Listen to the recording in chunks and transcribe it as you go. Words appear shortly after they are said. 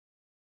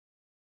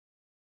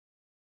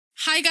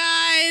Hi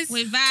guys,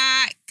 We're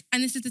back.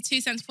 and this is the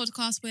 2 Cents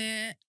podcast.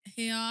 We're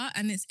here,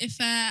 and it's Ife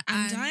And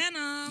and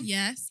Diana.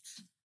 Yes,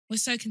 We're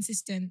so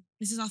consistent.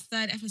 This is our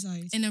third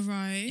episode in a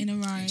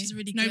row, which is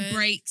really no good.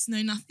 breaks,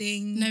 no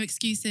nothing. No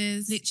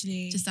excuses,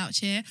 Literally. just out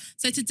here.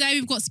 So today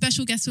we've got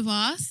special guests with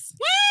us.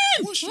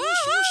 Woo! Whoosh, whoosh,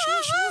 whoosh,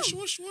 whoosh,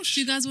 whoosh, whoosh.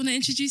 Do you guys want to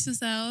introduce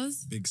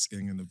yourselves? Big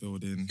skeng in the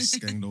building,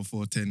 skeng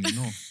 410, you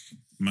know.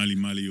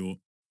 Mali, or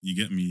you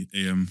get me,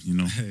 AM, you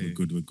know, Hey.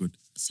 we're good.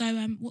 So,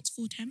 what's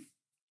 410?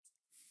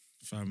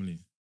 Family.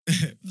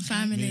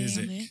 Family.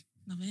 Music.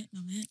 Love it.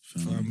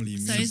 Family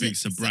So music. is it-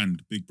 It's a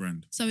brand, big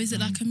brand. So is it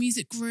like a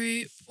music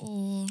group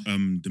or?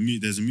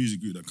 There's a music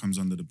group that comes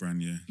under the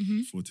brand, yeah,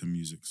 Mhm. 410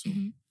 Music. So,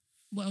 Mhm.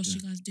 What else do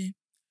you guys do?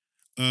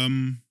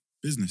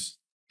 business,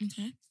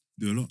 Okay,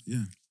 do a lot,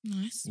 yeah.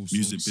 nice. All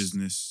Music sorts.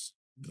 business,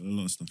 a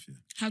lot of stuff, yeah.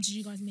 How did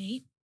you guys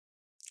meet?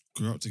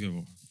 Grew up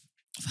together.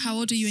 How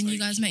old are you when So you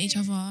guys met each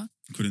other?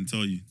 Couldn't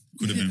tell you.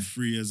 Could have been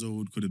 3 years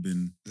old. Could have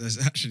been. There's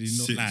actually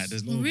not Six. like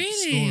there's no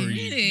Really? story.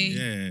 Really?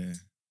 Yeah.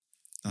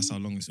 That's how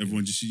long it's been.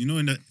 Everyone just, in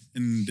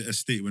the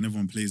estate when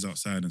everyone plays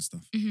outside and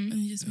stuff. Mm-hmm.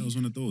 And you just It was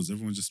one of those.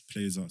 Everyone just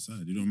plays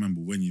outside. You don't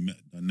remember when you met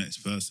the next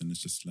person. It's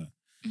just like,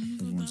 Oh my God,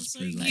 Everyone that's just so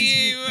plays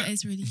cute. like- that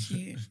is really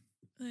cute.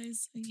 That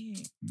is so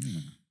cute.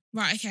 yeah.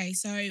 Right, okay,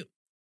 so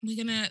we're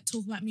gonna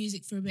talk about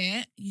music for a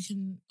bit. You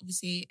can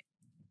obviously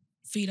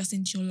feed us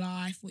into your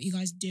life, what you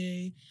guys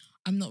do.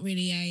 I'm not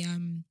really a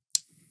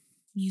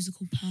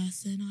musical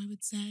person, I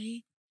would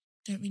say.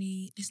 Don't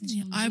really listen to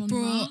Yeah, your I genre.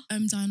 brought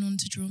Diane on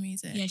to draw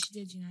music. Yeah, she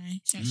did,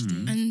 She actually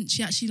Mm. did. And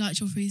she actually liked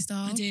your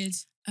freestyle. I did.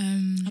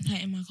 Um, I play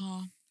it in my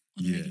car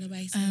on a Yeah. regular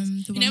basis. the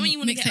You one know when you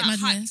want to get Mixtape like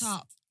Madness? hyped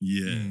up?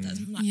 Yeah. Mm. That's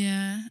like,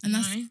 Yeah, and You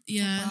that's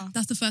know, proper.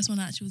 that's the first one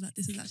that actually was like,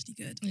 this is actually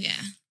good.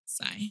 yeah.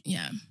 So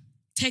Yeah.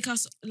 take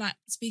us,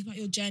 speak about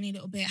your journey a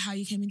little bit, how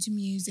you came into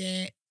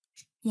music.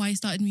 Why you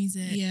started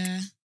music?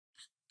 Yeah.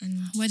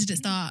 And Where did it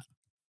start?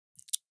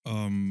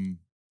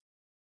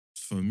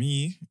 For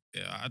me,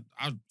 yeah,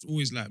 I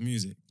always liked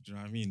music. Do you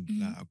know what I mean? Mhm.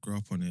 Like I grew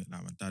up on it.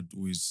 Like my dad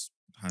always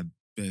had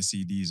bare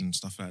CDs and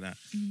stuff like that.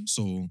 Mhm.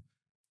 So,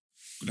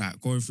 like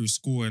going through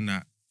school and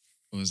that,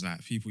 it was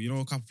like people,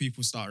 a couple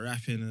people start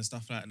rapping and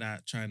stuff like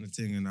that, trying the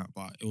thing and that.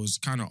 But it was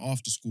kind of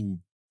after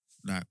school,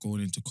 like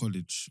going into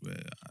college,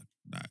 where I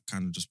like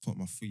kind of just put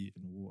my feet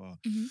in the water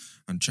Mhm.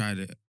 and tried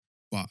it.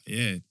 But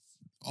yeah,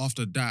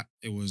 after that,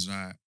 it was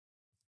like,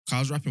 'cause I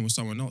was rapping with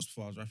someone else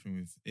before I was rapping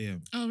with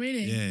AM. Oh,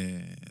 really?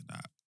 Yeah,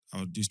 like,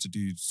 I used to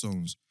do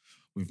songs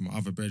with my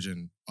other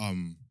brethren.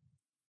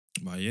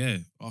 But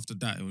yeah, after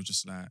that, it was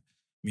just like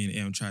me and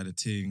AM tried a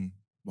thing,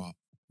 but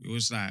it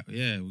was like,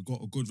 yeah, we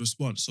got a good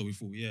response. So we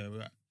thought, yeah,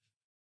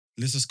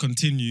 let's just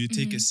continue,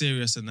 take it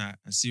serious and that,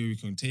 and see where we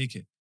can take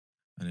it.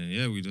 And then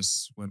yeah, we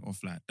just went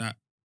off like that.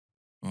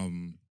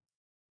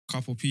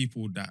 Couple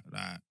people that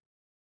like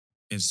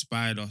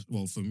inspired us,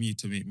 well, for me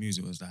to make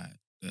music was like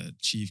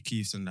Chief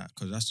Keefs and that,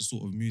 because that's the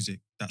sort of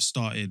music that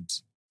started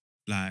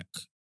like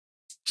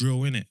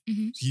drill in it.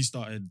 Mhm. He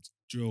started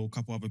drill, a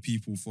couple other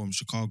people from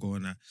Chicago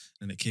and that,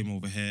 and it came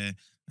over here,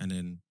 and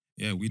then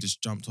yeah, we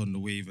just jumped on the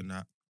wave and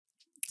that,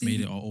 made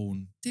it our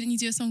own. Didn't you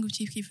do a song with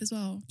Chief Keef as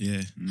well?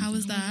 Yeah. How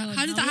was Oh my that? God,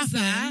 How did that how was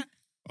happen?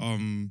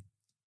 that?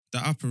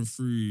 That happened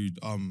through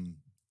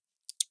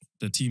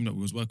the team that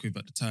we was working with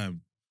at the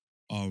time,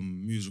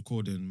 Muse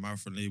Recording,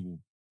 Marathon Label.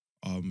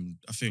 I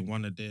think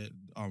one of the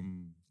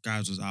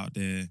guys was out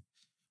there,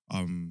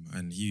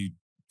 and he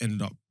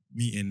ended up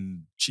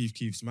meeting Chief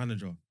Keef's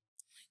manager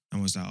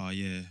and was like, oh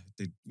yeah,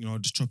 they,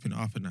 just chopping it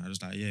up and that. I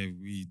was like, yeah,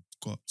 we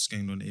got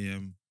Skenged on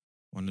AM,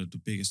 one of the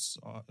biggest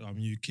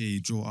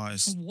UK drill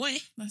artists,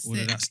 What? That's all of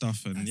it. that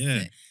stuff, and That's yeah.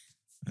 it.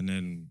 And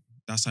then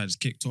that's how it just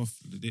kicked off.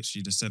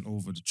 Literally just sent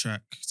over the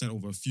track, sent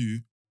over a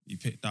few. He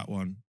picked that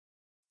one.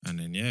 And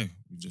then, yeah,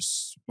 we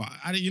just... But,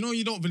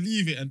 you don't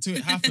believe it until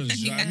it happens.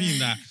 You know what I mean?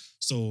 Like,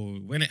 so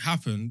when it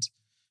happened,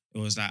 it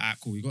was like,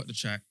 cool, we got the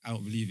track. I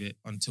don't believe it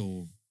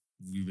until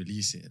we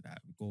release it. Like,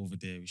 we go over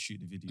there, we shoot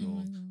the video. Oh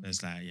my God. And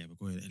it's like, yeah, we're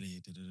going to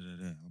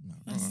LA. I'm like,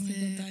 That's Oh my God,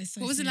 it. that is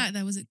so What was it sweet. like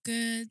there? Was it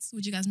good?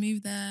 Would you guys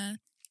move there?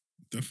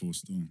 Therefore,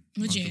 still.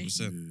 Would you? 100%.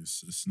 Yeah,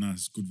 it's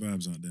nice. Good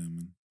vibes out there,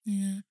 man.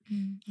 Yeah.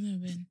 I've never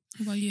been.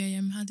 What about you,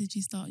 AM? How did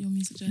you start your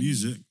music journey?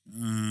 Music.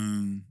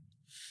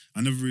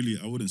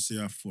 I wouldn't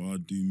say I thought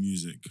I'd do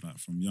music like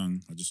from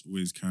young. I just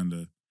always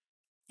I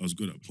was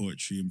good at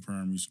poetry in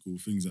primary school,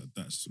 things like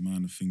that, just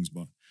minor things.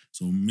 But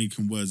so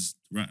making words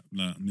rhyme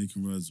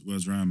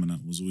and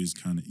that was always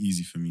kind of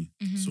easy for me.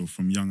 Mhm. So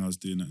from young, I was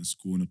doing that in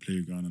school, in the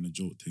playground and a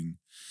joke thing.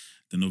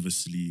 Then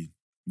obviously,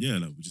 yeah,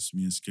 like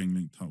me and Skeng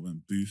linked up,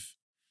 went booth.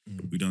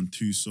 We done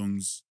 2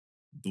 songs.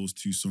 Those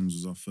 2 songs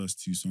was our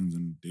first 2 songs,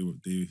 and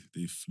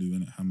they flew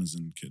in at hammers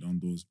and kicked down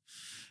doors.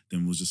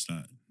 Then was just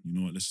like, you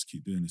know what, let's just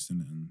keep doing this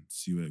innit and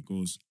see where it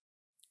goes.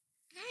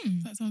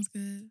 That sounds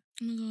good.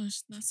 Oh my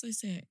gosh, that's so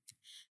sick.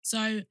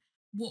 So,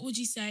 what would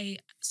you say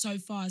so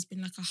far has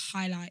been like a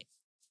highlight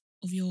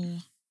of your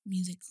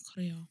music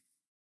career?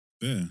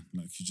 Yeah,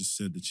 like you just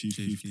said, the Chief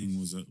Chief Keef thing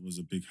was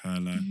a big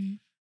highlight. Mhm.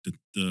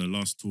 The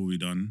last tour we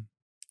done,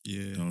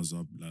 Yeah. That was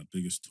our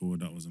biggest tour.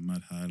 That was a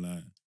mad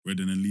highlight.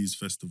 Reading and Leeds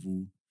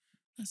Festival,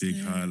 That's big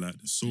lit. highlight.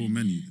 There's so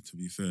many, to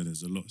be fair.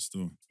 There's a lot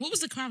still. What was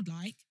the crowd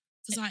like?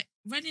 Because like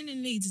Reading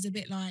and Leeds is a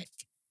bit like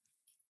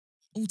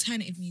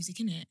alternative music,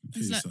 isn't it?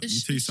 Let me like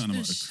tell you something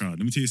about the ish. crowd.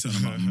 Let me tell you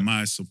something about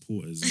my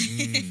supporters.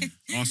 Mm.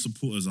 Our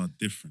supporters are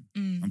different.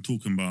 I'm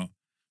talking about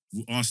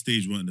our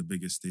stage weren't the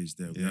biggest stage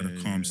there. We had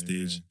a calm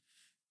stage.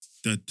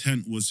 The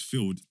tent was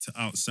filled to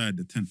outside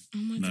the tent. Oh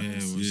my Like, Yeah,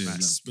 god. it was yeah, like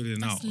like, spilling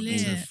that's out.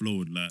 lit.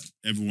 overflowed. Like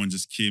everyone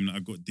just came. Like, I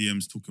got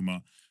DMs talking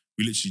about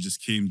we literally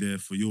just came there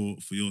for your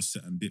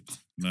set and dipped.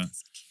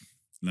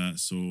 Like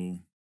so,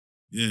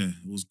 yeah,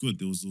 it was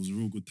good. It was a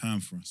real good time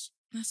for us.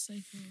 That's so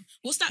cool.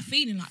 What's that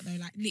feeling like though?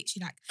 Like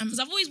literally like because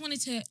I've always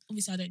wanted to,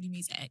 obviously I don't do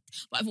music,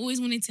 but I've always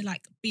wanted to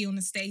like be on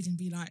a stage and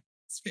be like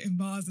spitting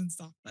bars and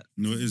stuff. But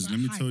No, it is. Let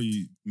me tell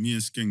you, me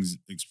and Skeng's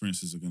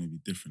experiences are going to be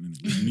different.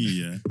 Innit? With me,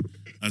 yeah,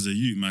 as a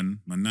youth man,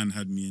 my nan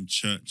had me in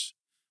church,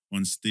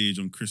 on stage,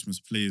 on Christmas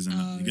plays, and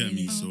Oh, you get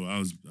me. really? So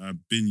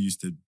I've been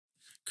used to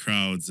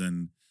crowds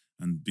and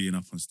being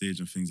up on stage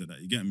and things like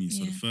that. You get me.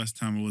 So the Yeah. first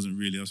time I wasn't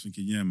really. I was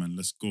thinking, yeah, man,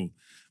 let's go.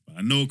 But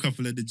I know a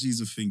couple of the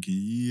G's are thinking,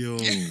 yo,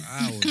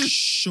 I was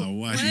shook. Oh,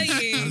 why Were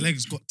you? My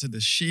legs got to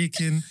the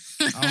shaking.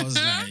 I was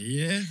like,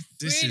 yeah,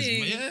 this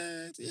Really?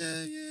 is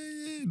yeah.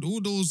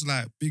 All those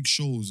like big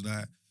shows,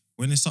 like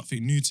when it's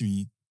something new to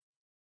me,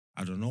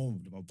 I don't know,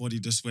 my body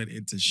just went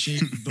into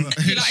shake. You're like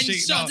in shake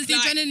shock. out. Does the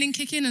adrenaline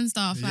kick in and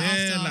stuff? Like,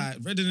 Yeah, after?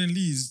 like Reading and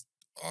Leeds.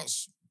 I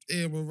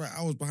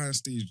was behind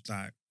stage,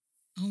 like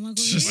Oh my god,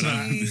 just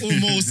really?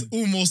 like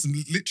almost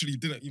literally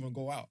didn't even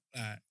go out.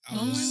 Like I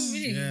Oh, was,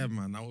 really? yeah,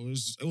 man.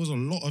 It was a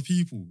lot of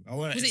people.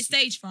 Was it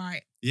stage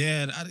fright?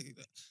 Yeah,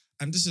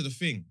 and this is the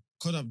thing.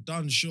 Because I've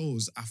done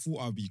shows, I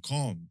thought I'd be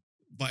calm,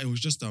 but it was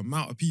just the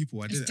amount of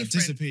people. I It's didn't different.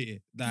 anticipate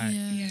it. Like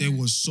Yeah. there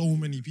was so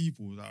many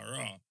people. Like,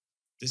 rah,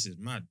 this is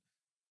mad.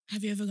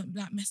 Have you ever got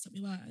like messed up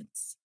your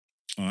words?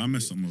 Oh, I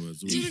messed up my words.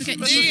 Do you all the forget,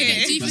 time. do you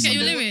forget, do you That's forget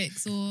your number one.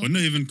 lyrics? Or? But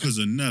not even because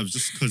of nerves,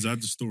 just because I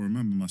just don't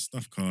remember my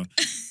stuff, car.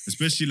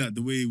 Especially like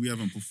the way we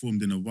haven't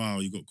performed in a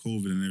while. You got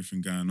COVID and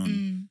everything going on.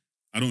 Mm.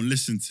 I don't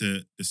listen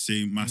to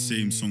my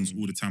same songs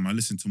all the time. I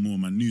listen to more of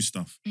my new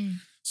stuff. Mm.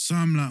 So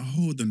I'm like,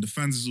 hold on, the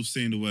fans is all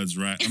saying the words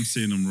right. I'm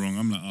saying them wrong.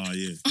 I'm like, oh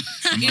yeah.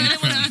 You know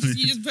when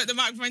you just put the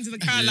microphone to the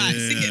crowd like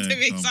sing it to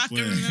me Yeah, so I can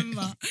boy.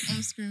 remember.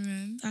 I'm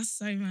screaming. That's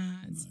so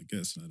mad. It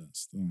gets like that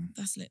still.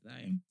 That's lit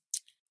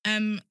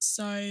though.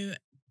 So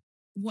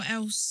what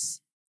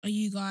else are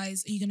you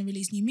gonna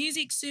release new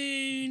music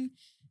soon?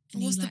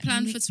 Any, What's the like,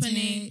 plan for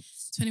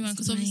mixtapes? 21? What's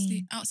Because the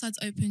obviously plan? outside's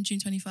open June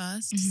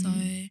 21st.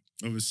 Mhm.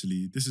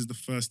 Obviously, this is the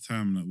first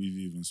time that we've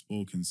even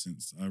spoken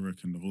since I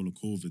reckon the whole of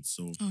COVID.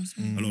 So Oh,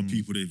 sorry. Mm. a lot of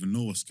people don't even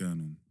know what's going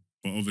on.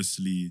 But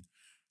obviously,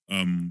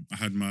 I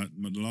had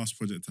the last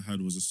project I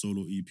had was a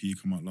solo EP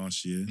come out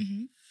last year.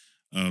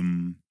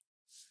 Mhm.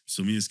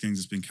 So me and Skanks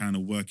has been kind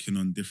of working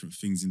on different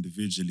things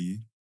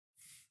individually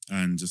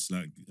and just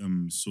like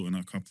sorting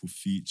out a couple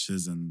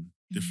features and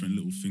different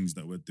little things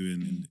that we're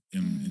doing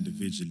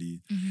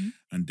individually. Mhm.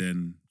 And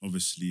then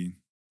obviously,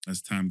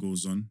 as time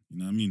goes on, you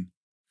know what I mean?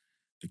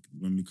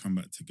 When we come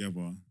back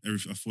together, I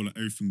feel like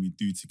everything we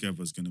do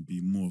together is going to be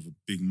more of a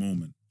big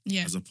moment.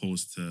 Yeah. As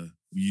opposed to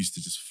we used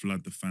to just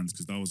flood the fans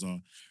because that was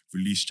our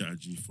release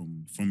strategy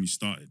from we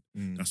started.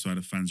 Mm. That's why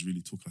the fans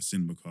really took us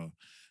in because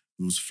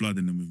we was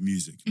flooding them with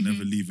music,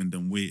 never leaving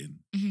them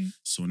waiting. Mhm.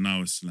 So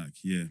now it's like,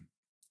 yeah,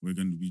 we're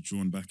going to be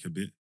drawn back a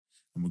bit,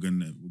 and we're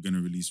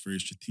gonna release very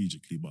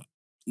strategically. But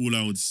all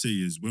I would say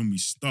is when we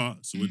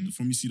start, so when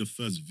you see the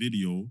first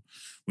video,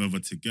 whether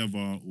together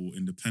or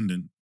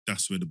independent,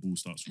 that's where the ball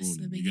starts That's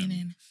rolling. the you get me?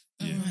 beginning.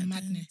 Yeah. Oh, Alright then.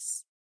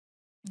 madness.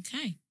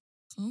 Okay.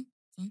 Cool.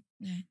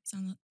 Yeah.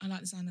 I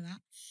like the sound of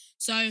that.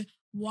 So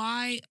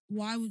why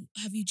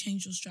have you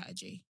changed your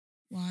strategy?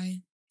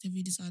 Why have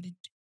you decided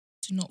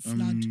to not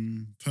flood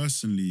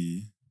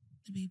Personally,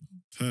 the people?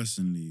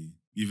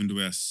 even the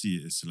way I see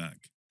it, it's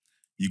like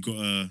you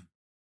gotta,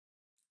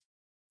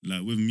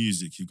 like with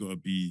music, you gotta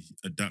be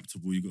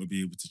adaptable. You gotta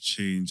be able to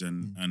change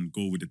and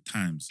go with the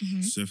times.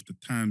 Mhm. So if the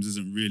times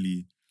isn't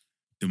really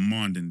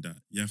demanding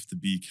that, you have to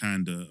be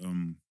kind of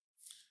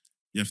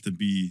you have to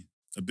be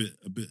a bit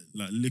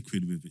like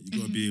liquid with it. You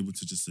gotta be able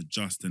to just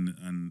adjust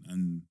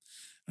and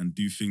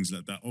do things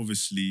like that.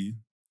 Obviously,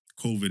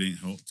 COVID ain't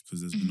helped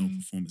because there's been no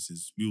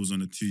performances. We was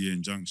on a 2-year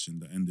injunction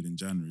that ended in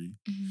January.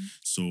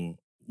 So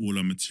all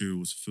our material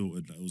was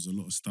filtered. Like, it was a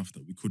lot of stuff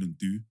that we couldn't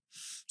do.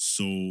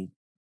 So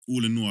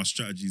all in all, our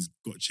strategies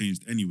got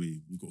changed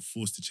anyway. We got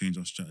forced to change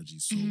our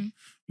strategies. So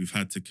we've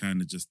had to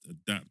kind of just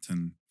adapt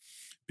and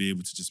be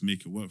able to just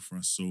make it work for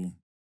us. So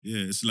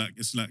yeah,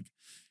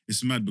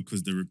 it's mad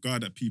because the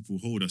regard that people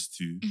hold us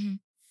to,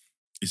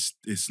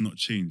 it's not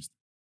changed.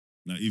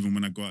 Like even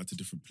when I go out to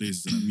different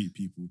places and I meet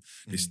people,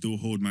 they still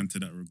hold man to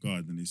that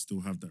regard and they still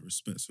have that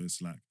respect. So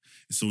it's like,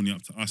 it's only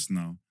up to us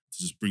now to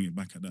just bring it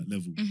back at that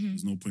level.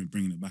 There's no point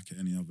bringing it back at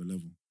any other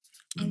level.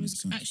 I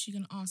was actually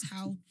going to ask,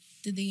 how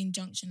did the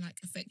injunction like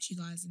affect you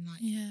guys and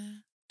like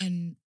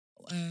and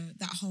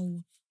that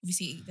whole,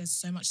 obviously there's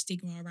so much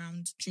stigma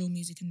around drill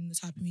music and the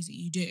type of music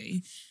you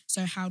do.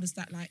 So how does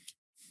that like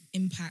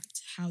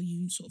impact how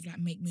you sort of like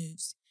make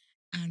moves.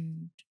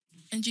 And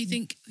And do you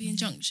think the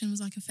injunction was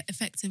like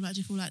effective? Like, do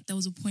you feel like there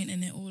was a point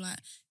in it, or like,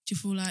 do you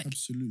feel like?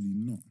 Absolutely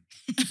not.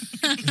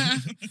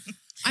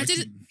 I did.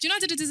 Do you know I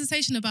did a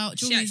dissertation about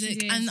drill She actually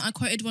music, did. and I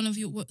quoted one of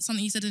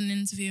something you said in an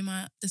interview in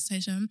my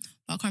dissertation,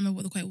 but I can't remember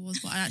what the quote was.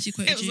 But I actually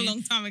quoted it was you. a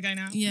long time ago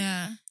now.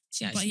 Yeah,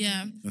 She but actually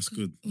yeah, did. That's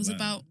good. it was I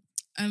like about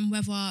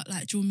whether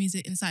like drill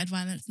music incited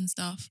violence and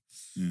stuff.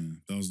 that. Yeah,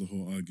 that was the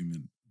whole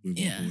argument with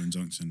our Yeah. whole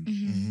injunction. Mhm.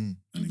 Mm-hmm.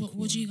 And in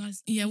What do you court.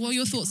 guys? Yeah, what are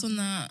your thoughts on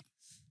that?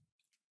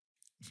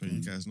 For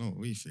you guys know what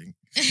we think.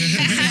 Yeah,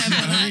 but,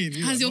 I like, mean,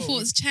 you has your know,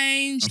 thoughts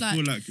changed? I Like,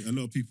 feel like a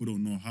lot of people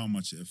don't know how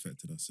much it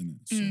affected us, innit?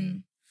 So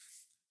Mm.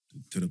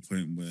 to the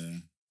point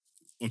where,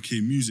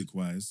 okay, music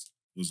wise,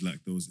 it was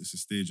like it's a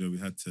stage where we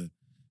had to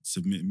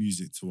submit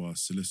music to our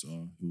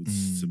solicitor, who would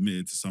submit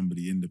it to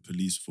somebody in the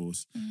police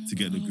force to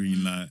get the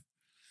green light.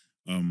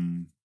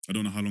 I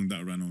don't know how long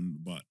that ran on,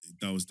 but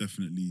that was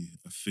definitely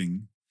a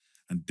thing.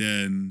 And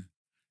then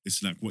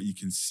it's like what you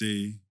can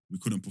say. We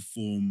couldn't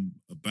perform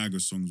a bag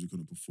of songs. We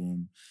couldn't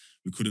perform.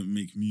 We couldn't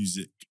make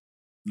music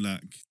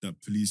like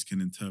that police can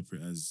interpret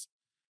as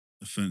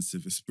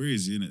offensive. It's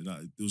crazy, isn't it?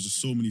 Like there was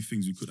just so many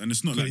things we could, and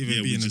it's not Couldn't like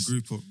even be we in just, a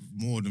group of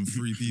more than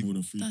 3 people. more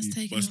than three That's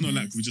people. taking But it's not the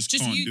like piss. we just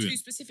Just can't you do two it.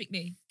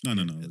 specifically. No. It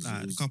was,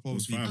 Like, it was, a couple it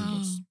was of people. 5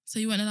 of us. oh, so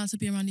you weren't allowed to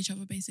be around each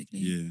other, basically.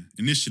 Yeah.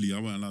 Initially, I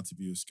wasn't allowed to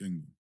be with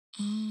Skengo,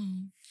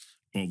 Oh,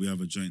 but we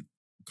have a joint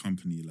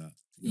company, like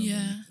we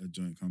have Yeah. a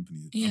joint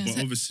company. Yeah. But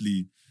So-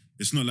 obviously,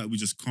 it's not like we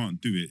just can't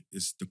do it.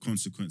 It's the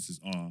consequences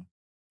are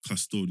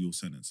custodial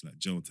sentence, like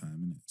jail time,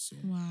 innit? So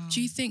Wow.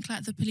 do you think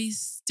like the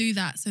police do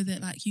that so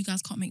that like you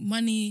guys can't make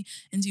money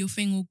and do your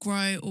thing will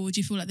grow, or do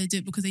you feel like they do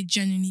it because they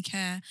genuinely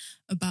care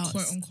about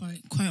quote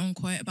unquote? quote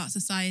unquote about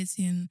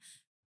society and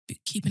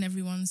keeping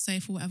everyone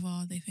safe or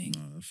whatever they think?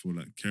 no, I feel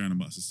like caring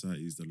about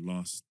society is the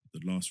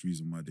last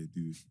reason why they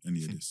do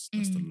any of this.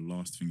 That's the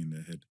last thing in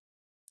their head.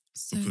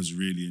 So, Because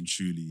really and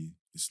truly,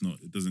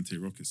 it doesn't take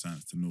rocket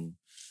science to know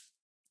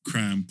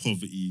crime,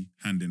 poverty,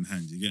 hand in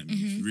hand. You get me?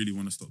 If you really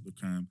want to stop the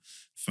crime,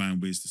 find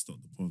ways to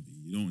stop the poverty.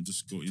 You don't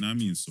just go, you know what I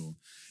mean? So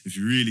if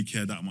you really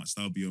care that much,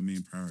 that'll be your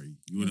main priority.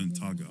 You wouldn't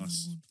target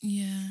us.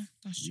 yeah.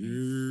 That's true.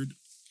 Weird.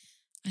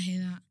 I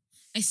hear that.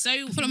 It's so. I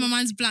feel like my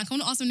mind's blank. I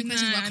want to ask so many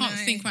questions, No, but I can't I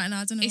know. think right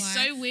now. I don't know It's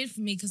why. so weird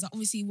for me because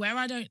obviously where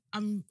I don't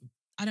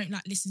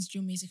like listen to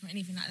drill music or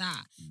anything like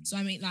that. So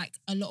I mean, like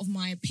a lot of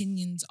my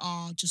opinions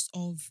are just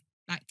of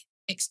like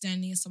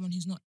externally as someone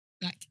who's not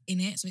like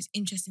in it. So it's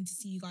interesting to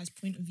see you guys'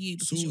 point of view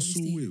because So you're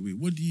obviously. wait.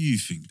 What do you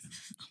think then?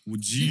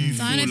 Would you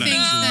Diana feel like...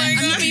 thinks Oh that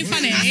my I'm not God. being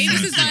funny.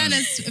 This is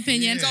Diana's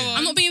opinion. Go on.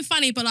 I'm not being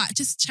funny, but like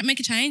just make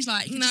a change.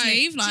 Like you can just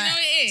leave. Like do you know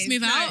what it is?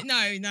 smooth out.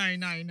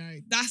 No.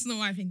 That's not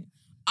my opinion.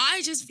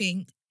 I just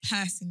think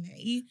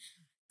personally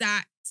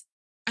that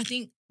I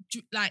think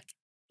like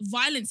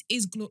violence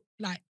is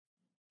like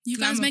You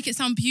guys glamour- make it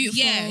sound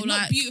beautiful. yeah, like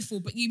not beautiful,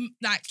 but you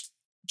like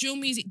drill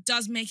music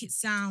does make it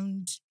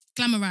sound.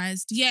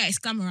 glamorized. Yeah, it's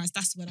glamorized.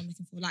 That's the word I'm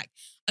looking for. Like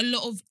a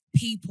lot of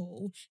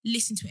people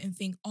listen to it and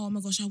think, "Oh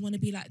my gosh, I want to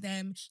be like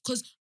them."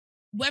 Because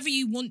whether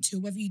you want to,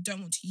 whether you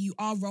don't want to, you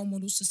are role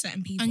models to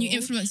certain people, And you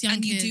influence young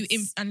and you kids.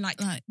 do, and like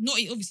like not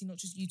obviously not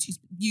just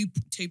you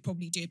two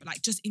probably do, but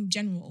like just in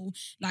general,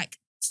 like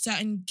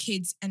certain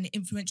kids and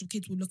influential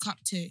kids will look up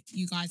to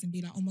you guys and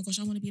be like, "Oh my gosh,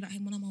 I want to be like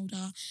him when I'm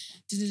older."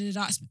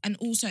 And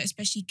also,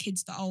 especially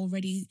kids that are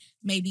already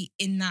maybe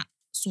in that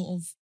sort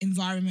of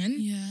environment.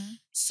 yeah.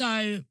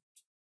 So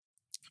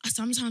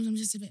sometimes I'm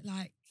just a bit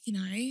like,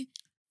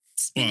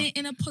 spin But it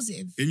in a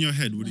positive. In your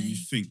head, what do you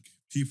way. think?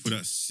 People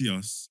that see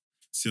us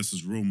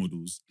as role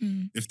models,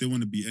 Mm. if they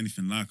want to be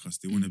anything like us,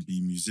 they want to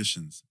be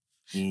musicians.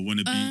 Or want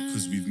to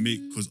be,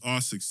 because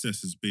our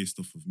success is based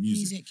off of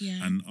music.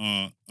 yeah. And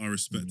our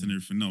respect and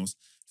everything else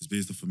is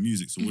based off of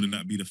music. So wouldn't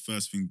that be the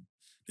first thing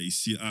that you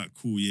see?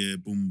 Cool, yeah,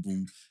 boom,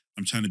 boom.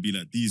 I'm trying to be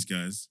like these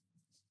guys.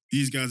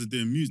 These guys are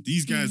doing music.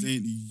 These guys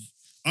ain't.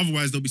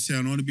 Otherwise, they'll be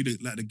saying, I want to be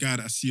like the guy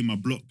that I see in my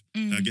block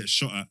that gets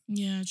shot at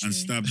Yeah, true. and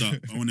stabbed up.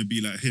 I want to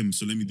be like him,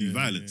 so let me do Yeah,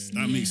 violence.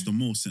 yeah, That yeah. makes the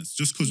most sense.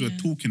 Just because we're Yeah.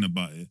 talking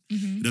about it,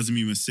 Mhm. it doesn't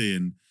mean we're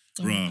saying,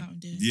 Go bruh, out and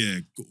do it. yeah,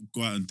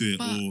 go out and do it,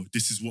 But- or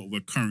this is what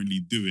we're currently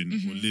doing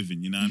or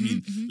living. You know what I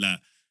mean? mhm.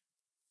 Like,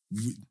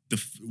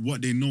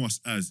 what they know us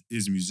as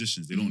is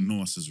musicians. They don't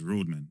know us as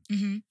roadmen.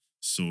 Mhm.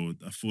 So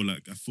I feel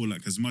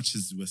like as much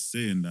as we're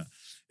saying that,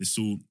 it's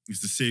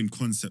the same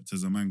concept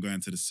as a man going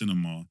to the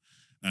cinema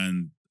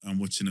and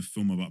watching a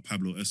film about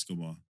Pablo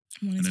Escobar.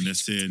 And then they're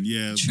saying,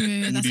 yeah, True,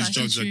 all that's these actually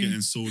drugs are true.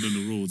 getting sold on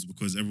the roads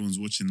because everyone's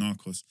watching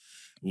Narcos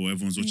or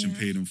everyone's watching Yeah.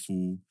 Paid in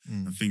Full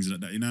Mm. and things like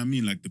that. You know what I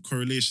mean? Like the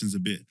correlation's a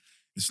bit,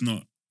 it's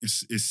not, it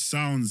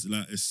sounds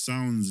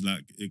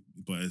like it,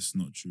 but it's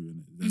not true.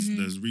 And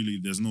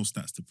there's no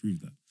stats to prove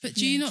that. But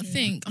do Yeah, you not true.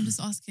 think, I'm just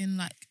asking,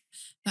 like,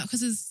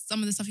 because there's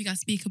some of the stuff you guys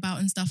speak about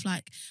and stuff,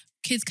 like,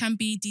 kids can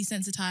be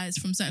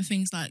desensitized from certain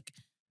things, like,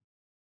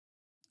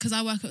 because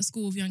I work at a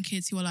school with young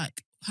kids who are,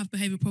 like, have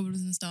behavior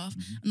problems and stuff.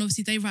 And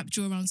obviously they rap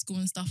drill around school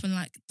and stuff, and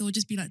like they'll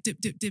just be like dip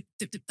dip dip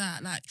dip dip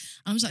that. Like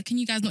I'm just like, can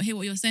you guys not hear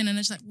what you're saying? And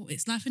they're just like, well,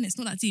 it's life, and it's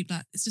not that deep.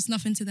 Like it's just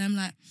nothing to them.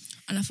 Like,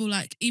 and I feel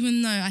like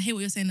even though I hear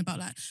what you're saying about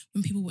like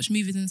when people watch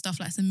movies and stuff,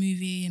 like it's a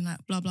movie and like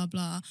blah blah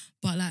blah,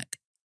 but like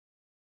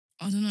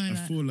I don't know. I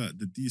Like, feel like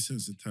the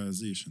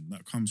desensitization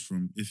that comes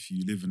from if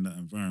you live in that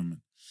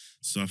environment.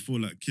 So I feel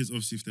like kids,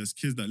 obviously, if there's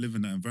kids that live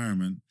in that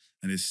environment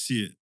and they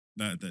see it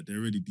like that, they're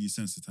already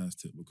desensitized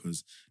to it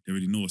because they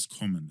already know it's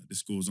common. That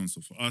this goes on.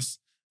 So for us,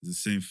 it's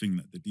the same thing.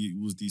 Like it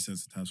was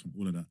desensitized from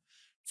all of that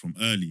from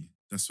early.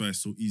 That's why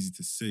it's so easy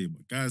to say.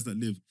 But guys that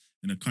live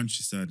in the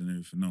countryside and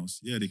everything else,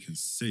 yeah, they can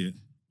say it.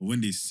 But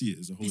when they see it,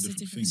 it's a whole different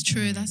thing. It's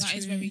true. That's That true.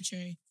 is very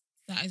true.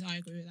 That is, I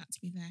agree with that, to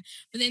be fair.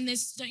 But then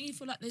don't you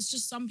feel like there's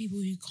just some people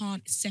who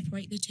can't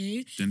separate the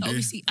two? Then Like, they-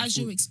 obviously, as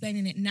you're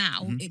explaining it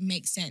now, Mhm. it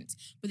makes sense.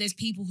 But there's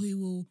people who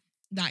will,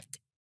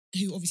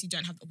 who obviously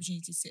don't have the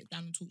opportunity to sit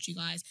down and talk to you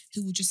guys,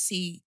 who will just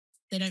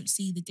they don't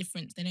see the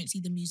difference. They don't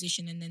see the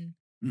musician and then,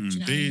 do you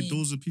know what I mean?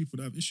 Those are people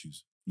that have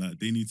issues. Like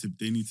they need to,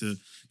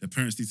 their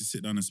parents need to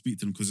sit down and speak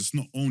to them because it's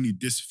not only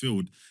this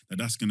field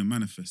that's going to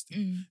manifest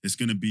it. It's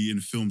going to be in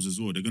films as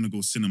well. They're going to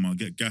go cinema,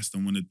 get gassed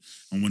and want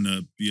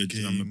to be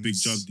a big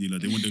drug dealer.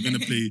 They're going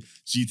to play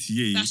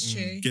GTA, That's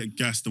true. get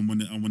gassed and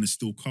want to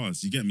steal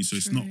cars. You get me? So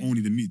it's not True.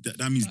 only the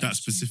that means that That's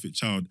true. specific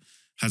child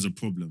has a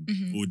problem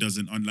or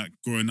doesn't, unlike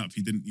growing up,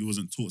 he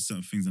wasn't taught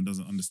certain things and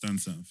doesn't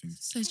understand certain things.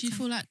 So do you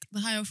feel like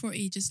the higher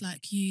authority just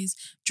like use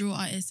drill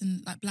artists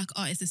and like black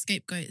artists as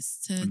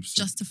scapegoats to 100%.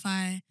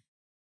 justify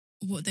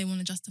what they want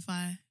to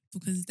justify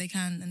because they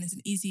can, and it's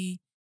an easy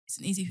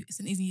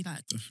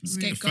like Definitely.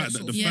 Scapegoat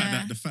sort of.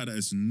 The fact that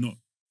it's not,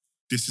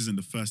 this isn't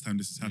the first time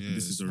this has happened. Yeah,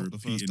 This is it's a not the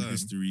repeat first in time.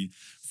 history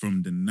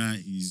from the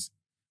 90s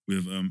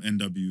with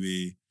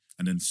NWA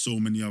and then so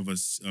many other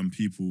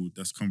people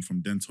that's come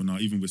from Dental now,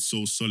 even with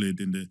So Solid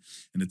in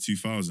the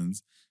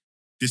 2000s.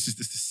 This is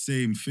the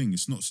same thing.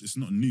 It's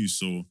not new.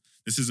 So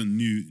this isn't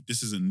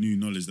new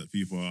knowledge that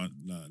people are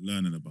like,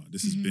 learning about.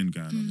 This has been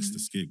going on. It's the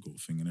scapegoat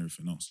thing and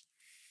everything else.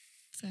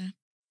 Fair.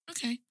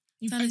 Okay.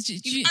 You've, That is- do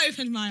you've you-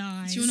 opened my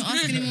eyes. Do you want to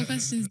ask any more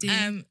questions,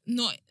 Dee?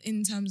 Not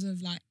in terms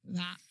of like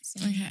that.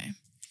 So. Okay,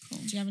 cool.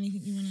 Do you have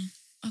anything you want to?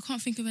 I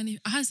can't think of any.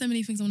 I had so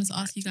many things I wanted to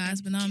ask you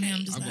guys, but now I'm here.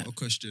 I'm just I like, got a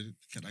question.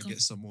 Can I get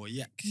some more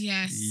yak?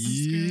 Yes.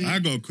 great. I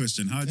got a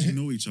question. How do you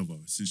know each other?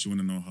 Since you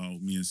want to know how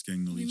me and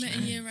Skeng know we each met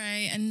other. in year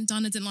 8 and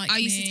Dana didn't like I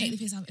me. used to take the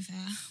piss out of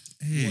her.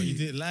 Hey. What, you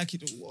didn't like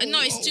it? Whoa,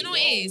 No, do you know what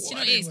it is? whoa, Do you know I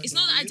what it is? didn't It's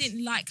know not that I this.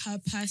 didn't like her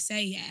per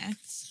se, yeah.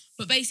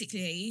 But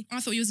basically, I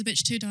thought you was a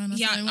bitch too, Dana.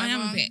 yeah, so I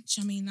am a whatever. bitch.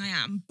 I mean, I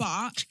am.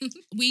 But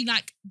we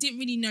like didn't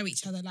really know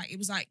each other. Like it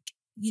was like,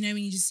 you know,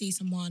 when you just see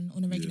someone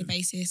on a regular Yeah.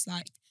 basis,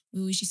 like we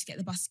always used to get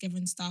the bus together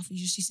and stuff. We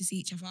just used to see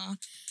each other.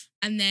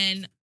 And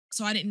then,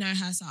 so I didn't know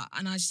her,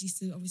 and I just used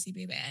to obviously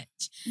be a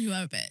bitch. You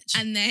were a bitch.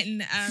 And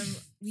then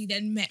we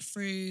then met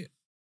through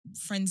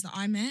friends that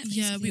I met.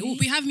 yeah, basically.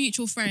 we have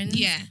mutual friends.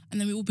 Yeah.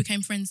 And then we all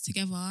became friends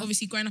together.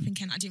 Obviously, growing up in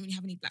Kent, I didn't really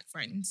have any black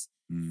friends.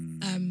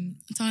 Mm.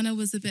 Dana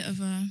was a bit of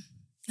a.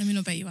 Let me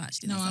not bet you out,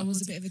 actually. No, That's I not was a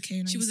positive. bit of a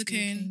coon. I She was used a to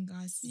be coon.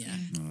 guys. Yeah.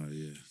 Oh,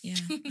 yeah. Yeah.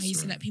 I used to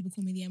Sorry. let people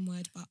call me the N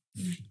word, but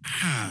you know.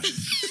 Ah.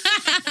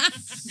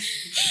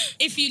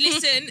 If you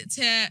listen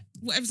to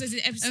what episode is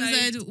it?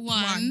 Episode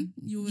 1,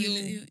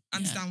 you'll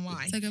understand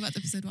why. So go back to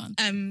episode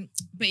 1.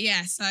 But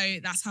yeah, so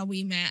that's how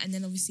we met, and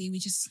then obviously we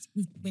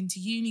went to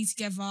uni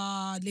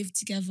together, lived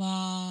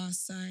together.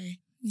 So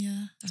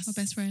Yeah, that's my That's-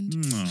 best friend.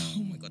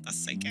 oh my god,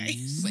 that's so gay.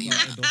 But yeah.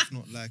 Started off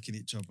not liking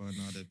each other and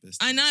now they're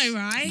best. I know,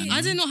 right?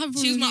 I did not have a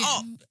problem She was my with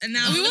op, you. and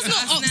now We was look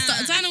not at us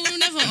ops. now. Dana will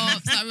never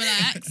ops. Like,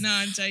 relax. No,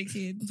 I'm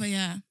joking. But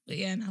yeah. But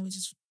yeah, now we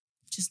just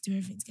do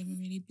everything together,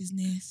 really,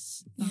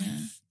 business, life, Yeah.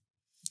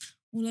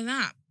 all of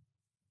that.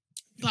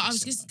 But I was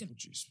Some just apple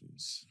juice,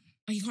 please.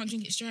 oh, you can't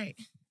drink it straight.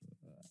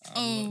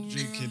 I'm not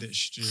drinking it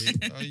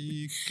straight. Are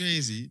you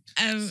crazy?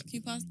 Can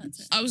you pass that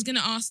to I was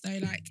gonna ask though,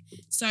 like,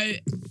 so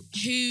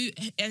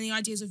any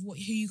ideas of who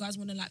you guys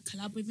want to like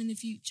collab with in the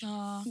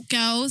future?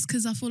 girls?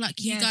 Because I feel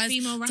like you guys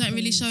female don't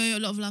really rappers. show a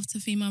lot of love to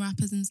female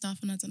rappers and stuff,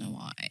 and I don't know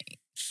why.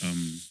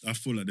 I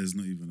feel like there's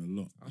not even a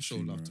lot. I of show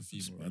love to rappers,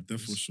 female but I rappers.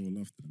 definitely show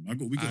love to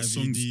them. We got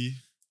songs. IVD,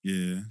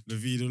 Yeah, La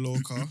Vida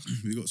Loca,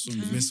 we got songs.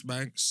 Okay. Miss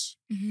Banks.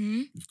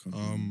 Mm-hmm. We've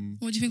covered.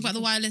 What do you think about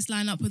the wireless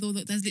lineup with all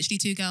the? There's literally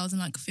 2 girls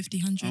and like 50,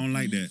 100. I don't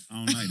like that. I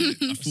don't like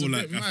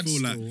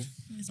that.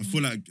 I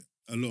feel like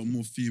a lot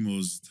more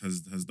females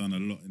has done a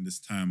lot in this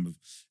time of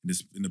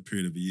in the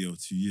period of a year or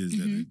 2 years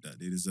that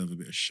they deserve a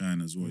bit of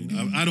shine as well. You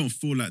know? I don't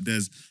feel like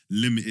there's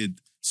limited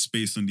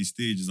space on these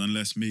stages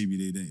unless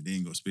maybe they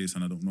ain't got space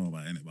and I don't know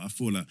about it. But I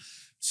feel like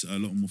a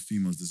lot more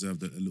females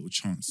deserve a little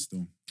chance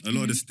still.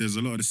 There's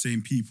a lot of the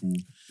same people.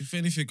 If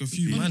anything, a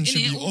few Yeah. man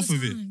should Innit? be All off the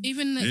of it. time.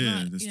 Even like, Yeah,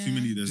 like, there's yeah. too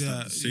many. There's Yeah,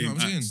 like the you know same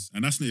what I'm acts,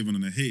 and that's not even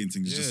on a hating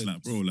thing. It's just Yeah.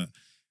 like, bro, like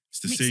it's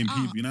the Mix same it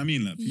people. up. You know what I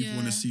mean? Like people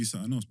want Yeah. to see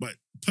something else. But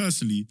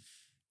personally,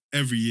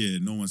 every year,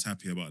 no one's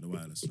happy about the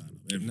wireless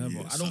lineup. Every Never. year,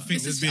 I don't something.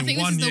 think This there's is, I been think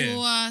one this is year. the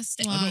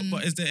worst I one. don't,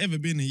 but has there ever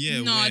been a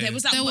year No, where there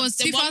was that. There was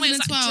the one where it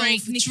was 2012,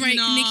 like Drake,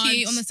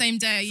 Nicki on the same I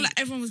day. feel like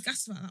everyone was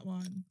gassed about that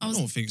one. I I was,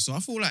 don't think so. I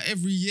feel like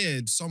every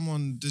year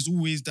there's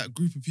always that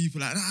group of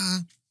people like,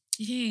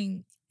 Do you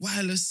think?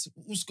 wireless,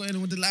 what's going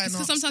on with the lineup?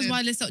 because sometimes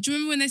wireless. Do you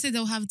remember when they said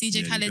they'll have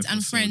DJ Yeah, Khaled you and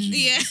definitely friends? sold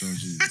you, Yeah.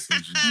 sold you,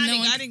 sold you. I, No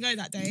one- didn't go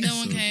that day. No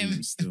one Sold came.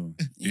 you Still,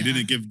 Yeah. they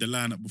didn't give the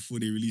lineup before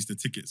they released the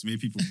tickets.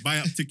 Made people buy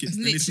up tickets.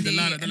 Then they see the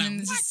lineup. They're and then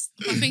like, it's what? just,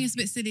 I think it's a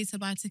bit silly to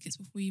buy tickets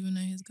before you even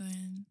know who's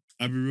going.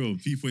 I'll be real.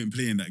 People ain't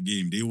playing that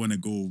game. They want to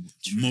go,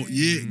 True.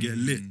 get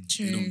lit.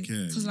 true. They don't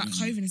care. Because like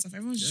COVID and stuff,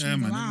 everyone's just Yeah,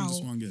 trying to man. go Everyone out.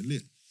 just want to get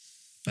lit.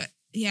 But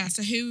yeah,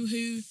 so who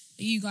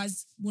are you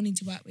guys wanting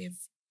to work with?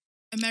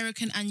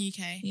 American and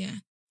UK. Yeah.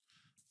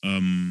 I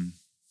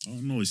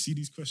don't know. See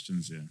these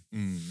questions here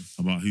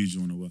about who do you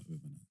want to work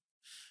with. And that.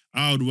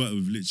 I would work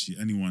with literally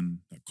anyone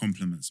that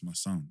complements my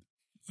sound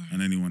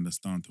and anyone that's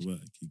down to work.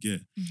 You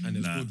get, And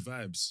there's Like- good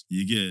vibes.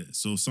 you get.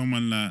 So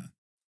someone like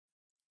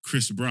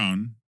Chris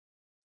Brown,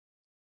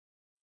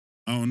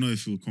 I don't know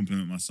if he'll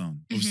complement my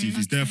sound. Obviously, if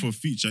he's there for a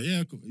feature,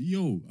 yeah,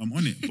 yo, I'm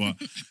on it. But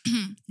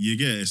you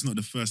get, it's not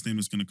the first name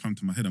that's going to come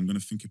to my head. I'm going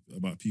to think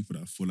about people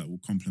that I feel like will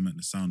complement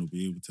the sound or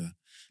be able to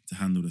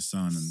handle the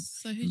sound and.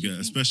 So who do You you get,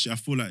 think? especially, I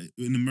feel like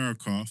in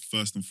America,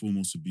 first and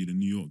foremost would be the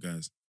New York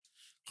guys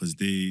because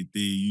they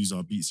use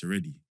our beats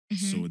already.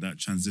 So that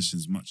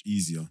transition's much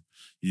easier.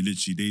 You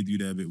literally, they do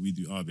their bit, we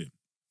do our bit.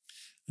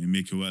 And we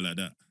make it work like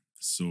that.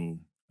 So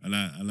I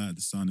like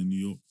the sound in New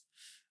York.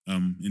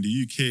 In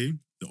the UK,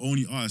 the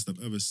only artist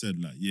I've ever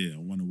said like, yeah, I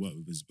want to work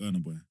with is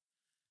Burna Boy.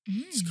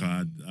 It's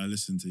 'cause I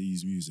listen to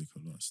his music a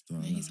lot. So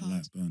Yeah, he's I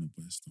like Burna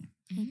Boy stuff.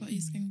 What about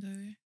you,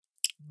 Skendo?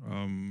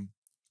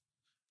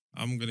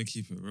 I'm gonna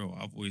keep it real.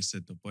 I've always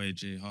said the boy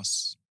Jay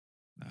Huss.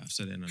 Like, I've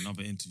said it in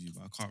another interview,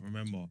 but I can't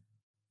remember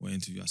what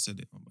interview I said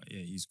it on. But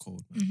yeah, he's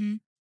cold, man. Mm-hmm.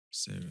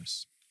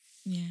 Serious.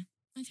 Yeah.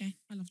 Okay.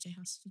 I love Jay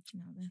Huss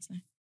looking out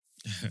there.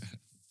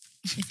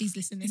 So if he's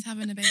listening, He's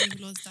having a baby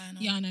with Lord's Diner.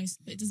 yeah, I know,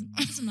 but it doesn't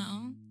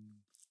matter.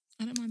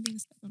 I don't mind being a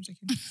step. I'm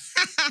joking.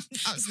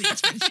 Absolutely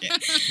chatting shit.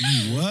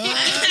 You what?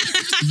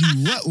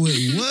 You what?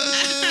 Wait,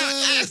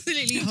 what?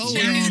 Absolutely. Hold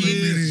chatting on a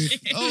minute.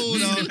 shit.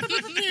 Hold on.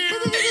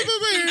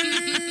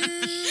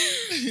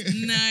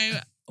 No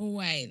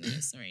way. No,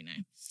 sorry, no.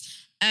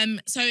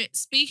 So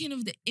speaking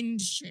of the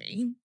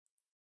industry,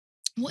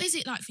 what is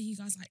it like for you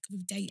guys like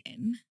with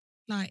dating?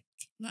 Like,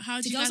 Like, how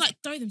do do you girls guys like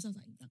throw themselves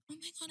like, oh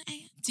my god,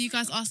 do you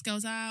guys ask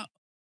girls out?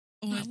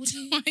 Or Like, what do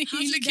you- why are how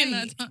do you you looking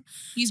date? at that?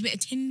 use a bit of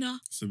Tinder?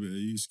 It's a bit of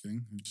use,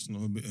 gang. It's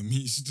not a bit of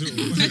me still.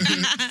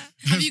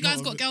 Have you guys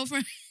not a got bit-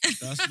 girlfriend?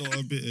 That's not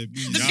a bit of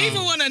me. The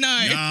people want to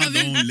know. Y'all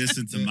don't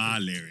listen to my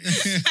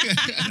lyrics.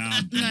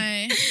 Y'all don't.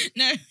 No.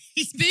 No,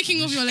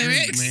 Speaking of your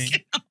lyrics, Man.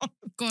 I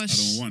gosh.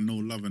 don't want no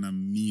love and I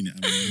mean it.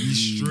 I mean, We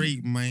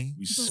straight, man.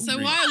 We So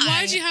straight.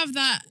 why do you have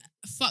that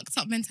fucked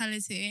up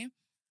mentality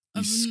We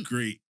of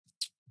straight.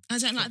 I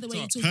don't like the way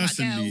you talk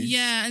Personally, about girls.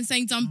 yeah and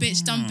saying dumb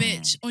bitch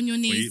on your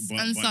But, knees but,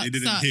 and but suck they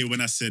didn't suck. hear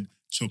when I said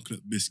chocolate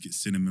biscuit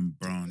cinnamon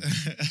brown. And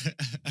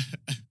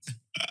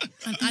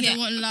I Yeah. don't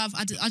want love.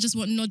 I just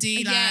want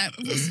noddy. Yeah.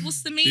 Like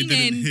What's the They didn't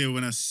meaning? hear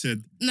when I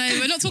said no,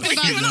 we're not talking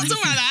about. We're not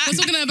talking about that. We're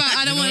talking about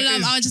I don't You know want what it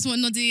love. is? I just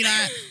want noddy.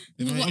 Like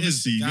You know, What- what it is?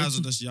 obviously, The you're guys are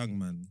too- just young,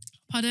 man.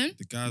 pardon.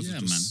 The guys Yeah,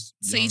 are just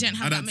So you young. don't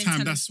have at that that time,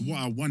 mentality. that's what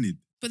I wanted.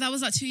 But that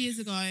was like 2 years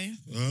ago.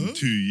 Huh?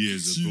 2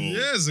 years 2 ago.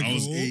 years I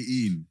was ago?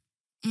 18.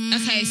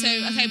 Okay,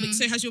 but Mm.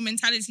 so has your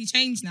mentality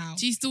changed now?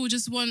 Do you still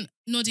just want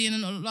noddy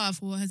and not love,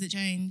 or has it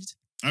changed?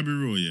 I'll be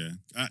real, yeah.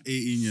 At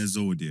 18 years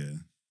old, yeah.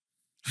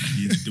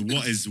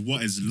 What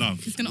is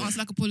love? He's gonna answer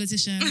like a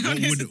politician.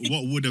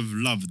 What would have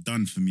love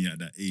done for me at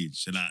that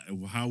age?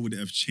 Like, how would it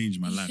have changed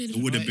my life? It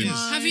would have Right, been.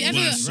 yes. Have you ever?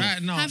 Worse off.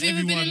 Right now, have you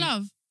ever been in everyone-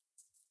 love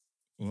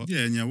What?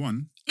 Yeah, in year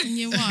one. in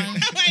year one?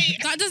 Wait,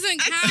 That doesn't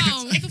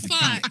count. What the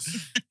fuck?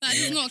 That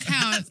does not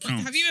count.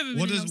 Counts. have you ever been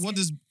What in is love what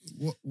since?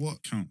 is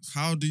what Counts.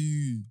 how do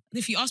you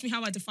If you ask me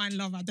how I define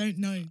love, I don't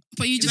know.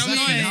 But you just Is that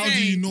what know. you're how saying?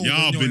 do you know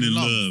Y'all when you're been in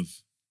love.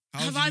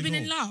 How Have do I you been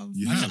in know? love?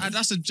 You I- have. I-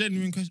 that's a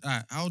genuine question.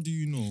 How do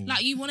you know?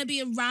 Like you want to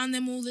be around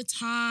them all the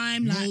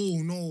time. Like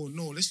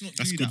no. Let's not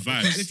That's do good that.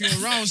 vibes. Because if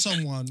you're around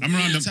someone, I'm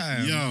around all them. the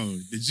time. Yo,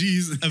 the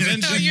G's.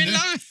 Eventually- you're in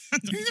love.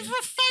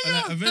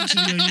 Like,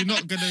 eventually, you're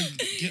not gonna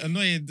get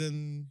annoyed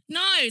and No,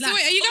 like So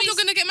wait, are you guys not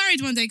gonna get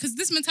married one day? Because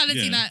this mentality,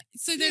 Yeah. like,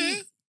 so then.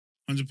 Yeah.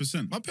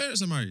 100%. my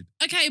parents are married.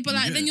 Okay, but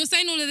like Yeah. then you're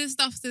saying all of this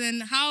stuff. So then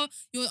how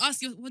you'll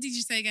ask your what did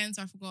you say again?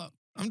 So I forgot.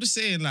 I'm just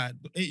saying, like,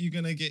 ain't you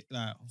gonna get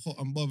like hot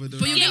and bothered? But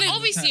you're around yeah, gonna- all the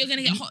obviously time? you're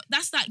gonna get hot.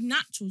 That's like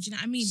natural. Do you know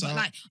what I mean? So- but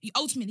like you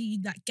ultimately you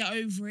like get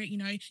over it. You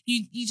know,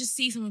 you just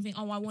see someone and think,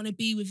 oh, I want to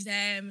be with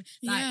them.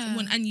 Like, Yeah.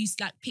 and you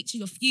like picture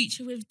your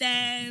future with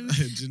them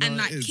Do you know and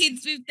what like it is?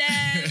 kids with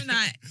them.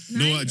 Like, You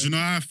know what? Do you know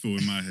how I feel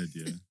in my head,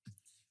 yeah?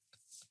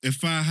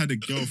 If I had a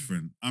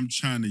girlfriend, I'm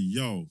trying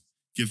to,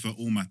 give her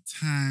all my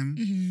time,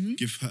 Mm-hmm.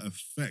 give her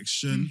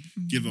affection,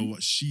 give her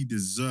what she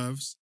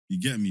deserves. You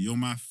get me? You're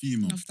my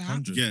female. Love that.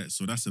 100. Yeah,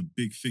 so that's a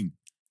big thing.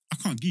 I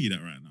can't give you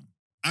that right now.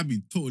 I'll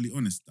be totally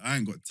honest. I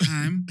ain't got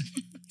time.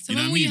 So You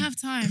know when what will I you mean? have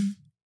time?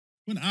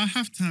 When I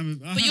have time,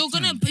 But you're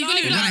gonna But be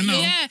right like, now,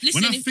 yeah.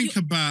 Listen, when I if think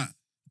about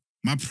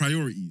my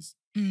priorities,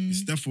 Mm.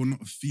 it's definitely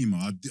not a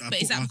female.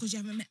 But is that because you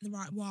haven't met the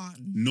right one?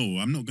 No,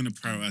 I'm not gonna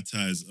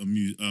prioritize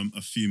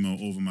a female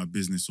over my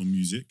business or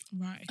music.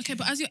 Right. Okay,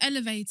 but as you're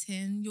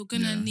elevating, you're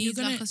gonna Yeah. need You're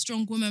gonna- like a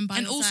strong woman by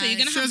And your also, side. you're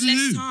gonna have Says less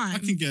who? time. I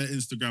can get an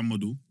Instagram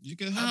model. You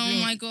can have Oh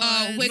your, my god,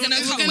 Oh, we're gonna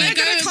come- we're we're gonna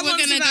gonna go, come we're on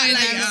to gonna that go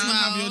later. there as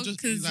have your well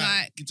just because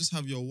like you just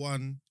have your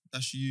one.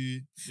 That's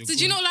you. So do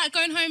you not like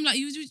going home? Like,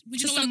 would you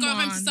To not want to go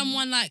home to someone.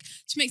 someone like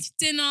she makes you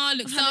dinner,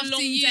 looks I've had a after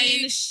long you, day in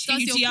the does your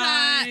studio,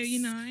 plats, you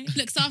know.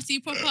 looks after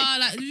you proper?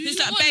 Like, It's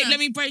like, babe, let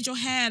me braid your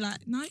hair.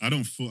 Like, no. I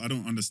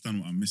don't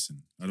understand what I'm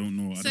missing. I don't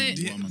know. I So- don't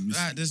know what I'm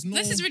missing. Like, there's no.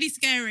 This is really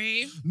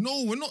scary.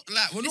 No, we're not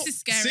like we're This not is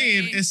scary.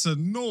 saying it's a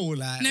no.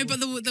 Like No, but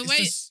the it's way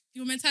just-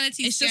 your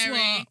mentality is It's just scary.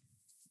 what.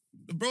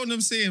 the bro,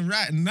 them saying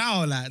right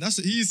now. Like that's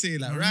what he's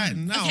saying. Like right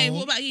now. Okay,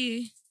 what about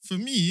you? For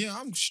me, yeah,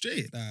 I'm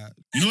straight. Like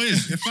You know what it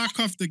is? If I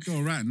cuff the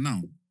girl right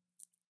now,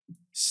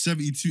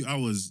 72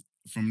 hours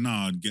from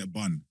now, I'd get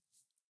bun.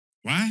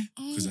 Why?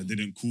 Because I Oh.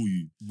 didn't call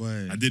you.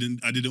 boy. I didn't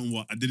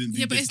what? I didn't do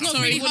Yeah, but this. it's not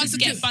I really forgot hard do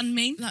to get this. bun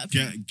me. Like,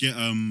 Get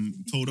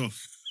told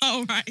off.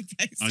 Oh, right.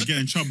 Okay. I'll get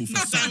in trouble for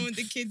Not down something. with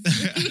the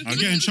kids. I'll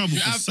get in trouble You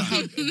for have to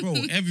something. have- bro,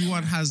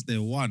 everyone has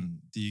their one.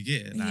 Do you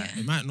get it? Like Yeah.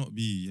 it might not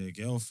be your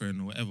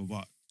girlfriend or whatever,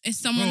 but it's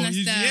someone bro, that's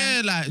you, there.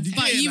 yeah, like you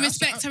But get it, you like,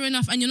 respect her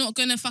enough, and you're not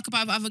gonna fuck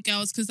about with other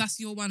girls because that's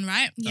your one,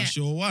 right? That's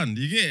your one.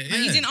 You get it? Yeah.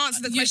 And you didn't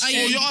answer the You- question.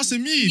 Oh, you're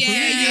asking me? Yeah, For me?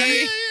 yeah.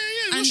 Yeah.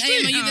 And you're Aim,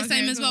 straight. are you the Oh,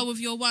 same okay, as cool. well with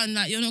your one?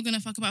 Like, you're not gonna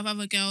fuck about with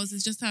other girls.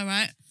 It's just her,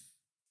 right?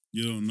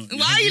 You don't know.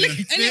 Why are you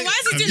looking? Anyway, why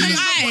is he Have doing you-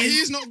 that But eyes?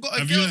 he's not got a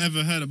Have you girl.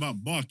 ever heard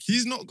about Barky?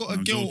 He's not got a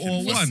I'm girl joking.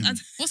 or What's- one.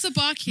 What's a I'm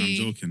barky?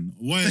 joking.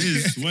 What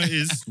is?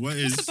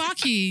 What's a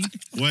barky?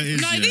 What is?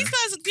 No, yeah,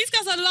 these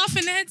guys are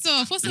laughing their heads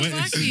off. What's a what is-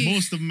 barky?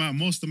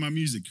 most of my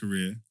music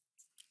career,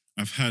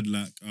 I've had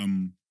like a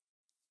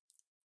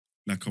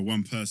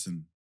one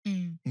person, like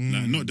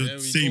not the There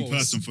we same go.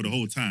 person for the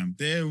whole time,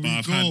 There we but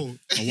I've go.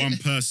 had a one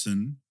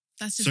person.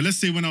 That's just So let's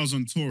say when I was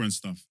on tour and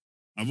stuff,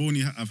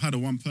 I've had a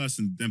one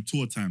person them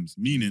tour times,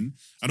 meaning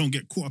I don't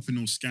get caught up in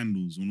no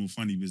scandals or no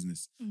funny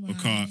business.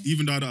 Because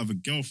even though I don't have a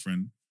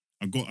girlfriend,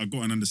 I got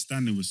an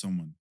understanding with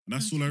someone. And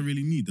that's all I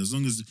really need. As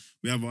long as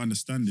we have an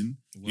understanding,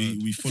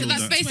 we follow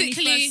that's that. basically-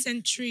 21st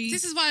century.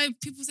 this is why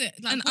people say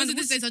like And- boys and of these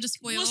what's- days are just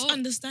spoiled. What's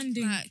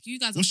understanding? Like you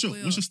guys are What's your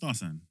spoiled. star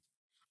sign?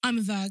 I'm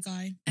a Virgo.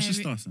 What's your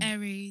star sign?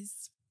 Aries.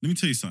 Let me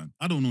tell you something.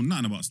 I don't know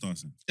nothing about star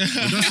signs. But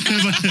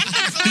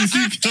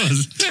that's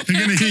because they're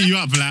gonna hit you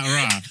up like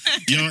rah.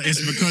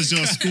 It's because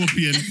you're a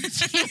Scorpion.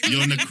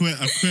 You're an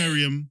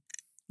Aquarium.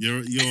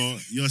 You're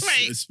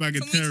Wait,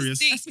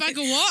 Sagittarius. A spag of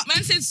what?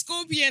 Man said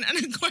Scorpion and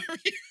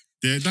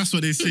Aquarius. That's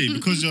what they say.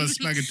 Because you're a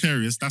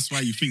Sagittarius, that's why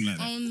you think like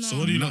that. Oh no. So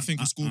what do you not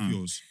think of Uh-uh.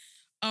 Scorpios?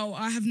 Oh,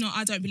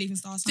 I don't believe in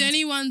star signs. The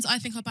only ones I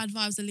think are bad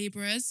vibes are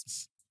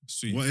Libras.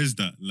 Sweet. What is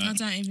that? I Like,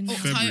 don't even know.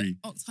 February.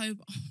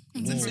 October.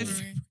 Whoa.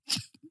 February.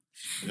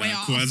 way yeah,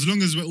 off. cool. As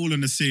long as we're all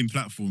on the same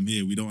platform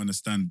here, we don't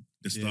understand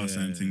the star Yeah.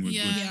 sign thing. We're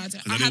Yeah. good. Yeah, I, don't, 'Cause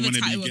I I have don't a wanna be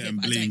title of it, getting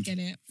but I don't blamed. get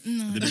it.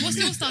 No. I didn't What's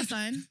mean your it. star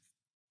sign?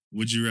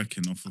 What do you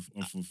reckon off of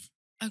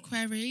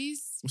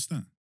Aquarius. what's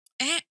that?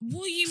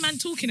 What are you man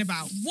talking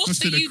about? What I are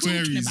said you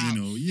Aquarius, talking about?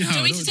 you know. Do Yeah, you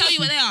want me to don't- tell you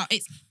what they are?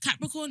 It's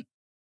Capricorn.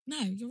 No,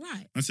 you're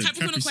right. I said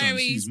Capricorn, Capri Sun,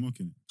 Aquarius, she's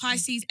mocking it.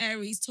 Pisces,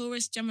 Aries,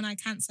 Taurus, Gemini,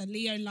 Cancer,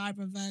 Leo,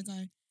 Libra,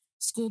 Virgo,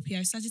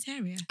 Scorpio,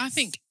 Sagittarius. I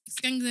think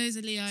Skengo's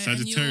a Leo.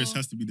 Sagittarius and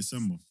has to be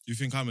December. You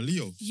think I'm a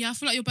Leo? Yeah, I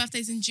feel like your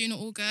birthday's in June or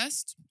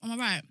August. Am I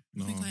right?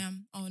 No. I think I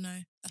am. Oh no,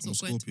 that's I'm a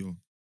awkward. Scorpio.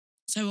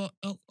 So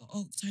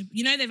October.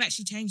 You know they've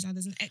actually changed now.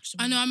 There's an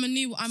extra. I know. I'm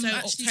So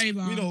actually.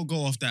 October. We don't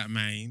go off that,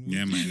 man.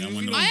 Yeah, man, that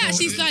one We don't I go-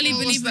 actually slightly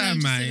What's believe that, in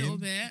them just a man? little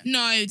bit.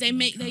 No, they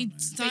make count, they man.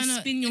 Don't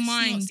spin your it's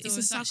not mind. still, It's a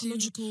it's actually-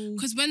 psychological.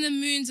 Because when the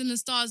moons and the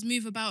stars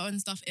move about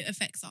and stuff, it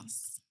affects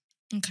us.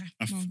 Okay,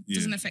 well, yeah.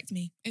 doesn't affect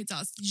me. It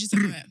does. You just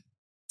don't know it.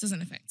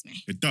 Doesn't affect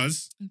me. It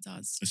does, It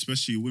does.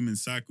 especially a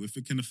women's cycle. If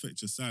it can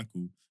affect your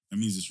cycle, that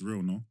means it's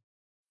real, no?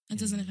 It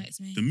doesn't affect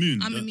me. The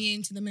moon. I'm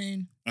immune to the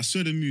moon. I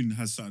swear the moon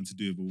has something to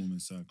do with a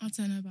woman's cycle. I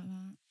don't know about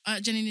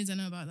that. Jenny don't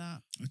know about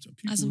that.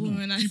 People As a know.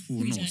 woman, People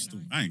will we know don't still.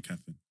 know. I ain't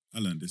capping. I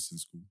learned this in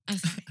school.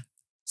 Okay.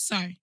 So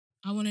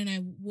I want to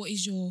know, what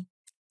is your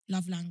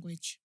love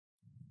language?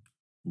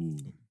 Ooh.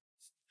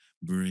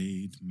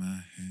 Braid my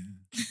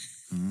hair.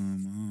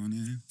 Come on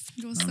in.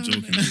 You're No, I'm so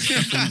joking. weird.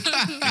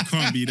 It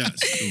can't be that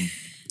still.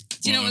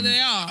 Do you know what they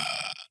are?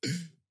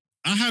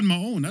 I had my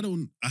own.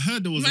 I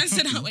heard there was Man a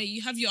said couple. that way.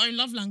 You have your own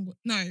love language.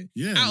 No.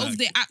 Yeah. Out like, of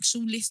the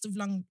actual list of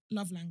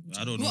love languages.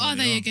 I don't know What are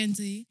they are. again,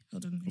 D?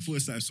 Hold on. I thought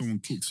it's like if someone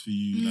cooks for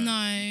you. Like,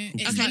 No.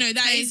 It's Okay, like no,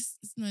 that taste.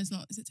 No, it's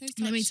not. Is it taste?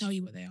 Let me touch? tell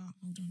you what they are.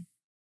 Hold on.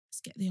 Let's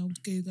get the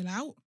old Google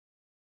out.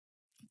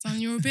 Son,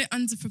 you're a bit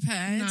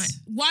underprepared. No.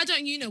 Why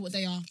don't you know what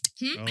they are?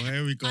 Oh,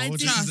 here we go. I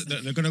This just-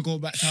 is- they're going to go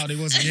back to how they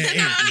was in year 8.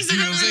 You see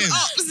what I'm saying?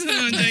 No,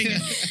 I'm joking.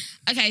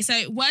 Okay,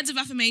 so words of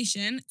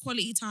affirmation,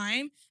 quality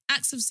time,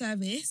 acts of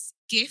service,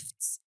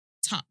 gifts,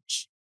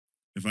 touch.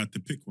 if I had to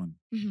pick one,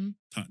 Mm-hmm.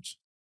 touch.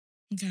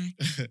 Okay.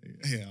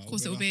 Yeah, Of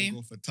course I'm it will gonna have be. to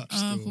go for touch Oh,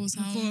 still. of course.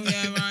 How? Cool,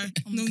 yeah, right.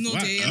 No, Wow.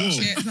 naughty. Whoa.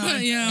 Shit. No.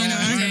 Yeah, You know, I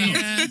I did,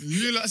 did. yeah.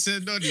 You lot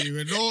said noddy.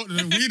 We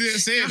didn't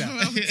say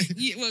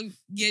that. Well,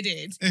 you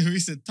did. We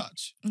said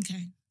touch.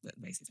 Okay, but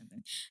basically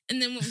something.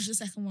 And then what was your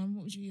second one?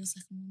 What would be your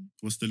second one?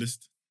 What's the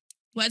list?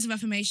 Words of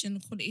affirmation,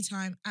 quality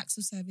time, acts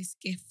of service,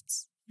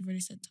 gifts. You've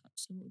already said touch.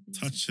 So what would be the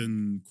Touch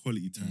and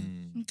quality time.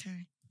 Mm. second?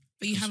 Okay.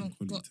 But you Touch and haven't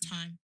quality got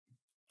time.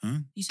 Huh?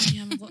 You said you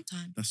haven't got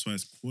time. That's why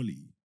it's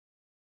quality.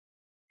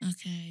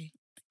 Okay.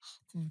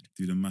 Oh, God.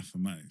 Do the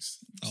mathematics.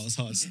 That was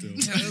hard still. I'm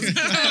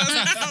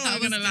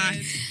not was gonna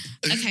lie.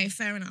 good. Okay,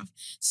 fair enough.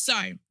 So,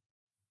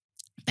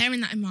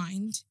 bearing that in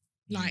mind,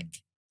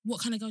 like,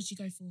 what kind of girls do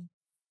you go for?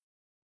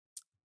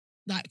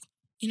 Like,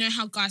 you know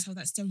how guys have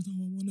that stereotype, I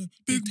want a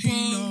Big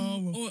Latina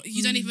bum. Or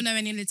you don't even know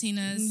any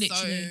Latinas.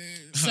 Literally.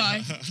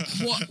 So.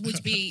 So, what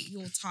would be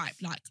your type?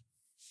 Like,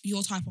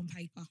 your type on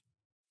paper?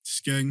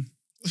 Skeng.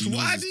 He knows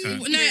Why his do you-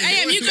 type. No,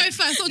 AM, you go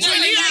first. Stop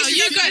joining you now. actually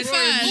You go go first.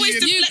 first. Always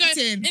You go.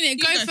 deflecting. Innit, You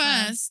go go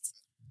first.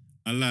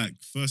 I like,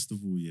 first of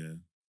all, yeah,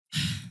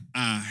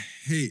 I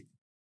hate.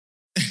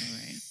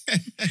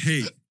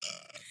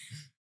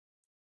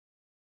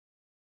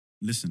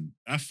 Listen,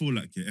 I feel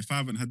like, yeah, if I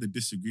haven't had the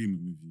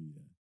disagreement with you,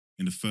 yeah,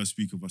 in the first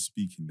week of us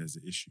speaking, there's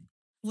an issue.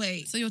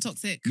 Wait. So you're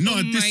toxic. Not Oh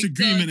a my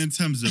disagreement God. in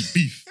terms of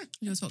beef.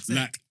 You're toxic.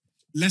 Like,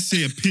 let's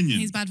say opinion.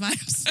 He's bad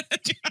vibes.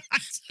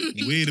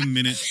 Wait a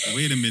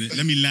minute.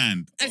 Let me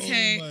land.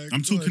 Okay. Oh my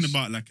I'm talking gosh.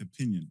 about like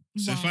opinion.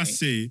 So if I Right.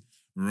 say,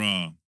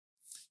 rah,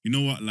 you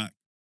know what, like,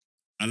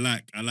 I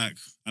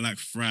like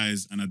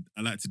fries and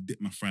I like to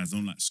dip my fries. I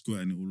don't like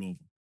squirting it all over.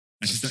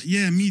 And she's like,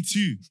 yeah, me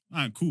too. All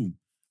right, cool.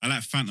 I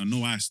like Fanta,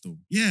 no ice though.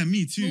 Yeah,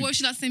 me too. Well, what if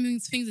she likes the same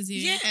things as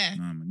you? Yeah.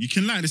 Nah, man. You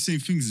can like the same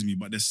things as me,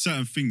 but there's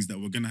certain things that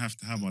we're gonna have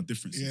to have our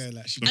differences. Yeah,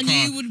 like she But And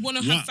Because- you would want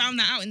to have what? found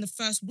that out in the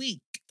first week.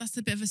 That's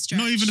a bit of a stretch.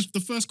 Not even if the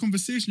first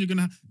conversation you're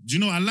gonna have. Do you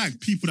know, I like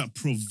people that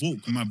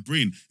provoke my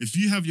brain. If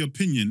you have your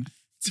opinion,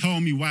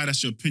 tell me why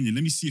that's your opinion.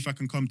 Let me see if I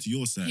can come to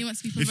your side. He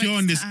wants to be If provoked you're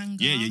on this, to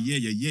anger.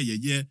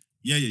 yeah.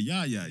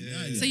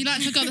 So you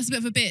like a girl that's a bit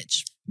of a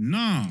bitch.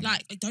 Nah.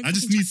 Like, don't I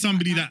just fucking need chat to me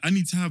somebody like that I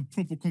need to have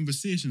proper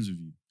conversations with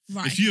you.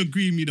 Right. If you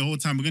agree with me the whole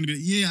time, we're gonna be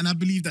like, yeah, and I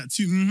believe that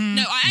too. Mhm.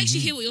 No, I actually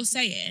hear what you're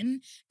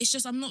saying. It's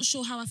just I'm not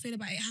sure how I feel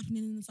about it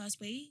happening in the first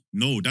week.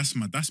 No, that's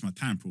my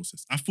time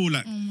process. I feel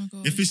like Oh my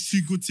god. if it's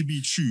too good to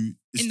be true,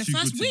 it's In the too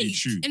first good to be week?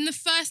 true. in the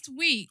first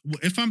week, Well,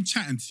 if I'm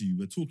chatting to you,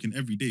 we're talking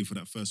every day for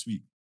that first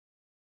week.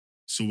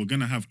 So we're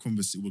gonna have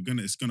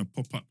it's gonna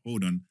pop up.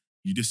 Hold on,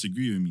 you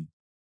disagree with me.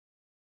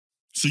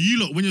 So you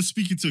lot, when you're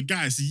speaking to a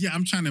guy, say, yeah,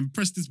 I'm trying to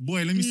impress this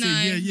boy. Let me say,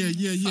 Fuck yeah.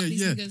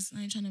 these niggas.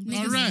 I ain't trying to niggas,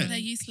 All right. they're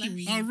useless.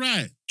 Period. All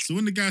right. So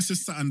when the guy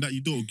says something that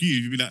you don't agree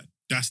with, you be like,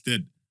 that's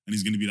dead. And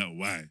he's gonna be like,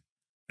 why?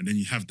 And then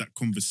you have that Do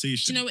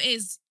conversation. you know what it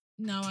is?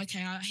 No,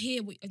 okay, I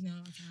hear what you're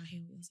saying,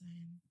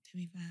 to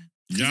be fair.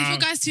 Because if Yeah. your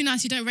guy's too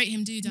nice, you don't rate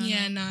him, do you, Dana?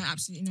 Yeah, no,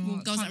 absolutely not.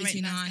 Well, girls Can't that be too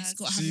rate nice nice. guys.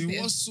 Got to have a See, bit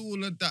of what's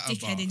all of that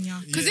dickhead about? in ya.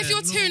 Because if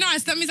you're too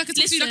nice, that means I can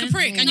talk to you like a Listen,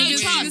 prick and no, you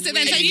just Tom, sit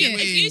there and if take you- it.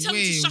 If you tell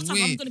me to shut up,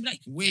 I'm gonna be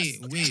like,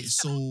 Wait.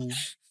 So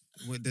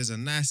there's a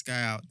nice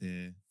guy out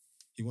there.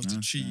 He wants to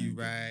Nice treat guy, you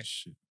but right.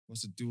 shit.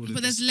 Wants to do all of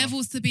But this there's stuff.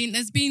 levels to being,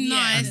 there's being Yeah,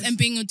 nice there's- and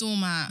being a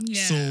doormat.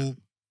 yeah. So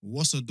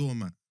what's a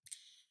doormat?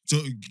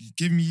 So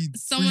give me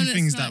Someone three that's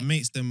things like- that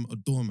makes them a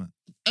doormat.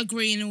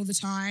 agreeing all the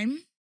time.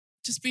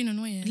 Just being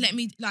annoying. Let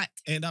me like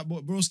Ain't that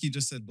what Broski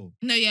just said though?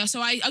 no, yeah.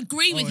 So I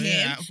agree with Oh, him.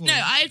 yeah, go No, on.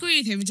 I agree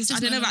with him. Just Just I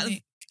don't know not about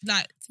like-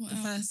 the What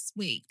else? first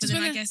week. But Just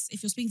then I wanna- guess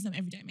if you're speaking to them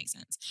every day, it makes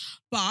sense.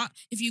 But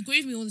if you agree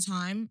with me all the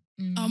time,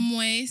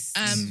 moist.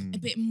 Mm. a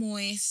bit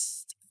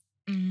moist,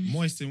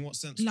 Moist in what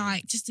sense? though?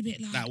 like just a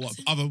bit like what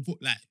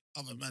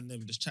other man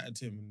them just chatted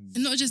to him and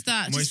And not just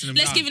that. Just, moistening him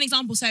Let's down. give an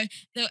example. So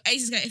the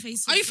ages ago, if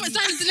he's are you?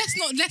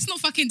 Let's not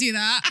fucking do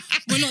that.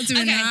 We're not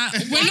doing Okay.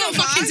 that. We're One not of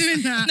fucking us-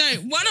 doing that.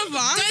 no, one of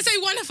us. Don't say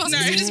one of us. No.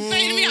 No. You're just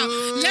baiting me out.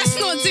 Let's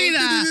not do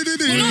that. We're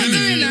We're not gonna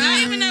doing do I that.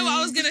 don't even know what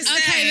I was gonna say.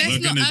 Okay, let's We're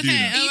not. gonna do Okay,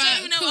 that. You alright, don't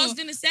even know what I was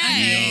cool. gonna say.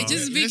 Okay, Yeah.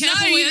 just be No,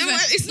 careful. you with know it.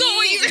 what? It's not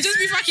what you- Just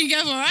be fucking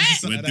careful, right?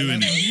 We're doing it.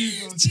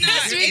 No, Just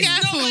be it's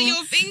not careful. what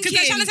you're thinking. Because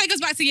they're trying to take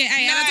us back to year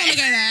 8 and I don't want to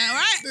go there,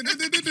 alright?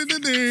 That's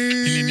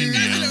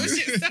a little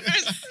shit.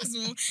 First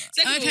of all.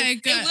 Second of all, Okay,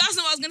 good. well, that's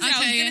not what I was gonna say. I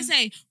Okay, was gonna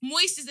say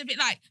moist is a bit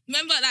like,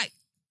 remember like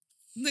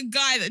the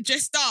guy that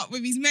dressed up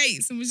with his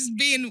mates and was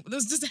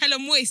just hella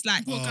moist.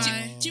 Like, What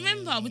guy? do you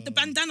remember with the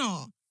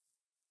bandana?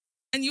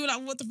 And you were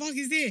like, what the fuck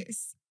is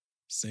this?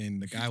 Saying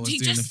the guy was He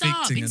doing the dressed fake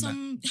up thing in and that.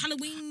 some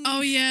Halloween. Oh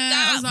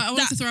yeah, I was like, I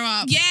wanted to throw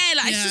up. Yeah,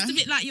 like it's Yeah. just a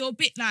bit like you're a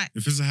bit like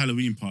If it's a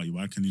Halloween party,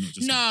 why can you not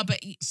just? no, but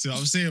See what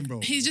I'm saying,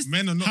 bro? He's just-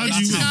 men are not How allowed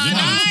do you? to have You're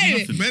not allowed to do No.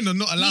 nothing. Men are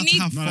not allowed you need to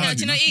have No, fun. no, do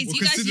you know what it is? We're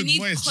You guys, you considered need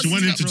moist. She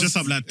wanted to context. dress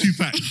up like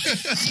Tupac.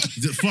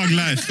 Fug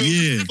life,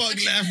 yeah. Fuck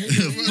life.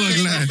 Fuck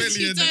life.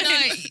 You don't- No,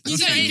 you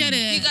don't get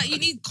it. You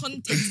need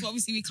context. But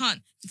obviously, we can't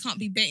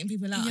be baiting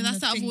people out. Yeah, on that's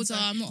the out of thing, order. so-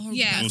 I'm not a horrible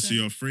Yeah. Oh, so person.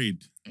 you're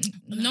afraid.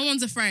 No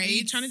one's Are you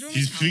afraid. trying to draw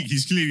He's me out?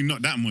 he's clearly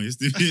not that moist.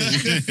 you heard? Yeah,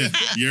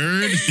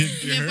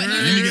 but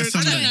Let me get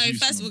some I of don't that know. juice,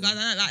 First of my all, guys,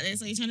 I don't like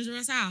this. Are you trying to draw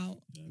us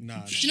out?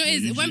 Nah. Do you know what it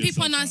is? Well, When usually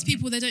people are yourself nice out,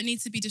 people, they don't need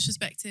to be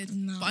disrespected.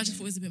 No. But I just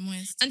thought it was a bit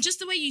moist. And just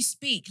the way you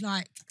speak,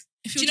 like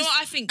If Do you're you know just-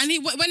 what I think?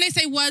 And when they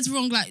say words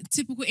wrong, like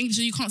typical English,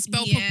 you can't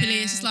spell properly.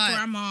 It's just like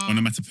grammar.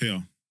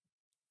 Onomatopoeia.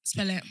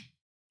 Spell it.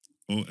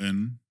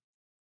 O-N-O-M-A-T.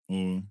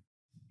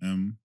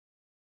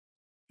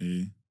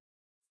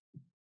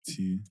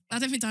 I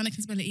don't think Diana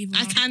can spell it either.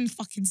 I can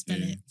fucking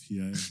spell it.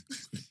 P-I-A.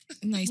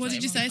 No, you What spelled did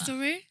it you say? wrong, but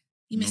Sorry.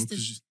 You No, missed the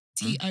 'cause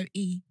you-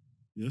 T-O-E.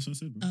 Yeah, that's what I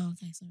said, bro. Oh,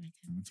 okay, sorry. Okay.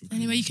 I'm talking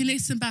Anyway, you about- can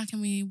listen back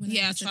and we.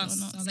 Yeah, if I said it or trust.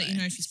 not, I'll let so. you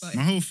know if you spell it.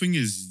 My whole thing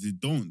is you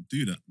don't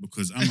do that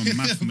because I'm a She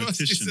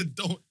mathematician. said,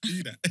 don't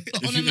do that. But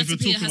if you're onomatopoeia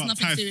talking has about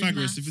nothing to do with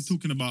Pythagoras, if maths. you're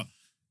talking about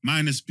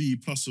minus b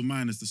plus or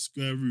minus the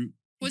square root.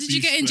 What of did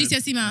you b get in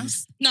squared GCSE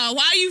maths? No,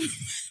 why are you?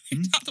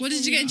 Hmm? What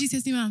did you get in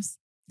GCSE maths?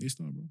 A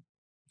star, bro.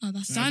 Oh,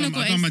 that's Diana I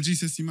got done A's. my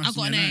GCSE maths I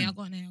got in an year A. 9. I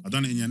got an A. I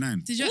done it in year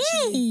 9. Did you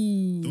actually?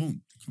 Ooh.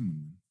 Don't come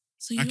on, man.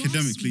 So you are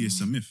Academically, it's a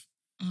smart. myth.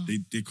 Oh. They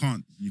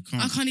can't. You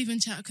can't. I can't even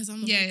chat because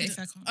I'm not. Yeah, very good if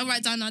I at- can't. All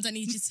right, Diana, I don't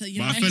need you to. You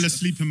But know. I fell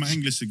asleep in my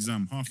English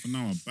exam. Half an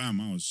hour,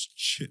 bam, I was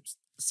chips.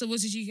 So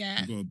what did you I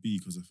get? got a B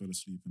because I fell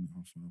asleep in it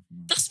half an hour.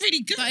 That's really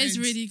good. That is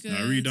really good.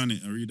 I redone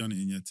it. I redone it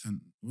in year 10.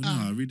 Well, Oh.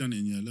 no, I redone it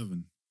in year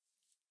 11.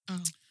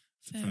 Oh,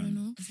 Fair Fine.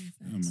 enough. okay, Yeah,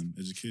 thanks. man.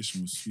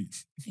 Education was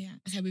sweet. Yeah.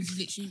 Okay, we've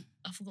literally.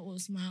 I forgot what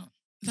was about.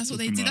 That's what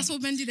they Talking do. about- That's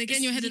what men do. They get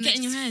in your head You and get they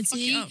in your just head. fuck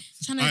See, it up.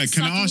 trying to All right,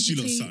 can I ask you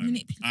lot psychologically something?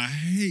 manipulate. I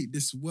hate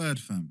this word,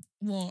 fam.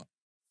 What?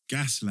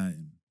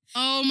 Gaslighting.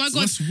 Oh my god.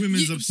 What's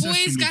women's You- obsession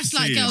boys with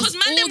gaslight saying- girls Because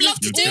man, all them the, love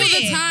to You're do all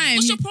it. the time.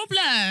 What's your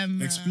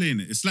problem? Explain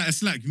it.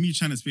 It's like me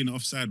trying to explain the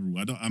offside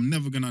rule. I'm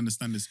never gonna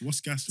understand this.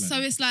 What's gaslighting?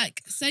 So it's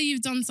like, say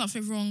you've done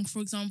something wrong.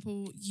 For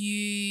example,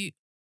 you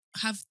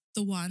have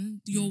the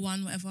one, your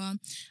one, whatever,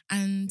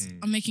 and Mm.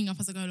 I'm making up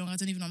as I go along. I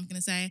don't even know what I'm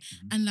gonna say.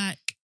 And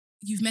like,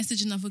 you've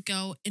messaged another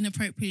girl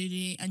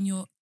inappropriately, and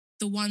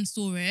the one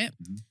saw it.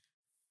 Mhm.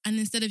 And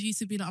instead of you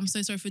to be like, I'm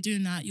so sorry for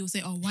doing that, you'll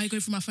say, oh, why are you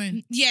going through my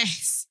phone?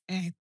 Yes.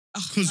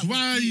 Because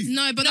why are you?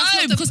 No, but No, that's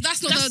not because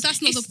that's not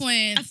the it's-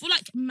 point. I feel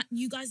like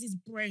you guys'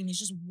 brain is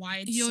just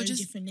wired You're so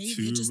just differently.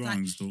 Two You're just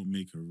wrongs don't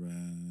make a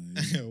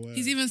right. Word.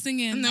 He's even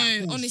singing.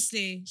 like, no, course.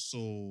 honestly.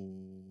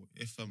 So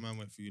if a man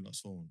went through your lot's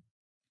phone,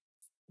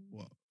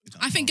 what? Is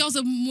that I think calm? girls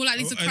are more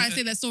likely to Oh, cry and- and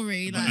say they're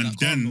sorry. But Like, is And that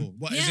calm, then- though?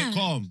 What is Yeah. it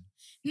calm?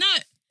 No.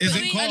 Is but it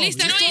I mean, calm? at least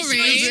Is they're it- sorry.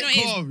 Is You it know what it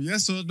is? calm?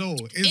 Yes or no?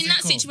 Is In it that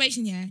calm?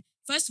 situation, yeah,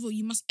 first of all,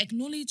 you must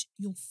acknowledge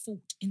your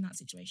fault in that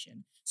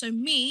situation. So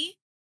me,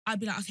 I'd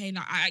be like, okay,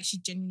 like I actually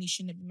genuinely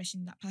shouldn't have been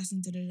messaging that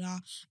person, da da da.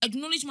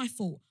 Acknowledge my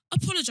fault.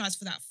 Apologize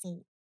for that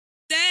fault.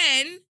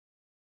 Then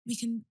we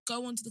can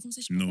go on to the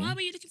conversation. No. Why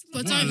were you looking for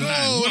my But phone? don't- What a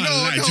lie, No, what a no,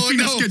 lie. Do you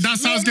no, think no.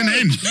 that's how it's No, gonna no,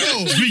 end? No,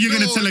 Do you think you're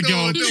gonna tell a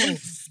girl? No,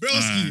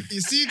 Broski, Alright.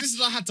 you see, this is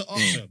what I had to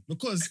answer.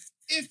 Because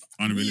if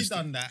we Unrealistic.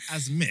 done that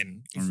as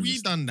men, if we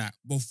Unrealistic. done that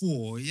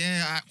before,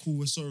 yeah, alright, cool,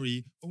 we're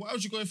sorry. But why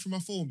was you going through my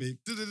phone, babe?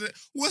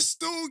 We're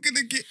still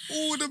gonna get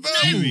all the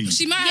Maybe. verbal.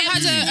 she might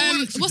have Yeah, had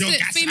a but- what's You're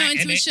it? Female gaslighting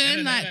it. intuition, Da,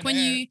 da, da, like when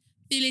da. you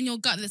feel in your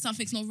gut that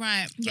something's not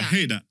right. I Yeah.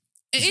 hate that.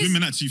 It 'Cause is.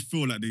 women actually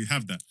feel like they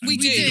have that. We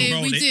And do. We do,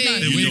 Bro, we they- do,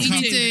 they we wake do, up,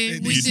 we they do.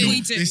 sleep, We do.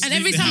 they sleep, And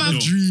every they time have I-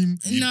 a dream,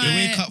 No, they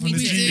wake up from we the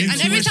do. dream.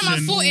 And every time I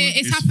Intuition thought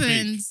it's is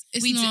happened.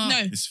 It's We not. do.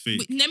 No. It's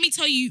fake. Let me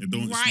tell you It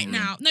don't- it's right not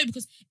real. now. No,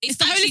 because It's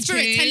the Holy actually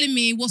Spirit true. telling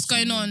me what's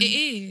going not on. It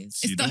is.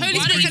 See, the don't- Holy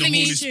don't Spirit bring telling the me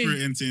Holy it's true.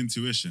 Spirit into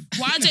intuition.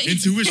 Why don't you?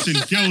 Intuition,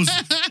 girls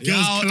cloud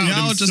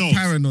Y'all just themselves.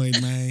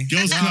 paranoid, man.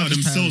 Girls Y'all cloud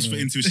just themselves for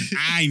paranoid. intuition.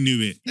 I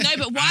knew it. No,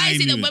 but why I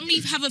is it knew that when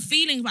we have a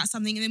feeling about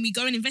something and then we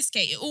go and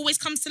investigate, it always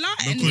comes to light?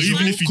 And Because it's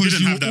even like- if you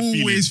didn't have that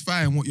feeling. always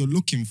find what you're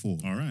looking for.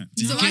 All right.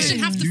 So No. I shouldn't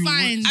have to You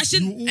find. I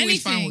should- You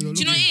always find what anything. you're Do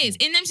you know what looking it is?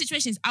 for. In them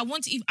situations,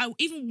 I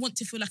even want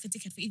to feel like a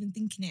dickhead for even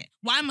thinking it.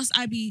 Why must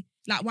I be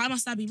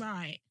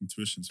right?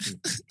 Intuition's fake.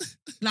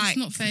 Like, It's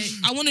not fake.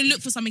 I want to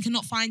look for something and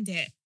not find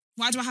it.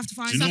 Why do I have to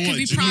find Do you know I something? could what?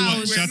 be Do you know proud.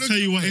 what? Shall I We're tell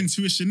you what looking for it.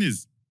 intuition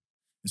is?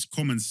 It's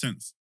common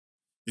sense.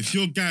 If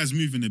your guy's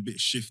moving a bit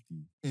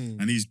shifty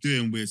and he's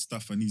doing weird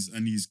stuff and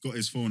he's got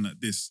his phone like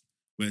this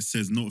where it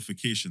says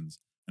notifications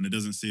and it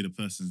doesn't say the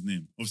person's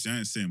name. Obviously, I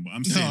ain't saying, but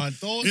I'm saying. No,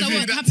 don't Is do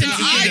that that what to the happened to man you?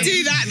 them. I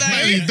do that, though.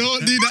 Man,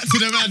 don't do that to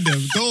the man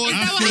them. Don't. Is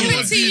that what don't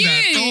happened to do you?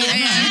 that. Don't. Yeah.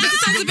 do This that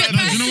sounds to a bit the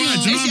man Do you know them.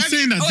 what? Do you know what I'm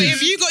saying that? Oh, to?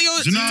 have you got your?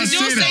 Do you know how I Does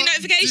yours say say that?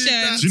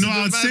 notification? Do you know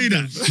how I'd say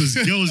that? Man. Because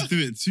girls do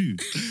it too.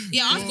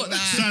 Yeah, I've got So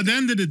that. at the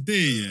end of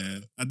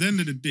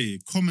the day,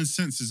 common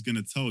sense is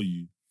gonna tell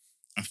you,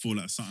 I feel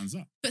like something's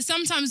up. But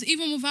sometimes,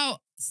 even without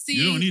seeing.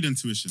 You don't need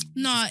intuition. It's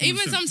No, just common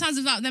even sense. sometimes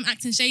without them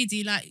acting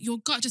shady, like your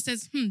gut just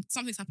says,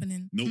 something's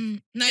happening. Nope.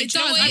 No, It do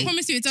you know does. what? I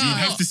promise you it does. You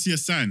have to see a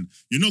sign.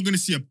 You're not going to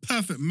see a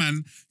perfect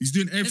man. He's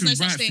doing everything no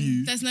such right for thing.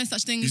 you. There's no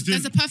such thing. He's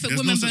doing- There's a perfect there's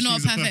woman, no but such not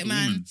a thing as perfect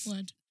man. woman.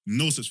 Word.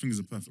 No such thing as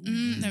a perfect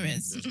woman. There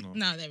is. There's not.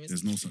 No, there is.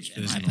 There's no such thing.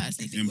 There's I not.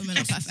 personally think women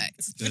are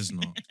perfect. There's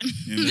not.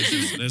 Yeah,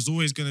 There's not. There's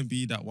always gonna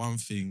be that one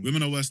thing.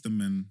 women are worse than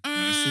men.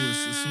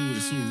 Like,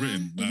 it's all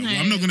written. Like, No.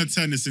 I'm not going to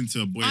turn this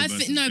into a boy I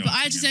versus think no, girl but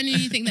I thing, just yeah.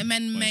 genuinely think that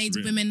men But it's made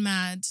real. women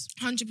mad.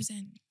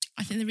 100%.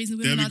 I think the reason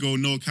There women we go,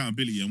 no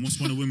accountability. And what's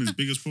one of women's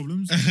biggest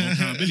problems? No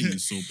accountability.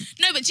 So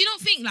No, but do you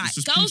not think like It's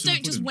just girls proof in the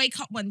don't just pudding. wake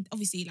up one?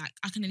 Obviously, like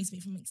I can only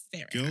speak from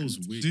experience. girls,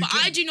 wait. But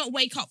I do not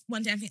wake up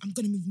one day and think I'm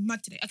gonna move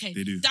mad today. Okay,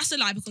 They do. that's a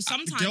lie because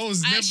sometimes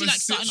girls I never actually like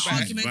sit starting back.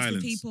 arguments with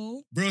Violence.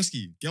 people.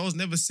 Broski, girls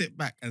never sit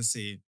back and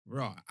say,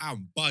 "Right,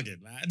 I'm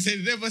bugging." Like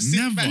they never sit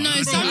Never. back. No,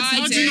 Bro, some I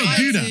how do do. you not I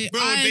do do. that?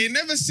 Bro, I- they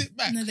never sit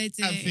back. No, they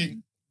do. And think,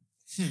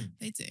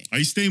 They do. Are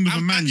you staying with a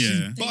I'm man, actually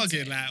yeah?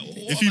 bugging. Like,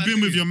 If you've been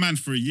with your man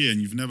for a year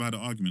and you've never had an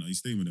argument, are you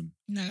staying with him?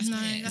 No, that's No,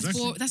 not it. that's,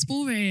 Exactly. that's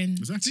boring.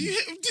 Exactly. do you?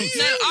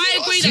 No, I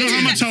agree Do you know though.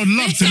 how much I would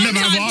love to never have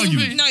an Sometimes-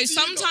 argument? No,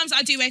 sometimes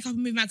I do wake up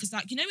and move mad because,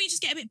 like, you know, when you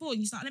just get a bit bored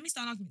and you start, let me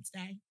start an argument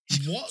today.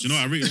 What? Do you know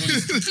what I rate your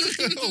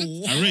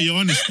honesty? What? I rate your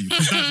honesty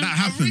because that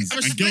happens, I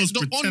and respect girls the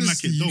pretend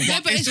like it honesty, don't. Yeah,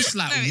 but but it's it's- just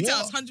like No, it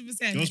does, what?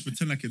 100%. Girls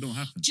pretend like it don't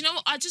happen. Do you know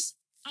what?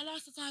 I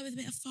like a guy with a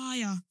bit of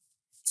fire.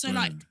 So,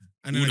 Right. like,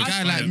 And then a All the guy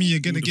fire. like me, you're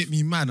gonna All the get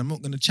me mad. I'm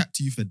not gonna chat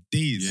to you for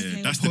days. Yeah,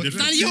 Okay, that's well, the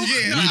difference. Then you're-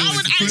 Yeah, No, no, I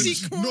would it's actually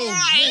different.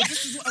 cry. No,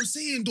 this is what I'm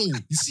saying though.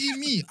 You see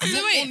me, I'm So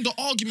not wait, on the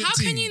argument How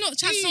thing. can you not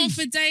chat someone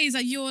for days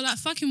that you're like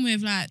fucking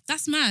with? Like,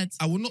 that's mad.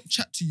 I will not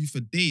chat to you for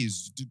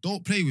days.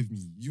 Don't play with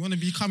me. You want to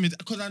be coming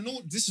because I know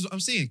this is what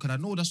I'm saying. Because I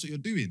know that's what you're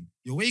doing.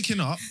 You're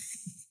waking up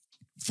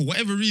for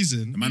whatever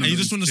reason, The man and you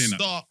don't just want to entertain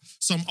that. start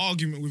some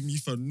argument with me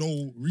for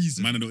no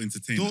reason. Man, I don't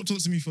entertain. Don't talk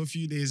to me for a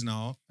few days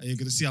now, and you're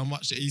gonna see how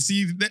much. You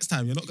see, next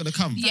time you're not gonna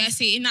come. yeah,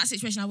 see, in that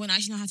situation, I wouldn't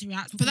actually know how to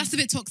react. But that's a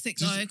bit toxic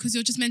though, because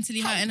you're just mentally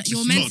hurting. Just You're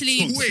not mentally,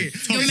 toxic. Wait, you're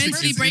Toxic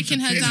mentally is breaking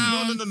her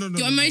entertaining. down. No,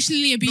 You're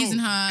emotionally abusing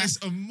No, her, It's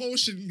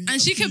emotionally,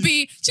 and she could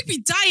be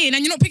dying,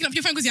 and you're not picking up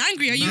your phone because you're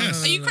angry. Are you? No, no,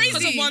 Are you no, no, crazy? no.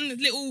 because of one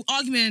little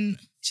argument.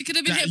 She could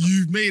have been that hit.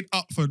 you made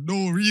up for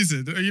no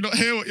reason. You not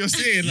hear what you're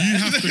saying. You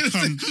have to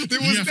come-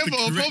 There you was have to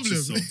never a correct problem.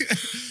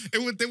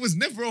 yourself. There was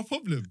never a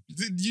problem.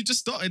 You just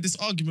started this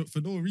argument for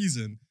no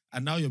reason,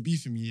 and now you're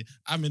beefing me.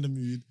 I'm in the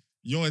mood.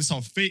 You're in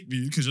some fake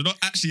mood because you're not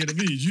actually in the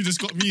mood. You just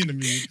got me in the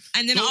mood.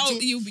 And then Don't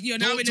talk- you're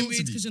now don't in the talk to mood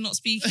me. because you're not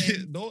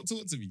speaking. Don't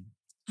talk to me.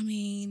 I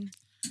mean,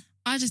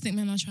 I just think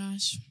men are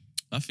trash.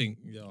 I think,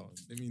 yo,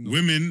 let me know.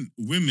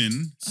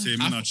 Women say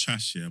men I- are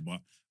trash, yeah, but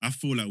I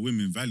feel like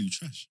women value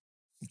trash.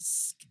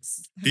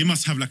 They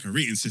must have like a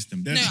rating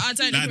system. No, I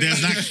don't Like, agree.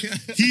 there's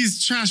like,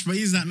 he's trash, but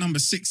he's like number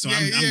 6, so I'm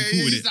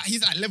cool with it.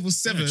 He's at level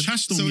 7. Yeah,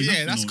 trash don't so mean yeah,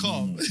 nothing, that's no,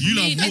 calm. no, no. You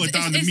lot water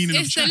down the meaning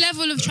of It's the trash.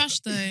 level of trash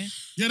though.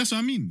 Yeah, that's what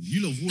I mean.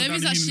 You lot water There down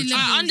is the meaning actually of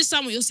levels. trash. I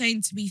understand what you're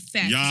saying, to be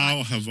fair. 'cause, Y'all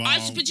like,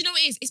 have but you know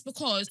what it is? It's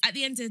because at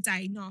the end of the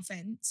day, no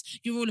offense,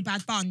 you're all a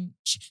bad bunch.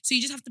 So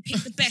you just have to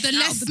pick the best The out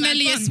less of the bad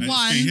smelliest bunch.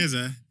 one. Here's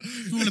a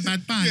all a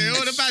bad bunch. Yeah,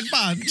 all the bad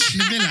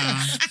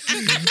bunch.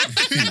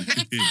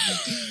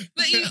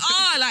 But you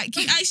are like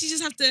you actually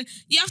just have to.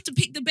 You have to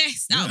pick the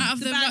best out Out of of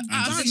the the bad ra-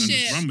 out of the bunch.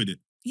 shit. Run with it.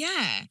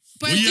 Yeah.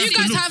 But What you you have to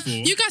guys look have for-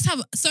 you guys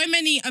have so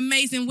many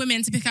amazing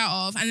women to pick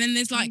out of, and then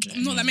there's like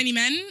not that many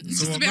men. It's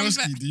So just a what, bit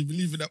unfair. Broski, do you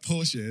believe in that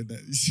post, yeah?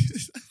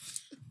 That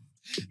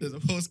there's a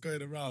post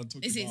going around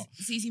talking Is it about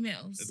CC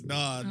Mills?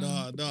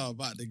 No,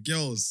 about the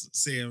girls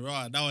saying,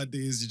 right,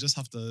 nowadays you just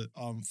have to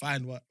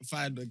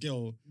find a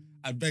girl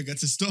and beg her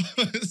to stop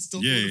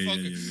stop Yeah, all the yeah,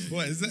 fucking. yeah, yeah.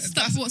 What is that? Stop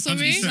That's- what?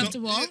 Sorry. 100%. After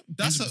what?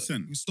 That's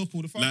 100%. stop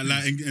all the fucking.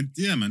 And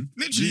yeah, man.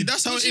 Literally,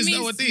 that's how What it do you is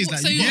mean? nowadays. What-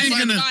 Like, so you you gotta ain't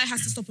find The a, guy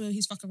has to stop all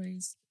his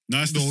fuckeries.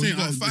 No, it's No, the you same.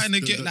 gotta find a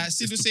girl, like,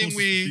 see it's the same post for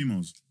way-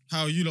 Females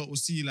how you lot will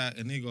see like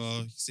a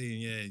nigga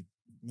saying, yeah,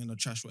 men are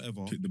trash,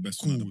 whatever. pick the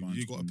best one. Cool, out of the bunch.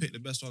 you gotta pick the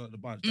best one at the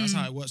bunch. That's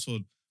how it works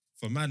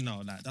for man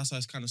now. Like that's how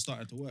it's kind of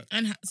started to work.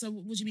 And so,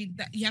 what do you mean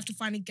that you have to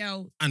find a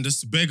girl? And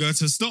just beg her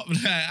to stop.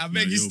 Like, I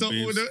beg you yo, stop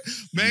all babes.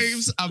 the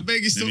babes. I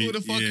beg you stop Let me- all the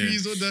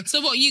fuckeries, all the.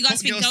 So, what you guys Hot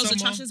think girl girls are summer.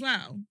 trash as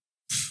well?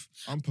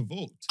 I'm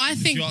provoked. I If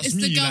think you ask it's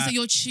the me, girls like- that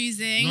you're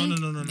choosing.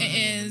 No.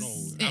 It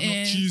is. It I'm not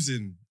is.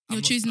 choosing. You're I'm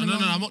not- choosing the No,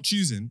 wrong- I'm not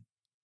choosing.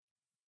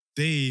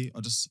 They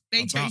are just. They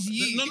about- chose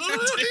you. No.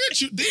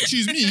 They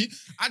choose me.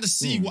 I just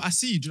see Bro. what I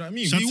see. Do you know what I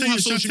mean? Shall I We all tell you,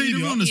 have shall I social tell you the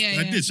media. realness? Yeah, I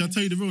yeah, did. Shall I yeah.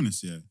 tell you the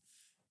realness? Yeah.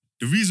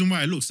 The reason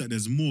why it looks like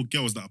there's more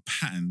girls that are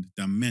patterned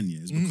than men,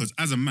 yeah, is because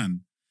as a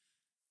man,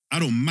 I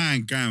don't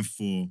mind going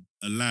for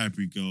a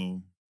library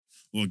girl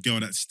or a girl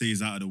that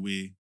stays out of the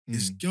way.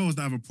 It's girls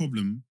that have a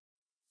problem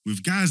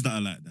with guys that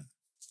are like that.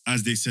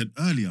 As they said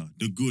earlier,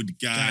 the good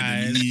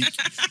guy, the Guys.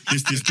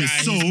 meek, this. Guy,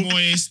 So he's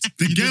moist.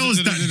 the He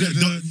girls does-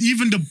 that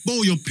even the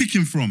bowl you're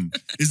picking from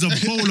is a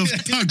bowl of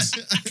tugs.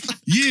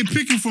 You ain't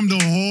picking from the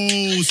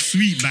whole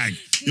sweet bag.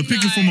 You're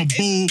picking from a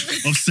bowl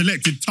of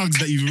selected tugs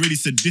that you've already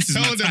said this is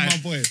Tell my them, type. my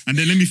boy. And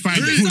then let me find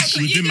the Preach. push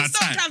You within can my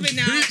stop type. having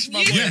now. Preach, my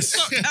You boy. can Yes.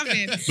 stop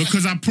having.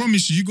 Because I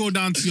promise you go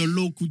down to your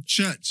local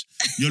church,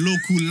 your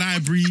local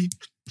librry,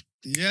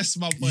 Yes,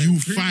 my boy. you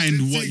Preach find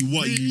the what thing.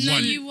 you Preach. No,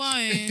 want. you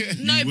won't.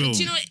 No, You will. but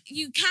you know what?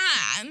 You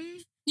can.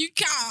 You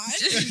can't.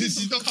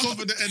 She's not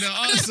confident in her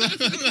answer.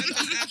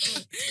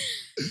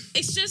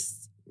 It's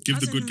just. Give I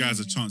the don't good guys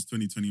a know. chance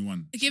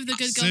 2021. Give the good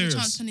girls Serious. a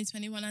chance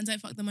 2021 and don't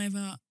fuck them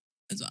over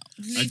as well.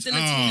 Leave the I-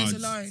 Latinas oh,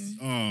 alone.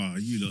 Oh,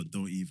 you lot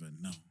don't even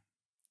know.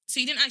 So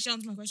you didn't actually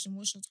answer my question.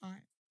 What's your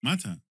type? My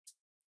time.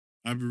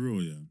 I'll be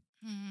real, yeah.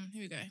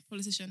 Here we go.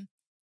 Politician.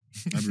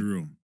 I'll be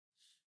real.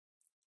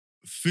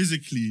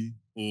 Physically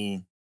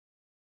or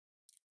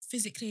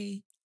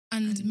Physically.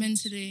 and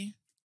mentally,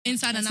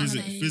 inside and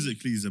outside.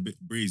 Physically is a bit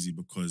brazy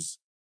because,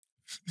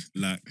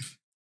 like,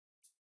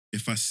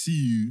 if I see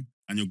you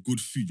and you're good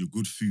food, you're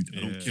good food.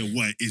 I don't care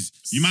what it is.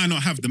 You might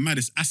not have the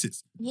maddest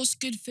assets. What's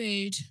good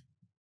food?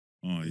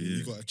 Oh, yeah.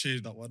 You gotta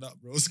change that one up,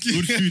 bro.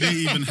 Good food ain't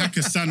even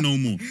Hakkasan no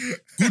more.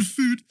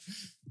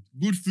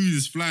 Good food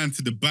is flying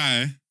to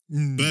Dubai,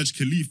 Burj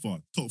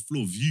Khalifa, top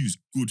floor views,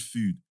 good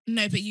food.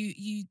 No, but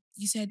you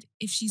said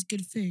if she's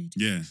good food.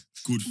 Yeah,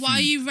 good food. Why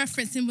are you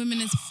referencing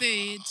women as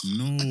food?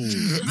 No.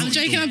 I'm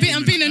joking. I'm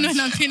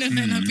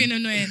being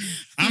annoying.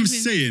 I'm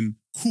saying,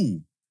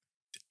 cool.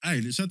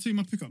 Hey, should I tell you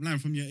my pickup line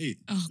from year 8?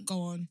 Oh,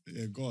 go on.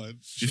 Yeah, go on.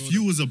 If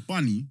you was a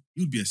bunny,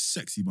 you'd be a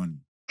sexy bunny.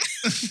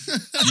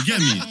 You get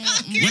me?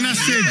 When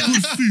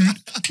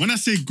I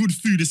say good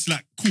food, it's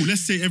like, cool,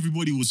 let's say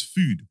everybody was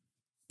food.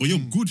 But you're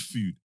good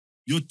food.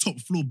 You're top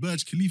floor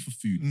Burj Khalifa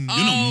food. You're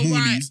not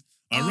Morley's.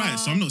 All right,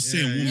 so I'm not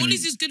saying woman.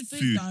 Morley's is good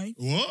food though.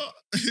 What?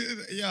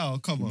 Yeah,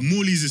 come on.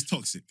 Morley's is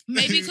toxic.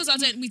 Maybe because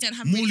we don't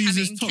have Morley's really is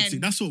have it in toxic.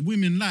 Kent. That's what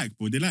women like,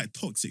 bro. They like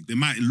toxic. They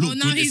might look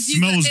now good. It he's used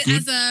smells it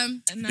good.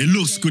 as It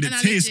looks good. It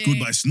tastes analogy. good,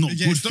 but it's not good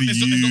It's for not,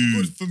 you. It's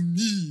not good for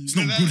me. It's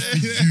not good for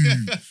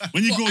you.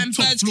 When you What, go and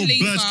top Burj floor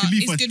Khalifa Burj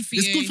Khalifa, is good for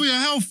it's you? good for your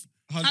health.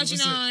 How do you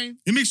know?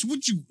 It makes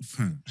what you.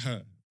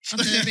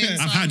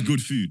 I've had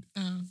good food.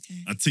 Oh, okay.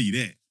 I'll tell you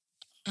that.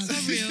 It's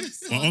not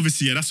real. But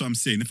obviously, yeah, that's what I'm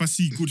saying. If I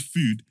see good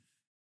food,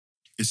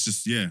 it's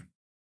just, yeah.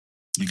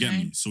 You get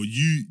Okay. me? So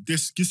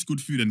this good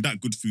food and that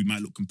good food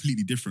might look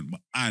completely different, but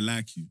I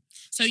like you.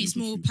 So it's good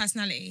more food.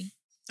 personality.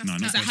 No,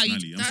 not Is that how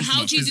personality. you? I'm talking How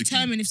about do you physically.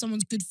 determine if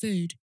someone's good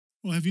food?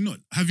 Well, have you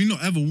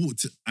not ever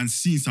walked and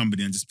seen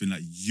somebody and just been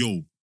like,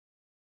 yo,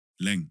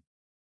 Leng.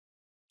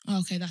 Oh,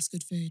 okay, that's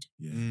good food.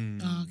 Yeah.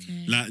 Oh,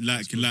 okay.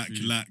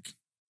 Like,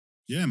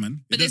 yeah,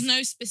 man. But It there's does-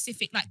 no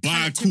specific like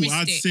But cool.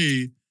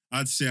 characteristic.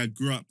 I'd say I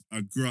grew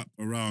up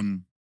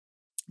around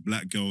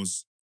black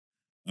girls,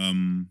 all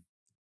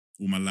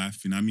my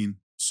life. You know what I mean?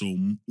 So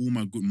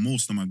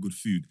most of my good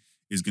food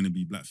is gonna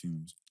be black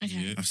females. Okay.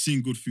 Yeah. I've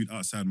seen good food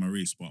outside my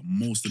race, but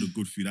most of the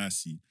good food I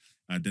see,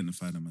 I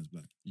identify them as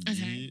black.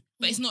 Okay.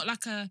 But it's not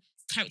like a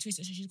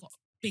characteristic. So she's got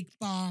big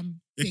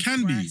bum. It big can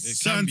be breasts.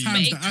 certain be.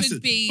 times But that it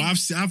could be- But I've not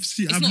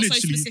so literally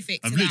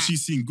specific to I've that. literally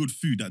seen good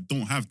food that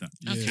don't have that.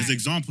 Okay. There's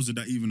examples of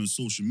that even on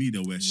social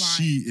media where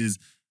she is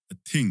a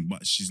thing,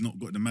 but she's not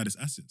got the maddest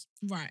assets.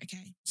 Right.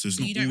 Okay. So it's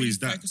So not you don't really always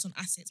that. focus on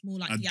assets, more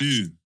like I the do.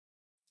 actual.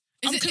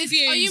 I'm I'm confused.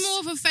 Are you confused. more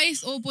of a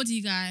face or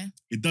body guy?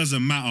 It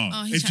doesn't matter.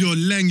 Oh, he's If you're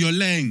Leng, you're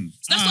Leng.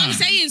 So that's what I'm Ah.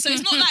 saying. So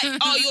it's not like,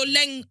 oh, you're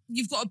Leng,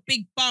 you've got a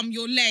big bum,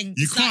 you're Leng.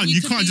 You It's like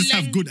can't could be just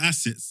have Leng- good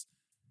assets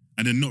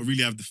and then not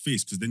really have the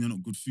face because then you're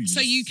not good food.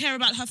 So you care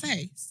about her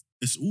face?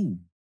 It's all.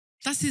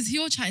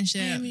 You're chatting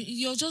shit. I mean,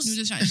 you're just You're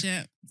just chatting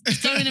shit.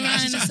 going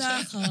around in a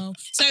circle.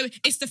 So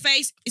it's the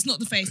face, it's not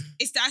the face.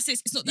 It's the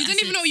assets, it's not the You don't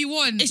assets. even know what you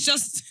want. It's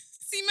just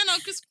See, men are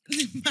just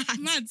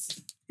mad.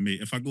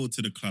 Mate, if I go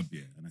to the club,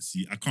 yeah, and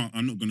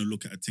I'm not gonna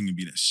look at a thing and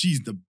be like,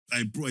 she's the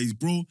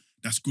bro,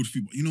 that's good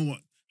food. But you know what?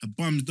 Her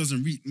bum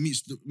doesn't meet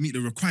the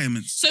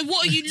requirements. So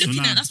what are you So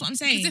looking now- at? That's what I'm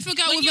saying. 'Cause if a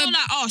girl when with you're a-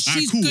 like, oh, Alright,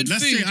 she's cool. good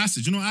Let's food. say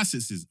assets. You know what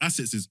assets is?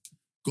 Assets is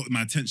got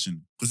my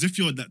attention. Because if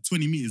you're that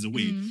 20 meters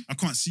away, Mm. I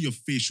can't see your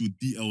facial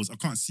details. I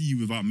can't see you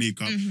without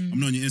makeup. Mhm. I'm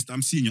not on your Insta.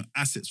 I'm seeing your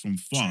assets from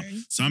far.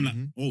 True. So I'm like,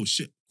 oh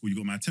shit, cool, you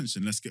got my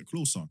attention. Let's get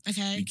closer.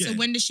 Okay, You get so it?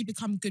 when does she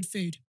become good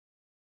food?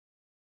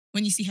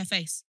 When you see her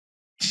face.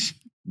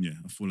 Yeah,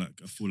 I feel like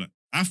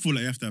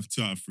you have to have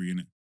 2 out of 3 in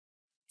it.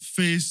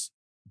 Face,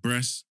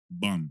 breast,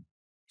 bum.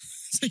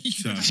 So,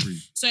 2 out of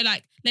 3. so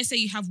like, let's say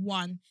you have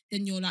one,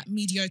 then you're like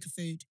mediocre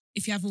food.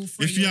 If you have all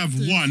 3, If you you're have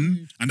good one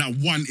food. and that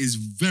one is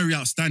very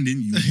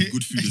outstanding, you will be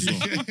good food as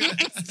well.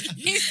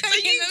 He's So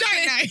you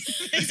don't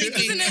know. He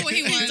doesn't know what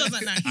he wants. He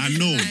doesn't know. I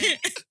know.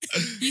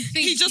 You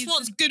think He just he's-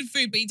 wants good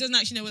food, but he doesn't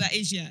actually know what that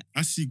is yet.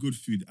 I see good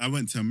food. I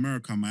went to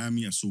America,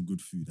 Miami. I saw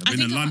good food. I've I been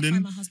think in I might find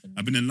London. my husband.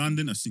 I've been in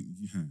London. I've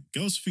seen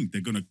girls think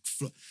they're gonna.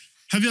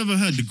 Have you ever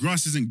heard the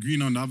grass isn't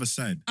green on the other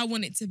side? I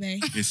want it to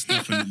be. It's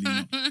definitely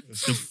not.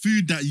 The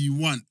food that you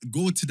want,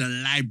 go to the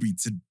library.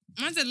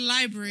 Man's a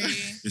library.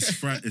 It's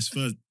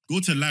first. Go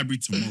to the library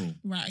tomorrow.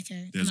 Right,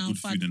 okay. There's and I'll good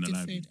find food in the good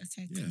library. food.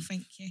 Okay, Yeah. cool.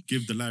 Thank you.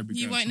 Give the library.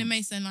 You guy a weren't in the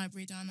chance. Mason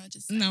Library, Dana.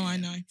 Just No, I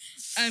know.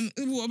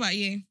 What about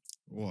you?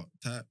 What?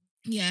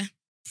 Yeah.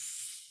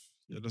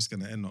 You're just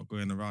gonna end up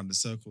going around the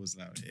circles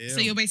like. Yeah. So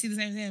you're basically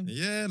the same as him.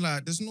 Yeah,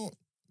 like there's not.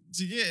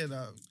 Do you get it?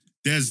 Like,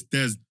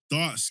 There's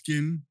dark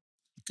skin,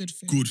 Good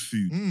food. good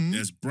food. Mhm.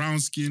 There's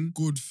brown skin,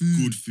 good food.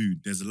 good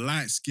food. There's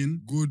light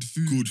skin, Good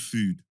food. good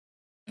food.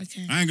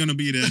 Okay. I ain't gonna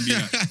be there and be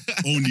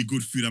like, only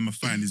good food I'ma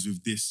find is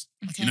with this.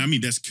 Okay. You know what I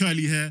mean? There's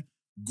curly hair,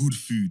 good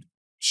food.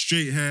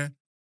 Straight hair,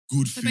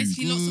 good So food.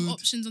 basically, lots of Good.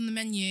 options on the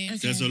menu. Okay.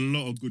 There's a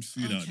lot of good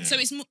food out Okay. there. So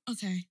it's more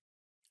okay.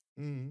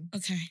 Mm,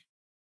 Okay.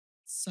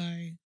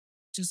 So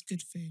just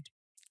good food.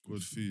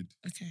 good food.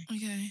 Okay.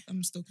 Okay.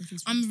 I'm still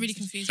confused. I'm really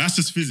confused. That's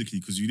just physically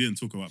because you didn't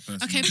talk about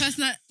personality.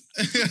 Okay,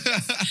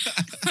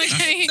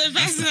 Okay. So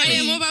personality.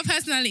 Yeah, more about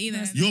personality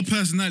then. Your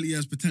personality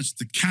has potential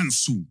to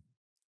cancel.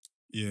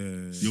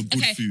 Yeah. You're good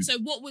Okay, food. so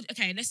what would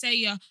let's say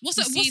you What's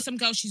see what's some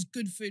girl, she's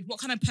good food. What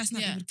kind of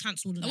personality Yeah. would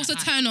cancel all of that? what's a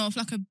Like, turn off?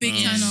 Like a big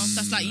Um, turn off.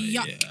 That's like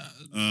yuck.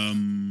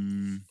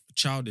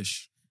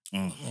 Childish.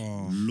 Oh,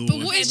 Oh. Lord. But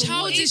what is Okay,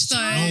 but what childish is though?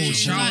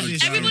 childish? No, Like,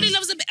 childish. everybody Childish.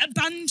 loves a bit of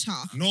banter.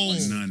 No, No,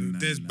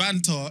 there's no.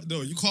 banter.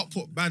 No, you can't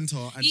put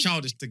banter and You-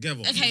 childish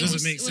together. Okay, it doesn't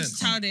what's, make what's sense.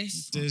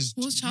 childish? There's,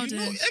 What's childish? You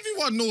know,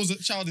 everyone knows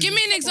that childish. Give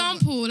me an Come on, man.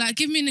 example. Like,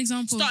 give me an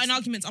example. Starting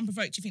arguments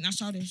unprovoked. Do you think that's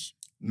childish?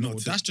 No, Not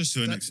to- that's just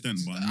to an that- extent,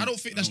 but I not- don't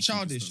think I that's don't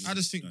think childish. it's I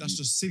just think that that's deep.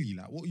 just silly.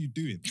 Like, what are you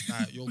doing?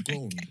 Like, you're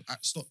grown.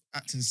 Stop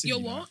acting silly. You're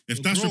like. what? If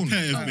You're that's grown.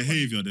 repetitive Like,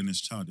 behavior, then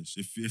it's childish.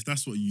 If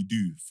that's what you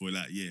do for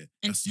like, yeah,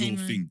 that's your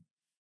Entertainment. thing.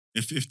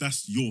 If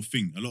that's your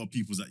thing, a lot of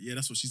people's like, yeah,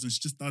 that's what she's done. She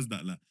just does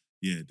that, like,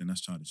 yeah, then that's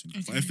childish. innit?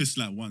 But Okay. if it's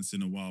like once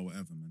in a while,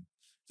 whatever, man,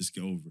 just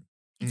get over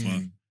it.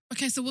 Mm.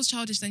 Okay, so what's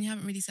childish then? You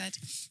haven't really said.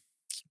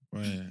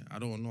 Right. I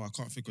don't know. I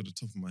can't think of the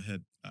top of my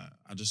head.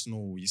 I just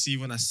know. You see,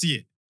 when I see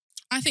it,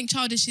 I think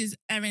childish is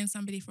airing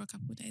somebody for a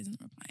couple of days and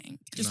not replying.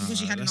 Just because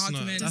you had an that's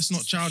argument. That's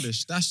not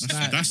childish. That's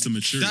That's the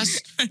maturity.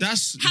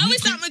 that's. How you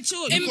is could- that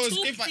mature? You Because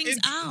talk if I- things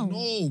if- out.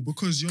 No,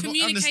 because you're not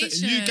understanding. You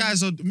Communication.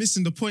 guys are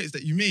missing the points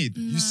that you made.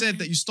 No. You said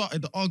that you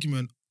started the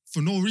argument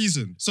for no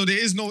reason, so there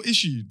is no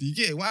issue. Do you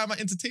get it? Why am I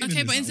entertaining?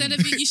 Okay, this? but instead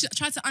of you should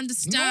try to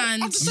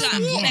understand.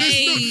 understand Like, what?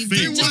 babe, There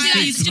just was- why-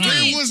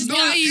 there was no why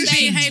are you issue.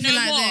 behaving You know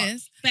like what?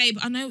 this? Babe,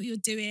 I know what you're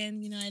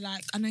doing. You know,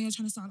 like I know you're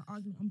trying to start an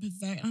argument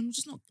unprovoked. I'm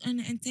just not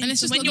entertaining. And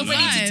it's So just when not you're the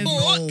ready to vibe.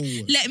 talk,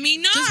 No. let me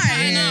know. Just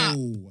man up.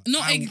 No.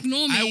 Not I-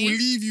 ignore me. I will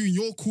leave you in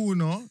your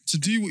corner to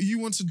do what you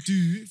want to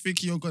do,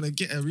 thinking you're gonna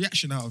get a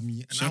reaction out of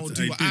me, and Shout I will out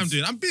do to what Diz. I'm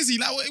doing. I'm busy.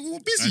 Like we were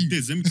I busy.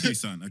 did. Let me tell you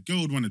something. A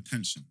girl would want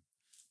attention,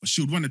 but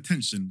she would want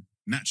attention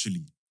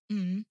naturally.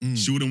 Mm.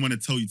 She wouldn't want to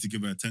tell you to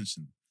give her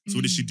attention. So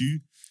what does she do?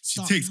 She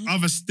Start. takes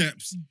other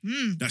steps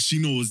Mm. that she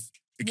knows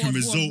it can Word,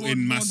 result word, in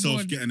word, myself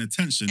word. getting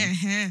attention.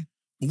 Uh-huh.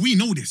 But we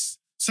know this.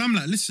 So I'm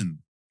like, listen,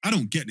 I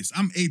don't get this.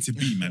 I'm A to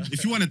B, man.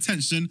 If you want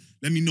attention,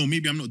 let me know.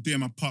 Maybe I'm not doing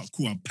my part.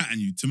 Cool, I'll pattern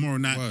you. Tomorrow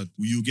night, Word.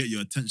 you'll get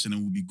your attention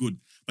and we'll be good.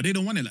 But they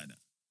don't want it like that.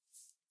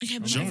 Okay,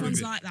 but not Jarring.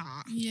 everyone's like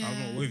that. Yeah. I'm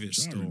not with it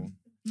still. Jarring.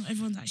 Not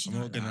everyone's actually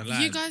I'm like not gonna that.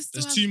 lie. You guys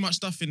still There's have- too much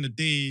stuff in the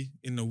day,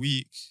 in the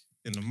week,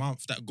 in the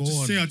month that go Just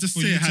on. say it- just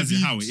for say you it to as it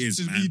be- how it is,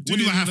 to man. be What do I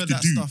doing have all of to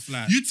that do? Stuff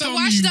like, You So tell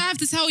why me should I have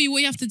to tell you what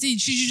you have to do?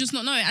 Should you just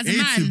not know it as a A to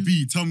man?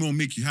 B, tell me what will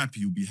make you happy,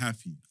 you'll be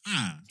happy.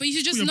 But you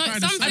should just Put your know.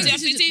 pride Sometimes aside.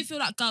 I you should do feel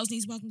like girls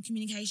need to work on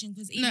communication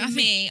because even I think-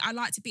 me, I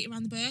like to beat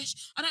around the bush.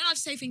 I don't like to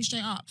say things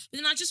straight up. But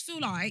then I just feel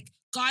like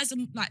guys are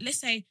like, let's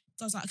say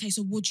guys are like, okay,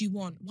 so what do you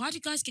want? Why do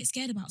guys get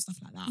scared about stuff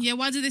like that? Yeah,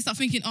 why do they start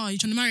thinking, oh, you're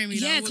trying to marry me?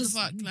 Yeah, Like, what the because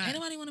fuck? Like,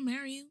 anybody want to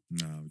marry you.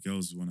 No,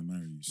 girls want to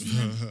marry you.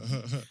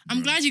 So.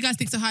 I'm glad you guys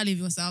think so highly of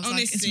yourselves.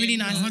 Like, it's Honestly, really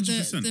nice.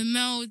 100%. The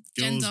male Girls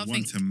gender want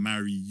think. to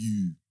marry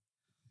you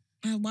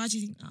Why do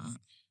you think that?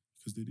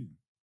 because they do.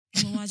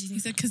 Well, why do you He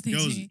think said that? because they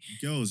Girls, do.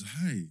 girls,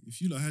 hi.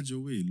 If you lot had your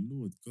way,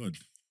 Lord God,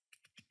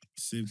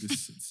 save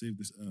this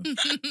earth.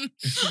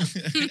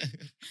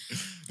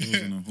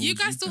 Girls wanna hold You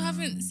guys still down.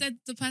 haven't said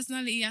the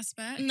personality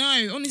aspect. No,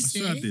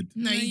 honestly. I swear I did.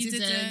 No, you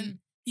didn't.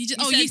 You just,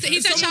 You oh, said- he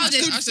said someone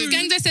childish. could prove-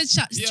 Gangster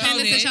said Yeah,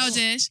 Chandler said childish.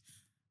 childish.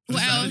 What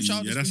That's else?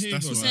 childish Yeah, that's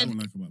behaviour. what I Said- don't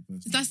like about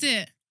personality. That's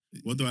it.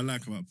 What do I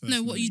like about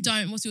personality? No, what you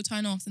don't. What's your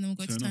turn offs? And then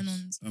we'll go to turn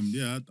ons.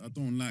 Yeah, I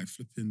don't like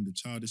flipping the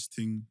childish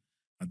thing.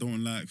 I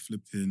don't like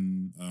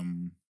flipping.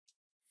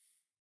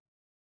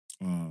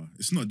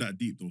 It's not that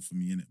deep though for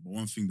me, innit? But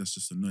one thing that's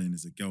just annoying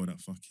is a girl that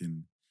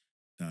fucking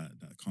that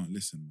can't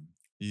listen, man.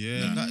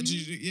 Yeah,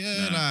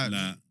 Like-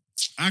 like,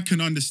 I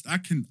can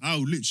understand.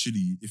 I'll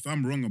literally, if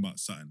I'm wrong about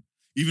something,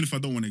 even if I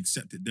don't want to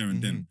accept it there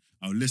and then,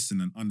 I'll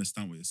listen and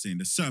understand what you're saying.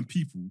 There's certain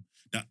people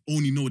that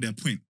only know their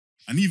point,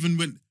 and even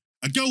when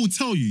a girl will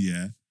tell you,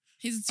 yeah,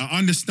 His I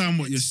understand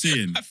what you're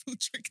saying, I feel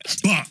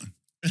triggered.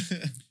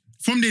 but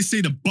from they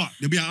say the but,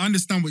 they'll be I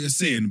understand what you're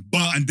saying,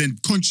 but and then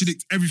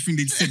contradict everything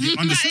they said they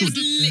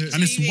understood.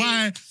 And it's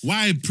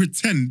why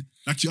pretend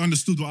like you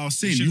understood what I was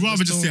saying. You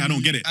rather just say I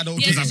don't get it. I don't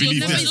because get I it. believe Yeah,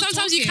 No, but this. you're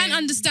sometimes you can talking.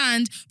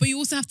 understand, but you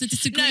also have to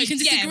disagree. No, You can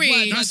yeah, disagree.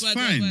 word, That's word,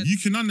 fine. word. You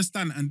can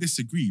understand and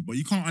disagree, but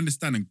you can't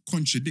understand and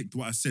contradict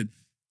what I said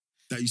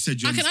that you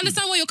said you I can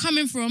understand where you're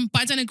coming from,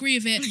 but I don't agree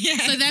with it. Yeah.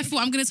 So therefore,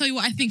 I'm going to tell you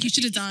what I think you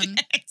should have done.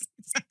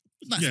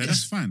 Yeah,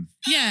 that's fine.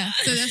 yeah.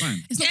 So That's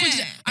fine. it's not. Yeah.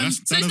 contra- I'm- That's- So that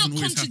it's doesn't not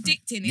always happen.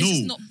 contradicting. No, It's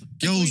just not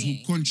Girls agreeing.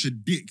 will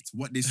contradict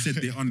what they said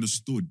they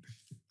understood.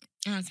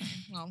 Okay,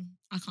 well,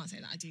 I can't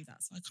say that I do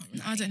that, so I can't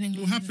really. I don't think It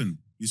will happen.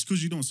 It's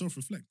because you don't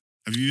self-reflect.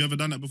 Have you ever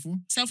done that before?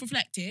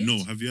 Self-reflective?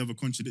 No. Have you ever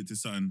contradicted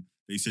something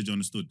that you said you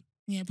understood?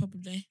 Yeah,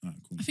 probably. Alright,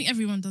 cool. I think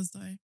everyone does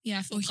though. Yeah,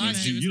 I feel Or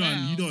guys human. do You as don't,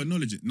 well. you don't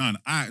acknowledge it. No,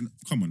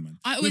 come on, man.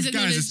 I always With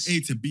guys, it's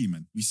acknowledge. A to B,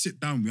 man. We sit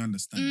down, we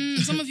understand.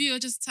 Some of you are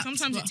just tapped,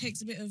 Sometimes but it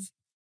takes a bit of,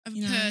 a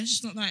you know, push,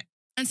 it's not like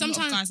and a lot of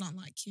sometimes guys aren't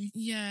like you.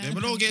 yeah. Yeah,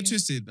 but don't get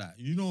twisted. Like,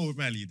 you know,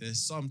 Melly,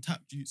 there's some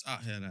tap dudes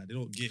out here that they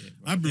don't get it.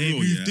 Bro. I'll be They real,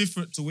 move yeah.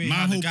 different to way My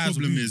how the whole guys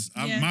problem move. is,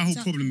 Yeah, my whole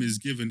exactly. problem is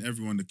giving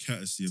everyone the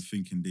courtesy of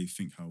thinking they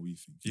think how we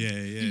think. Yeah,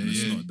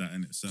 It's yeah. not that,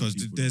 innit? Certain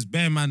Because people there's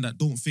bare man that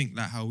don't think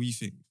like how we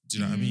think. Do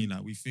you know what I Mhm. mean?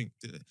 Like we think.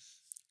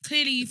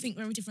 clearly you think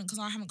very different because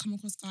I haven't come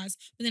across guys.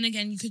 But then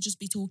again, you could just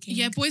be talking.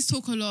 Yeah, boys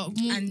talk a lot.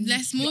 More, and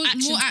less, your more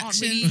aren't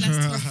action, really less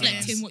talk.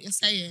 reflecting what you're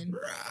saying.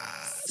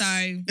 So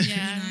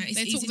Yeah, it's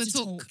they talk easy the to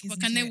talk, but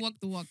isn't can they it? walk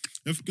the walk?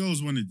 If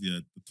girls wanted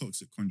the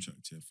toxic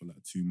contract for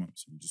like 2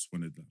 months and you just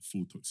wanted like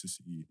full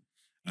toxicity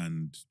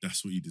and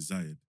that's what you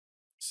desired,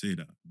 say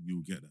that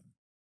you'll get that.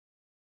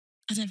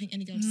 I don't think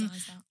any girl Mm.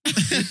 desires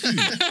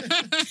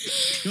that.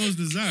 Girls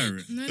desire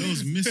it. No.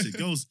 Girls miss it.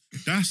 Girls,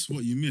 that's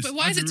what you miss. But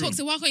why I'll is it be real.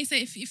 toxic? Why can't you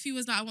say if he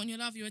was like, I want your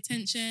love, your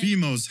attention?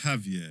 Females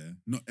have,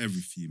 not every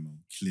female,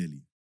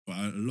 clearly, but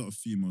a lot of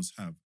females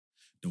have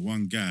the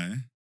one guy,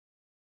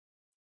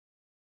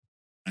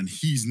 and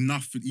he's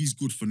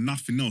good for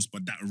nothing else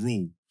but that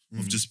role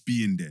of just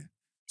being there.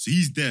 So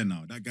he's there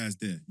now. That guy's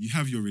there. You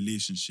have your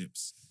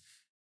relationships.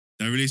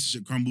 That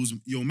relationship crumbles.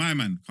 Yo, my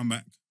man, come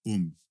back.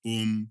 Boom,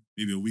 boom.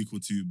 Maybe a week or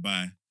two.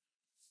 Bye.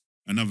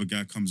 Another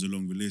guy comes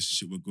along.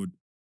 Relationship, we're good.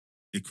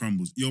 It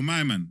crumbles. Yo,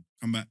 my man,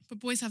 come back. But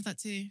boys have that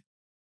too.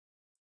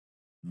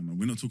 No, man,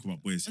 we're not talking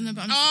about boys. No, here,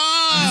 but man.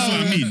 I'm That's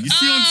what I mean. You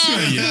see on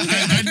Twitter,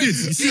 I did. You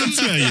see on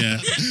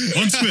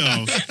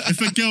Twitter, on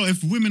Twitter,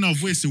 if women are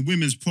voicing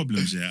women's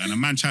problems, and a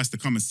man tries to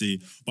come and say,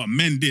 but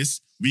men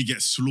this, we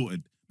get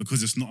slaughtered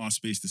because it's not our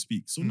space to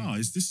speak. So no,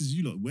 this is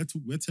you lot.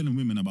 We're telling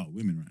women about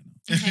women right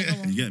now. Okay,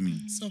 go on. You get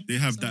me? Stop. They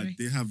have Sorry.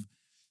 they have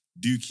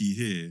Dookie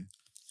here.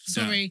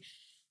 Sorry.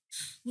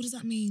 What does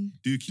that mean?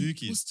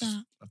 Dookie What's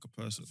that? Like a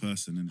person.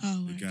 person, innit?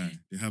 Oh, the right, guy. okay.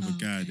 They have a Oh,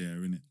 guy okay. there,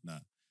 innit?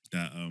 That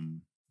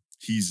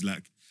he's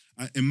like,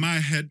 in my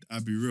head,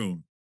 I'll be real.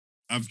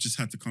 I've just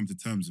had to come to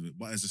terms with it,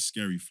 but it's a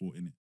scary thought,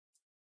 innit?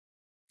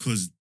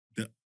 Because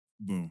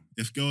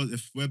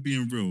if we're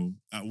being real,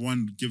 at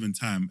one given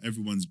time,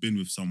 everyone's been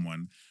with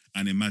someone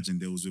and imagine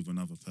they was with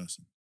another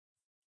person.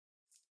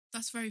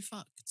 That's very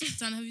fucked.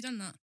 Dan, have you done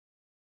that?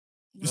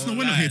 Listen,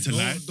 we're not here to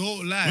lie.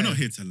 Don't lie. We're not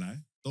here to lie.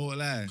 Don't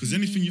lie. Because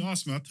anything you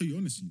ask me, I'll tell you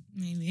honestly.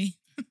 Maybe.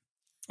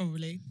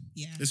 Probably.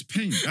 Yeah. It's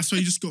pain. That's why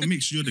you just got to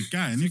make sure you're the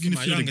guy. And even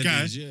if you're the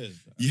guy,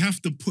 you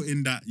have to put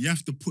in that. You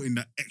have to put in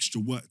that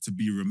extra work to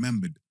be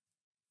remembered,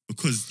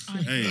 because I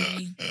hey,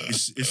 agree.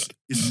 it's just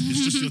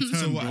your turn,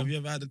 So what? bro. Have you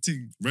ever had a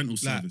thing Rental like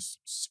service.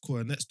 call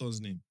a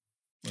Netstone's name?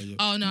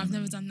 Oh no, I've No,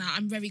 never no. done that.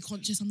 I'm very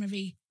conscious. I'm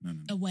very No.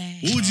 aware.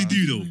 What would you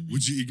do though? Moment.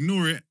 Would you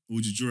ignore it or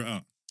would you draw it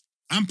out?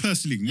 I'm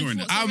personally ignoring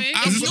it. I'm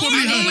It's probably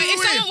her. Wait,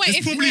 if someone, It's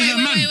if, probably her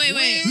man.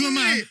 wait. Who am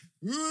I?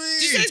 Did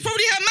you say it's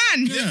probably her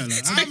man? Yeah,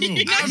 like I don't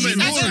know. I'm He's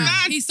ignoring. so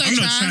trash. He's so I'm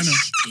not trash. trying to-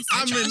 He's so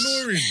I'm trash.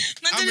 ignoring.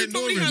 Man, I'm then it's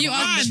probably ignoring. her You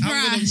are man.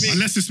 trash.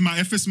 Unless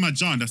if it's my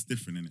John, that's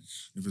different, innit?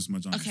 If it's my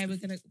John. Okay, that's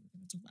we're gonna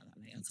talk about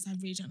that later because I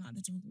really don't like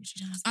the derogatory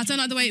terms. I don't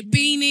like the way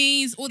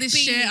beanies, all this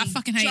shit. I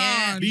fucking hate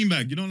John. it.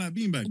 Beanbag. You don't like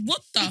beanbag?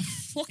 What the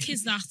fuck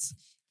is that?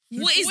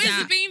 What is Where's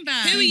that? the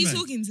beanbag? Who are you Beanbag.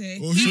 talking to?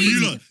 Oh, So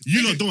who-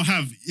 you lot don't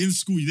have in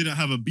school. You didn't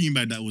have a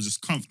beanbag that was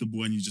just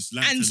comfortable and you just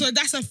liked And it. so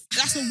that's a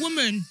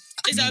woman.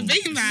 Is that a No.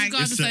 You beanbag?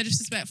 guys are It's so a-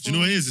 disrespectful. Do you know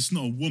what it is? It's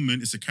not a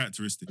woman. It's a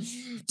characteristic.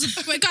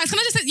 Wait, guys, can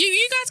I just say,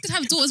 you guys could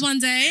have daughters one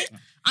day.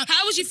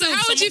 How would you feel?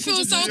 How if would you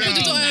someone feel called if someone your called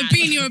your daughter daughter a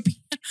beanie or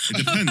It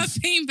depends. a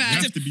You beanbag?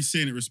 have to be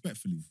saying it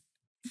respectfully.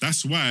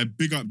 That's why I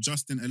big up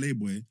Justin LA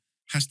Boy.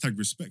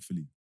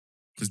 #respectfully.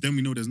 Because then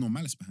we know there's no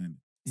malice behind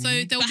it. So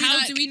they'll But be how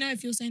like, do we know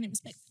if you're saying it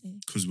respectfully?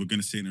 Because we're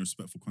gonna say it in a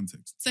respectful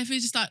context. so if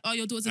it's just like, oh,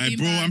 your daughter's a Hey, beanbag.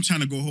 bro, I'm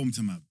trying to go home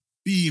to my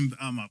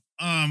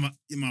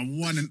my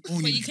one and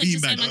only But you could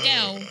just say beanbag. my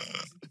girl.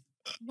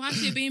 Why is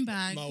she a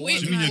beanbag? My Wait,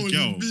 What do you mean Only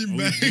your girl?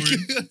 beanbag. Are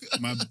we boring?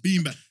 My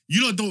beanbag.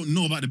 You lot don't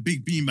know about the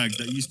big beanbags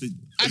that used to.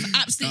 I've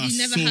absolutely that are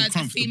never so heard a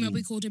comfortable. female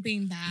be called a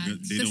beanbag.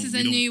 They This don't- is we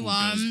a don't new call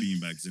girls one.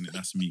 beanbags, innit?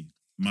 That's me.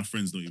 My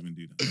friends don't even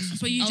do that. That's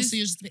just but me. you Oh, just so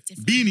you're just a bit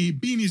different.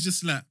 Beanie's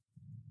just like,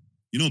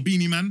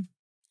 Beanie Man.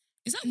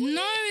 Is that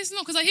no, it's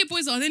not because I hear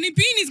boys are. Then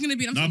beanie's gonna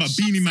be. I'm No, like, but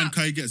shut Beanie Man, up.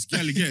 Kai gets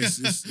galley gets.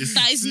 It's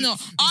That is not.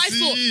 I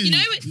thought, you know,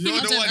 I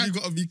You're the don't one know. you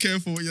gotta be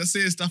careful when you're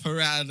saying stuff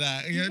around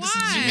that. Yeah, this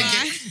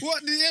is- Why?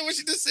 What? Yeah, what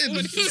she just said?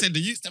 She said the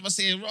youths never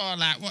say raw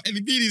like what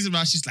any beanies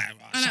about. She's like,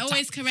 "Rah, And I shut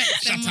always up." correct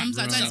them. Shut up, Mums,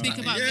 I bro. don't speak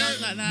about Yeah.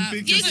 girls like that. You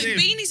think Yeah, you're because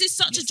safe. beanies is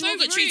such a It's so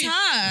derogatory rude. term.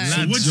 So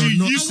Lads, what do you're you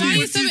not And why are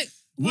you say? so?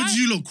 What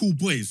do you lot call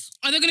boys?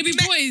 Are they gonna be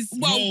boys?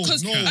 Well,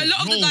 because a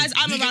lot of the guys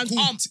I'm We get around called-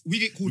 aren't. we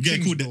get We called get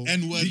tings, called bro. the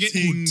N-word, We get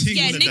ting, called ting.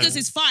 Yeah, all of niggas that.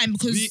 is fine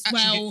because, We actually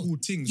well, get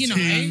called tings. you know.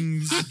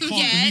 Tings, I can't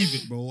Yeah. believe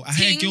it, bro. I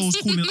hear Tings. girls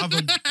calling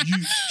other you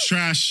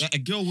trash. like a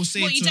girl will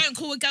say what, you to don't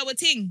call a girl a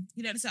ting?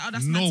 You don't say, oh,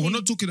 that's my no, ting. we're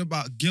not talking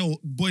about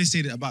boys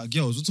saying it about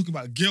girls. We're talking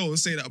about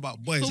girls saying it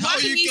about boys. But How why are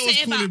can you you girls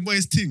say it calling about-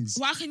 boys tings?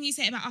 Why can you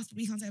say it about us, but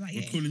we can't say it about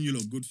We're you? calling you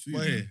lot good food. Boy,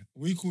 man.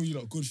 we call you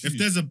lot good food. If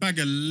there's a bag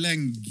of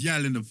leng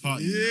gal in the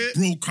party, Yeah.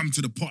 bro, come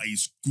to the party.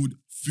 It's good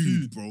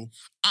food, bro.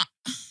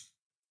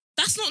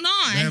 That's not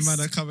nice. yeah, man,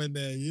 are coming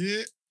there,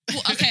 yeah.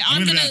 Well, okay,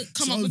 I'm gonna gonna be like,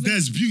 come so up with.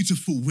 there's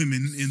beautiful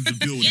women in the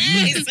building.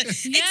 Yes, Look,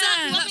 exactly.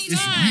 Yeah, What that's is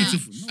it's that?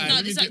 beautiful. No, Alright, No,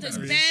 let me there's get there's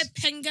that. bare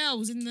pen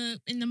girls in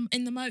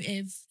the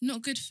motive.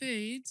 Not good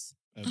food.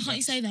 How can't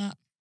you say that?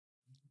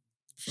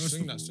 First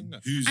Sing of that, all, sing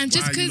that. And why just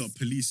are you 'cause- lot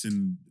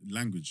policing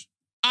language?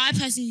 I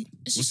personally,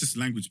 it's What's just, this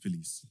language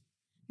police?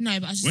 No,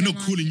 but I just We're don't not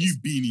like calling it. you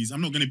beanies.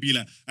 I'm not gonna be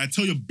like, I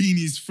tell your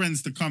beanies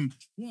friends to come.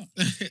 What?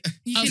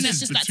 You Oh, think so that's it's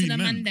just like to the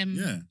man them.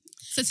 Yeah.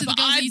 so to the But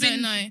girls I've you don't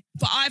been- know.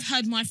 But I've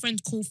heard my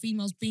friends call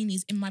females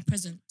beanies in my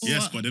presence.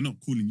 Yes, but they're not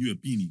calling you a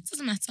beanie.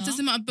 Doesn't matter. It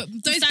doesn't matter, but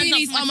those stand up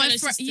beanies for my are my fellow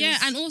friends. sisters. Yeah,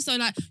 and also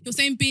like you're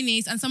saying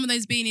beanies, and some of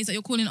those beanies that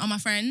you're calling are my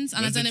friends,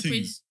 and Where's I the don't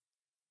appreciate. things?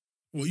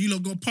 What, you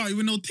lot got a party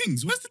with no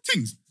things? Where's the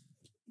things?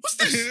 What's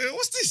this?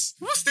 What's this?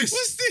 What's this?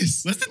 What's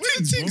this? Where's the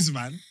Where's things,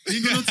 man? You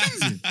ain't got no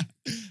things here.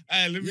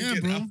 Hey, let me Yeah,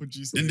 get bro. apple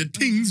juice. Then the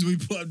things we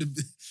put up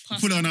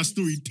put it on our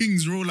story.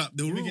 Things roll up.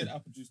 They'll Let me roll. get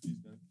apple juice, please,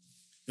 man.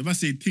 If I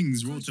say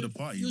things roll to the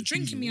party, You're the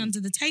drinking things me roll. under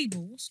the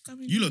table. What's going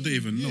on? You lot don't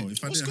even know.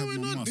 If I What's didn't have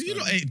going my on? mask, You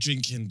lot ain't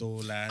drinking though,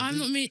 lad. I'm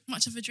not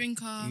much of a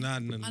drinker. Nah,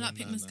 I like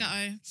pink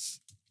Moscato.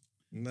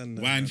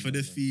 wine for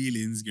the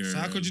feelings, girl. So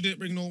how could you didn't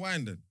bring no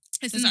wine then?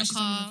 It's There's in the actually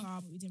some in the car.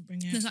 car, but we didn't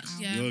bring it. There's out.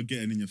 actually- yeah. You're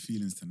getting in your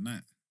feelings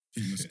tonight.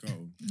 Pink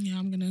Moscato. Yeah,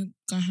 I'm gonna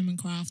go home and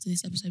cry after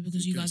this episode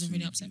because you guys have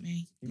really upset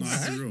me. No,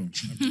 I'll be real.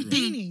 I'll be real.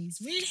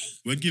 Beanies, really?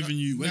 We're giving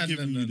you Nah, the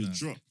nah.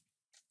 drop.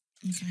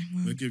 Okay,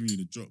 well. We're giving you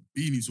the drop.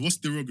 Beanies. What's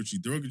derogatory?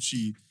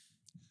 Derogatory.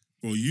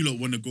 Bro, you lot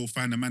want to go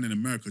find a man in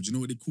America. Do you know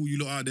what they call you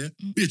lot out there?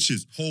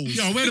 Bitches. Hoes.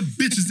 Yo, where the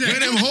bitches at? Where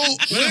them hoes?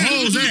 Where them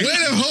hoes at? Where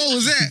them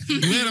hoes at?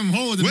 Where them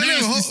hoes? The Where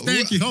them nasty,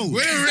 stanky hoes.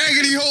 Where them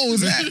raggedy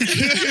hoes at?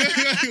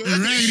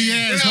 Raggedy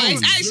ass No, hoes.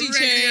 it's actually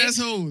Raggedy true. ass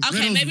hoes.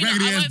 Okay, those maybe not.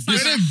 raggedy I ass won't find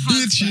Where my them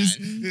bitches?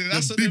 husband. Yeah,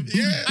 that's The what them. big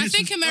Yeah. I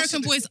think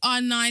American boys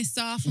are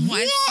nicer from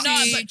what I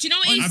No, see. but do you know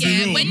what it I'll is? be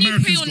Yeah, real. when you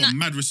Americans pre on got that,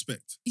 mad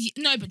respect.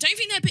 no, but don't you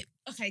think they're a bit?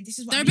 Okay, this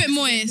is what They're I a mean,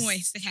 bit it's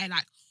moist. Okay,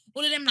 like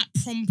all of them like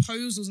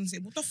promposals and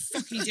shit. What the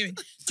fuck are you doing?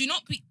 Do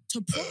not be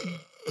to prom, and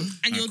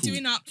Alright, you're cool.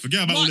 doing up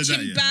Forget about all of that,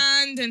 marching yeah.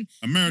 band and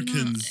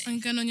Americans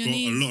And going on your got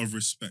knees. a lot of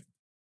respect.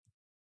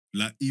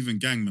 Like even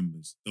gang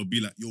members, they'll be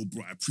like, "Yo,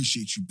 bro, I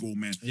appreciate you, bro,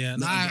 man." Yeah, Like,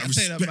 nah, I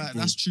say that respect, back.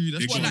 bro. That's true.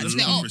 That's They What, true. got like a to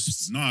lot the of ops?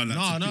 respect. Nah,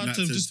 like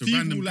to just people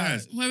random like-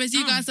 guys. Whereas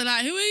you Oh. guys are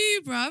like, who are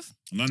you, bruv?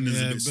 London's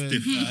Yeah, a bit but-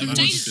 stiff. Yeah, London's Don't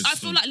London's you- stiff, I feel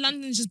so- like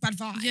London's just bad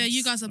vibes. Yeah,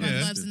 you guys are bad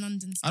Yeah. vibes in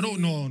London. I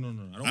don't know. No.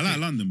 I like think-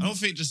 London. I bro. don't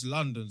think just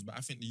London's, but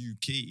I think the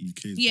UK.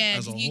 UK. Yeah,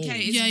 as the a UK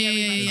whole. is Yeah,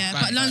 very bad.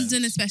 But Bad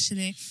London vibes.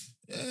 especially.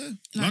 Yeah.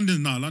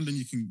 London, London,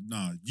 you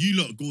can, you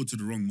lot go to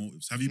the wrong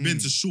motives. Have you been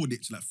Mm. to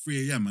Shoreditch like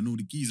 3 a.m. and all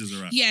the geezers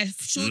are at? Yeah,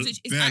 Shoreditch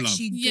is Bare love.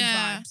 actually good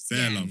Yeah. vibes.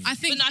 Bare yeah. love. I But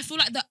think no, I feel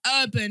like the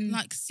urban,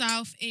 like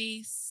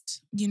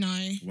southeast you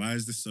know, Why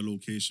is this a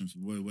location for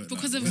where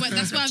because like, of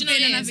that's where I've Do you know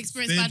been what and it I've is?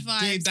 experienced bad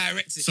vibes.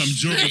 direct it. Some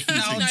geography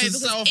Down no, to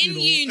because south, in you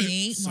know.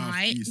 uni, South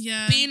right, East.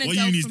 Yeah. being a What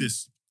girl uni is from,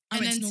 this? I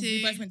went And to then we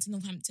to- both went to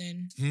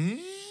Northampton. Hmm?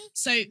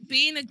 So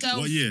being a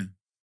girl, What year?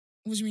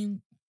 what do you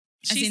mean?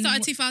 As She in started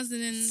what-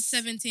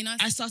 2017.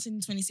 I started in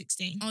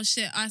 2016. Oh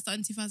shit, I started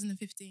in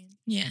 2015.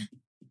 Yeah,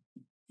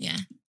 yeah.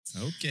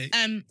 Okay.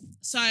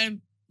 So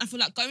I feel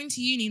like going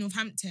to uni in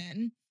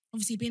Northampton,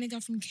 obviously being a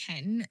girl from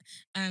Kent,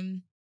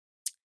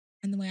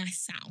 and the way I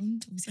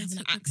sound, obviously They having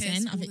an took the piss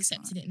accent, all I've the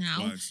accepted time. it now.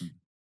 What accent?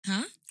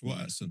 Huh? What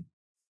accent?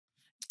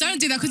 Don't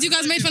do that because you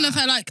guys made fun of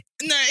her like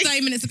No,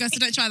 30 minutes ago, so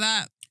don't try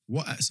that.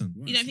 What accent?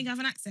 What you don't accent? think I have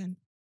an accent?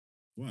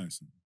 What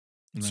accent?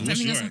 No. So don't what's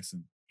think your that's a-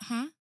 accent?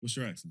 Huh? What's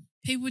your accent?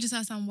 People just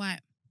have sound white.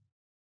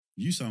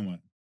 You sound white.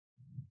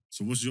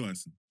 So what's your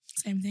accent?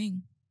 Same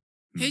thing.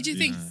 Who do you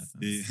think?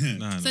 Yeah.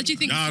 Nah, So do you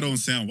think? Y'all don't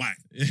sound white.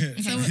 Okay,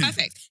 So-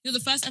 perfect. You're the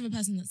first ever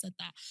person that said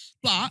that.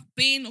 But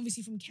being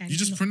obviously from Kent, You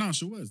just and-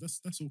 pronounce your words.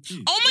 That's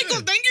okay. oh my Yeah.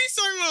 god, thank you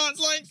so much.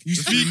 Like, You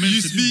That's what you're meant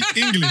to do. speak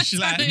English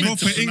like Sorry. Meant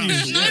to proper pronounce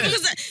English. your no, Yeah.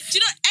 because do you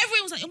know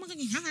everyone was like, oh my god,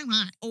 you sound like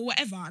that or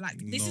whatever. Like,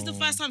 this is the No.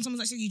 first time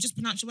someone's actually you just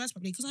pronounce your words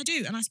properly because I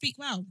do and I speak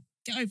well.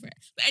 Get over it.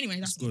 But anyway,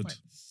 that's It's not the good.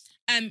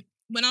 point.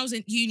 When I was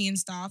in uni and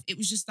stuff, it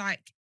was just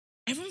like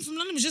everyone from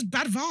London was just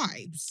bad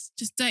vibes.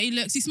 Just dirty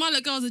looks. You smile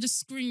at girls, are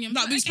just screaming.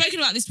 Like we've spoken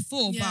about this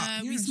before, Yeah,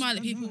 but we it's smile just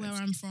at bad people vibes.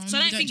 where I'm from. So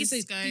I We don't think it's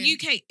just the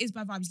UK is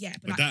bad vibes, yeah.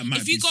 But, But that like,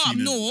 might if you be go up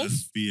seen north,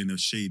 as being a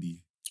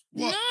shady.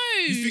 What?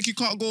 No. You think you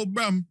can't go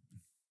Bram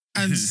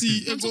and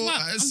see I'm talking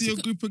about- I'm see a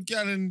talking- group of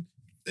gal and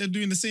they're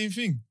doing the same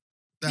thing?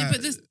 Yeah,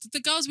 Like, but the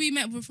girls we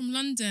met were from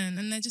London,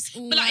 and they're just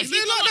all But, like, like, if they're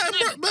you go like up that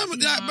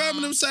north- like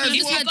Birmingham side. if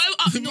you what? go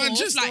up north,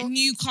 Manchester. like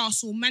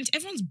Newcastle,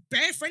 everyone's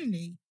bare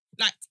friendly.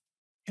 Like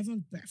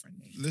everyone's bare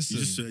friendly. Listen,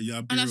 You just, yeah,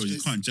 I'll be And real. that's You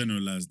just- can't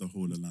generalize the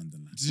whole of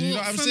London. Like. do you know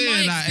what I'm from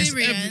saying? my Like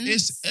experience-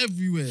 it's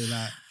everywhere.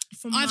 Like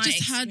From I've my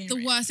just had the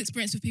experience. worst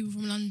experience with people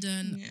from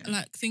London. Yeah.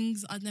 Like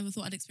things I'd never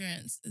thought I'd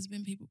experience. There's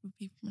been people with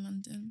people from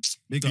London.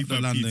 big up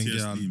People the have London PTSD,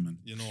 girl. man.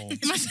 You know,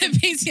 It must have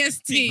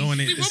PTSD. no one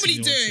ain't We probably dissing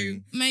your do.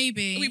 thing.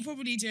 Maybe. We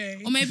probably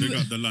do. Or maybe. Big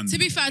up the London. To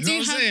be fair, I You know do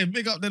what I'm have. saying?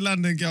 Big up the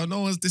London girl. No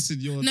one's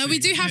dissing your No, we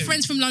thing. do have Yeah.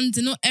 friends from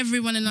London. Not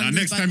everyone in Now, London.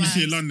 next time you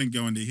see a London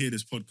girl and they hear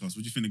this podcast, what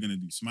do you think they're gonna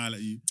do? Smile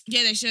at you?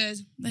 Yeah, they should.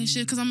 They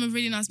should, because I'm a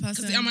really nice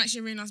person. Because I'm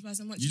actually a really nice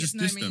person. Once You you, just get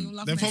to know dissed me, them. you'll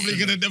love They're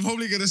me.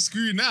 probably gonna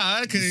screw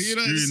now. Okay, you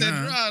know, Screw send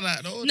now. around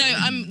like no. No,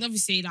 I'm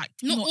obviously like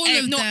Not all of not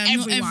them, not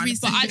everyone, every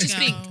but I just single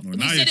think girl. Well, we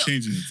now said you're it.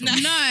 changing it. No. No,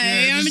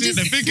 Yeah, I'm just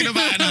they're thinking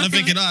about it now. They're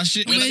thinking, oh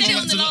shit. We let's said go it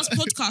back on to the last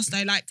podcast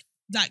though,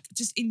 like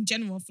just in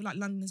general, I feel like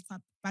London is quite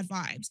bad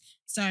vibes.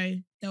 So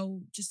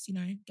they'll just,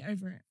 get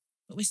over it.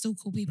 but we're still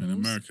cool people. In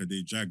America,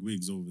 they drag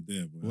wigs over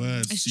there. Bro.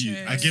 Word. It's See-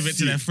 true. I give it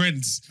to their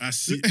friends. I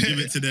see. Give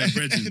it to their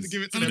brethren.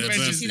 Give it to Oh my their god, did you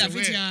brethren. see that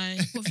Wear it.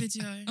 video What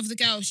video? of the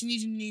girl? She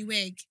needed a new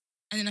wig,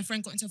 and then her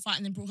friend got into a fight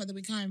and then brought her the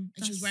wig home,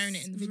 and she was wearing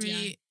it in the video.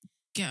 Really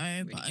ghetto,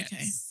 Really but okay.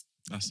 gets-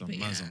 That's a But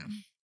mazza.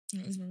 yeah,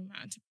 it was very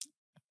mad.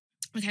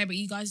 Okay, but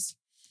you guys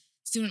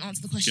still didn't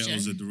answer the question.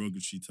 Ghetto's a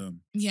derogatory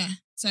term. Yeah.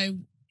 So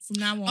from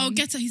now on. Oh,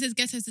 ghetto. He says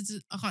ghetto.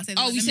 I can't say that.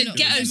 Oh, word. we Let me said not-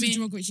 ghetto's let a me-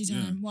 derogatory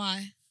term. Yeah.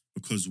 Why?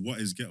 Because what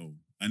is ghetto?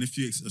 And if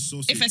you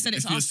associate, If I said it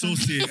if to you us,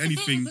 associate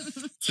anything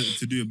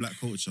to do with black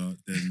culture,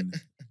 then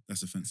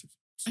that's offensive.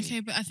 So,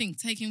 Okay, but I think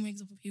taking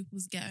wigs off of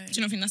people's ghetto. Do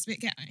you not think that's a bit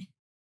ghetto?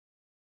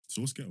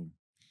 So what's ghetto?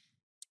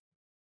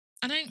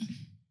 I don't.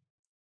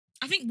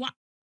 I think what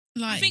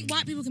Like, I think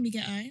white people can be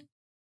ghetto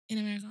in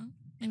America.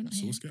 Maybe not So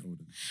here. what's ghetto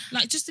then?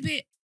 Like just a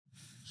bit.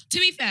 To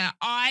be fair,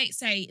 I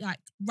say like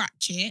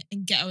ratchet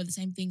and ghetto are the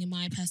same thing in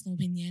my personal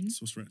opinion. So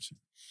what's ratchet?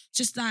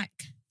 Just like,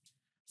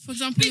 for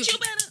example, bitch, you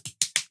better.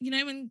 You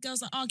know when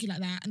girls like argue like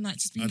that and like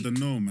just be. I don't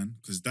know, man,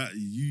 because that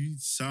you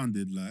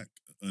sounded like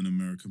an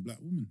American black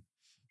woman.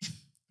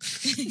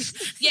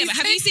 Yeah, but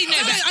have you seen? No,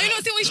 but I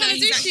don't think what he's trying to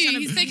do to you.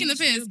 He's taking the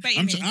piss.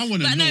 I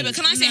want to But know. no, but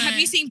can I say, have No.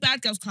 you seen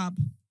Bad Girls Club?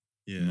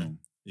 Yeah. No.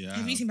 Yeah.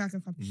 Have you seen Bad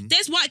Girls Club? Mhm.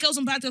 There's white girls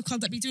on Bad Girls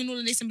Club that be doing all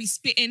of this and be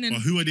spitting and.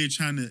 But who are they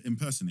trying to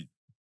impersonate?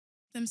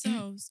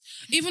 Themselves.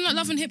 Even like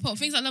love and hip hop,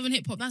 things like love and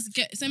hip hop. That's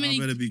so many. I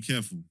better be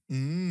careful.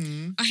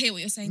 Mm. I hear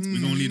what you're saying. Mm.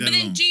 We're gonna leave that But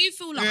then, alone. do you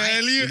feel like? Yeah,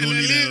 leave, We're gonna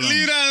leave that alone.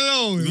 leave that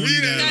alone. We're gonna Leave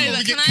leave that that alone. alone.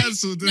 We Can get I-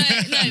 cancelled. No, no, We're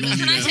but gonna can leave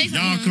I that say alone.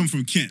 Y'all something? come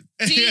from Kent.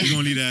 Do you- We're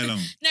gonna leave that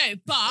alone. No,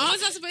 but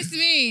What's that supposed to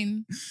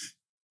mean?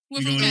 We're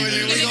We from gonna Kent.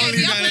 leave We're that gonna alone. get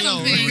beat up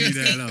or We're gonna leave something.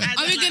 that alone.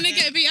 Are we gonna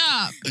get beat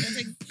up?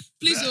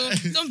 please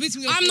don't beat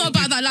me up. I'm not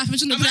about that life. I'm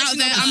just gonna I'm put it out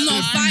actually there. not I'm not a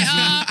about fighter.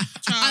 that.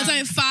 I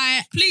don't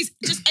fight. Please,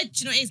 just do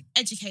you know what it is?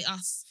 Educate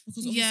us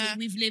because obviously Yeah.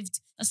 we've lived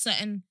a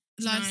certain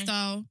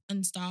Lifestyle.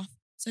 and stuff,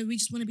 so we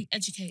just want to be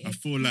educated. I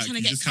feel I'm like trying to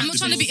you get just I'm have not to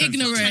trying to be sensitive.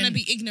 ignorant. Not trying to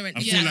be ignorant.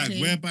 I feel exactly.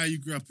 like whereby you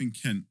grew up in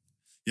Kent,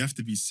 you have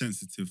to be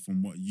sensitive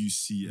from what you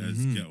see as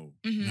Mhm. ghetto.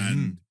 Mhm.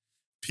 And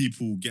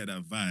people get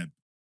that vibe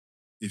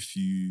if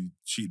you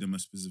treat them a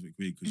specific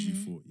way because you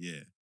Mhm. thought,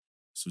 yeah.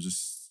 So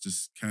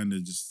just kind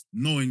of just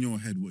know in your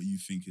head what you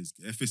think is.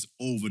 If it's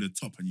over the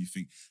top and you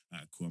think,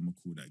 alright, cool, I'm gonna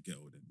call that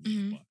ghetto then. Yeah,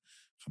 Mhm. but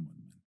come on,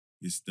 man.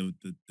 It's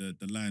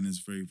the line is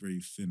very,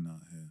 very thin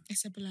out here.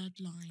 It's a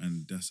bloodline.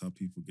 And that's how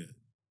people get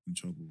in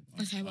trouble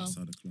Okay, well,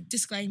 outside the club.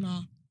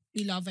 Disclaimer: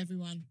 we love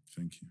everyone,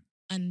 Thank you.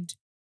 and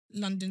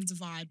London's a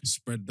vibe.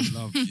 Spread the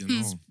love, you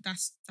know.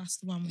 That's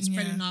the one. We're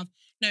spreading Yeah. love,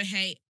 no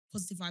hate,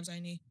 positive vibes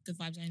only, good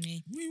vibes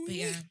only. But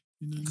yeah,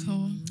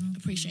 Cool.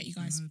 appreciate you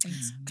guys.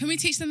 Thanks. Can we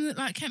teach them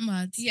like Kent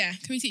words? Yeah.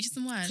 Can we teach you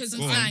some words? Because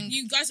Some Go on. slang?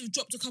 you guys have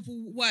dropped a couple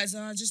words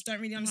and I just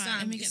don't really understand.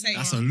 let me Just get say them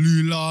That's it. a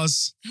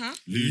lulas. Huh?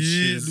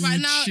 Lucius. Right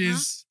now-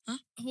 Lucius.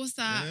 What's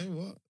that? Yeah,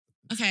 what?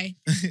 Okay.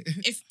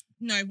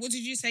 No, what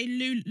did you say?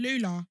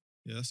 Lula.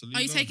 Yeah, that's a lula.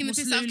 Are you taking the What's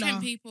piss out of Lula?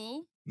 Kent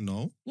people?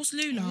 No. What's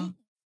Lula?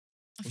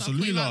 I What's thought a I'd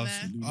put you out lula?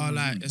 there. Oh,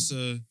 like, it's a...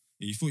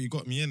 Yeah, you thought you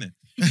got me in it.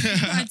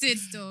 I did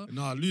still.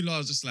 No, lula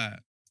is just like...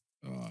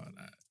 Oh,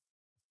 like...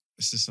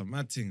 It's just a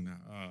mad thing.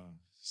 Like,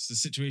 the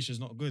situation's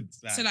not good.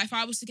 Like, So like if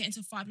I was to get into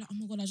a fight, like, oh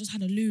my god, I just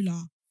had a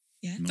Lula.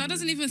 Yeah. No, That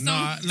doesn't no. even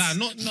Nah, sound. like,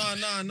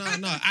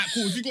 no.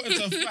 Cool. If you got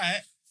into a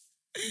fight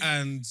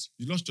and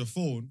you lost your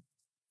phone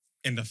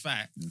in the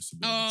fight, Yeah, it's a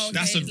bit Oh, okay.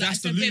 That's a- Like, that's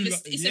it's the a bit of Lula.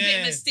 a, it's a bit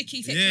of Yeah. a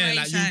sticky situation.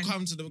 yeah, like you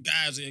come to the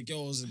guys or your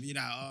girls and be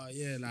like, oh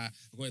yeah, like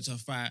I got into a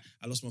fight,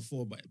 I lost my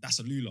phone, but that's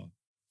a lula.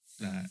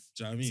 Like, do you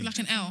know what I mean? So like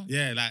an L.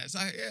 yeah, like it's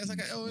like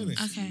an L, isn't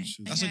it? Okay.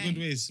 That's Okay. a good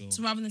way. So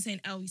So rather than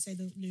saying L, you say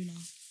the Lula.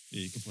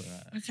 yeah, you can put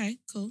that. Okay,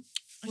 cool.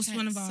 What's Okay,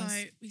 one of ours?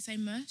 So we say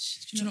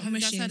mush. Do you know what have you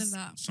mush guys heard is? of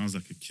that? Sounds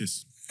like a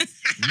kiss.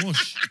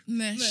 Mush.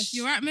 Mush. Mush.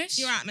 You right, Mush?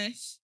 You're right,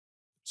 Mish.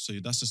 So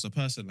that's just a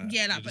person. Like,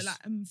 Yeah, you're like but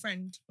just- like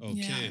friend. okay.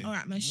 Yeah. All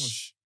right, Mish.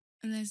 Mush.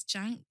 And there's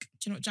jank. Do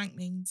you know what jank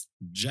means?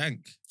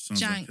 Jank. Sounds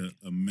Jank. like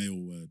a male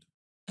word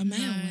A male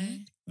No.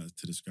 word.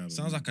 to describe it.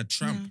 Sounds like a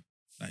tramp. No.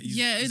 Like he's,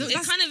 Yeah, he's it a-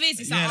 It kind of is.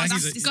 It's Yeah, like, like oh,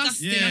 he's that's a-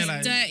 disgusting. yeah, That's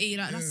like- dirty.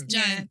 Like that's jank.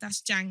 Yeah,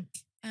 that's jank.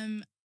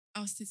 I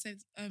was to say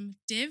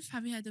div.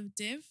 Have you heard of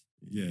div?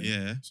 yeah.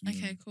 yeah.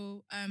 Okay,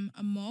 cool.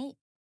 A malt.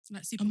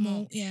 Like super A malt.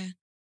 malt, yeah.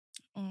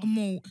 Oh, A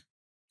malt.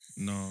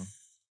 No.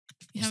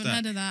 you what's haven't that?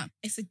 heard of that?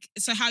 It's a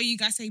so how you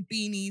guys say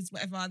beanies,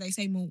 whatever they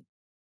say malt.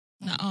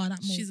 Like, Oh, that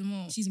malt. She's a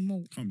malt. She's a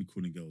malt. Can't be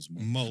calling girls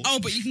more. Malt. Oh,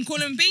 but you can call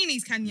them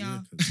beanies, can ya?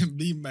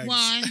 Bean bags.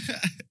 Why?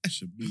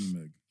 Shabby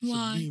Meg.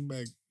 Why? Bean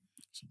bag.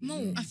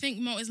 Malt. I think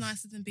malt is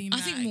nicer than bean I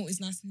bag. think malt is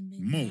nicer than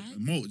bean Malt. bag.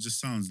 Malt just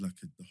sounds like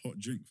a hot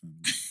drink,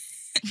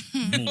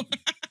 fam. Malt.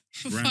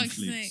 For Bran fuck's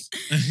flakes.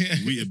 sake.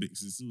 Weetabix.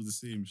 It's all the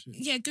same shit.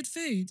 Yeah, good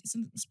food. I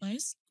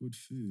suppose. Good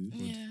food.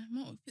 Yeah,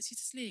 malt puts you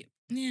to sleep.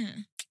 Yeah.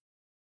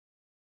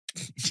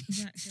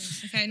 Exactly.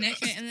 Okay,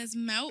 next. Okay, and there's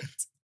melt.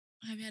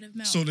 Have you heard of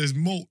melt? So there's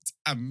malt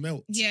and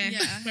melt. Yeah,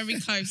 Yeah. very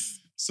close.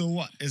 So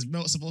what is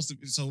melt supposed to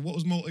be? So what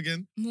was malt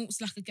again?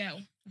 Malt's like a girl.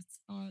 That's,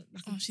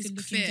 like Oh, a she's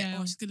good-looking fit. girl.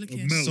 Oh, she's good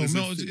looking. Melt So is a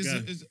melt fit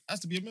is, guy. has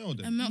to be a male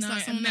then. And melt's No,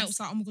 like it someone melts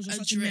like, oh my god, you're a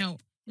such a drip.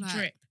 melt. A Like-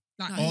 drip.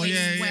 Like, like Oh always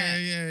yeah, wet. yeah,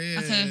 yeah, yeah.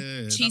 Like yeah,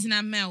 a yeah. cheese and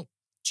ham melt.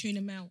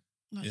 Tuna melt.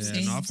 Like, Yeah,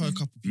 See? no, I've heard a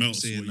couple people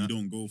Melt's saying what you that.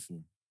 don't go for.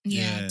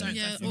 Yeah, Yeah. don't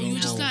yeah, go for or don't you're the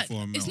just go melt. like, for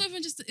a it's melt. not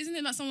even just, isn't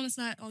it like someone that's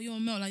like, oh, you're a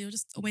melt, like you're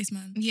just a waste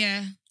man.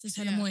 Yeah, just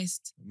hella Yeah.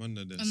 moist.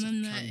 Monday, there's And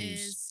then there candles.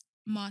 is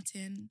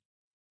Martin.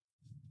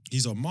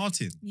 He's on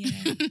Martin. Yeah.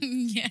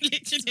 Yeah,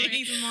 Literally,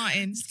 he's a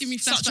Martin. Just give me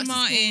Such flashbacks a to school.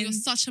 Martin. You're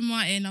such a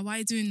Martin. Like, why are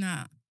you doing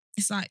that?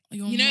 It's like,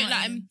 You're you know,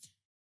 Martin. like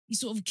you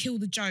sort of kill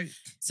the joke.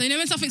 So you know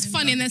when something's I'm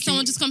funny like and then a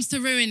someone kill- just comes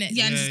to ruin it.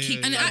 Yeah, and just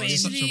keep And going.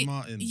 he's such actually- a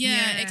Martin. Yeah,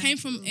 Yeah. it came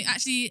from, it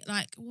actually,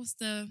 like, what's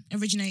the,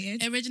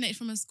 Originated. it originated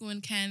from a school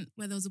in Kent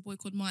where there was a boy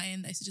called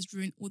Martin. They used to just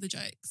ruin all the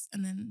jokes.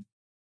 And then,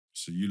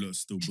 So you lot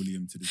still bully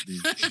him to this day.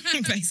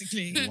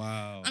 Basically.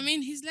 Wow. I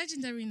mean, he's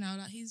legendary now.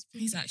 Like, he's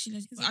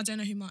Actually, but I don't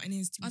know who Martin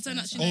is. To be I don't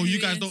fair, actually so- know Oh, who you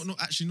he guys is. don't know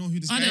actually know who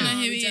this I guy don't is? know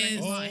who we he don't know is.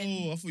 who Martin.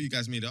 Oh, I thought you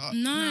guys made it up.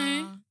 No,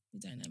 Nah, we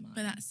don't know Martin.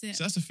 but that's it.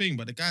 So that's the thing,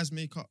 but the guys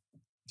make up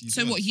these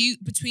So what words. you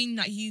between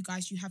like you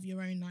guys, you have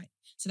your own like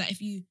so that if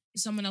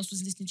someone else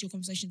was listening to your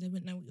conversation, they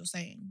wouldn't know what you're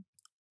saying.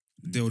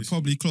 They would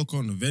probably clock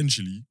on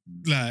eventually,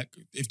 like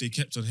if they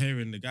kept on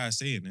hearing the guy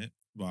saying it.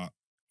 But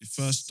at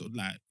first,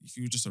 like if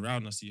you were just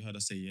around us, you heard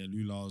us say yeah,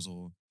 lulas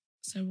or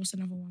So what's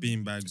another one?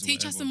 beanbags. Or Teach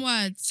us whatever. some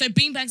words. So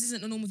beanbags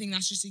isn't a normal thing.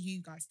 That's just a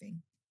you guys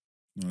thing.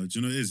 No, do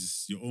you know what it is?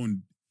 It's your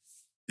own.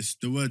 It's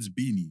the words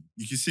beanie.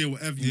 You can say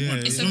whatever you Yeah,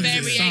 want. It's As a long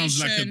as it sounds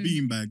like a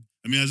variation. beanbag.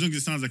 I mean, as long as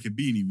it sounds like a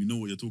beanie, we know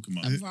what you're talking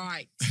about.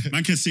 Right.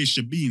 Man can say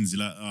shabeens.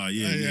 You're like,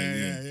 yeah.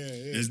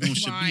 There's no Right.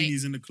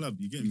 shabeenies in the club.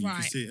 You get me? You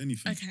Right. can say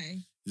anything. Okay.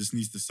 It just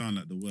needs to sound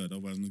like the word.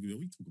 Otherwise, I'm not gonna be what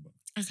we talk about.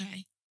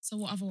 Okay. So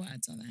what other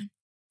words are there?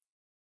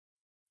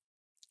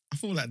 I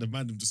feel like the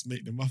man them just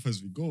make them up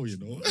as we go, you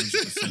know.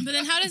 100%. But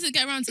then how does it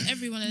get around to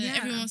everyone and then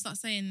Yeah. everyone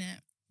starts saying it?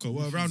 Cause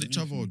we're around each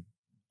other.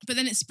 But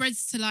then it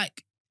spreads to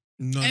like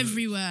No,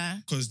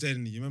 everywhere. Because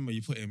then you remember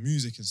you put in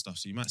music and stuff,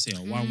 so you might say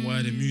a one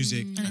word in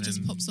music, And it just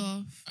then pops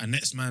off. a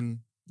next man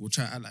will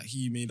try to act like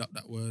he made up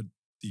that word.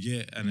 You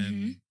get, and then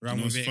Mhm. You round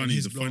know with what's it. funny?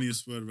 His The block.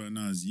 funniest word right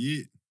now is yeah.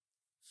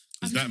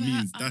 I've Because that never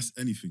means heard- that's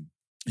anything.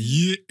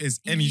 Yeah is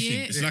anything.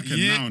 Yeah. It's like a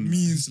Yeah noun.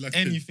 means It's like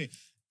anything.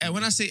 And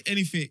when I say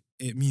anything,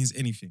 it means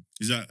anything.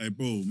 He's like, hey,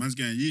 bro, man's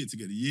getting yeah to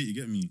get the yeah. You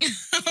get me?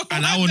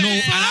 And I will know.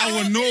 And I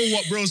will know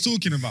what bro's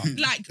talking about.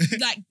 like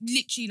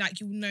literally, like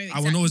you'll know. I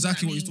will know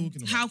exactly that what he's means.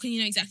 talking about. How can you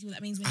know exactly what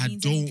that means when it I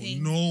means don't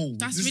anything? know.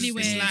 That's This really is-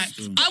 weird. It's like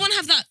So, I want to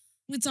have that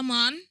with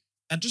someone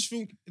I just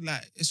feel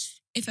like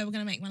if they were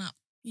gonna make one up.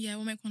 Yeah,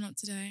 we'll make one up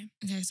today.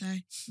 Okay, so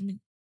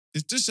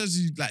it's just as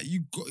you like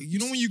you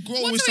know when you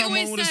grow What with do we someone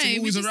always when it's say?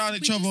 always We just- around we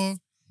each just- other.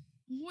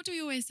 What do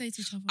we always say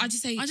to each other? I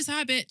just say,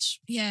 hi, bitch.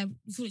 yeah,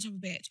 we call each other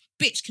bitch.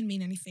 Bitch can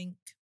mean anything.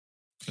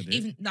 Could it?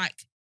 Even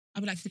like, I'd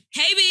be like,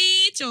 hey,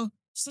 bitch, or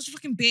such a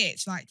fucking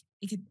bitch. Like,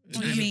 it could, you know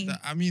what I mean?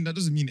 I mean, that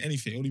doesn't mean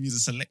anything. It only means a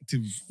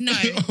selective No,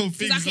 of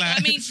things exactly. like,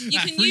 I mean, you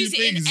like can three use it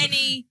in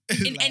things.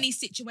 in Like, any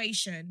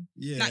situation.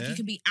 Yeah. Like, you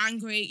can be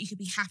angry, you could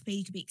be happy,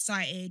 you could be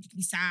excited, you could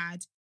be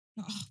sad.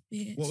 Like, oh,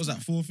 bitch. What was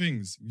that? 4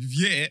 things. With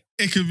yeah,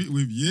 it could be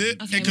with yeah. Okay, it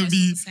well, could it's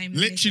be not the same,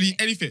 literally is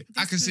it? anything. I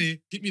That's can good.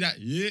 say, give me that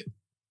yeah.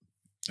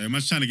 hey,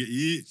 man's trying to get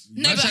yeah.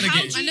 No, Man but trying to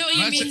how get- do I know what you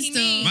you man mean trying-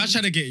 still. Man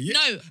trying to get yeah.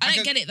 No, I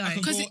don't get it I though.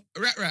 can Because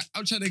go, rat,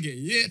 I'm trying to get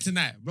yeah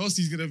tonight.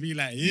 Rosie's gonna be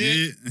like, yeah.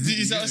 Yeah. See,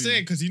 you see what I'm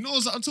saying? Because he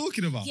knows what I'm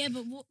talking about. Yeah,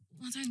 but what?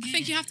 I don't get I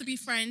think it. you have to be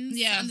friends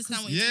Yeah, to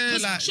understand what 'cause- you're Yeah,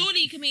 talking like- about. Surely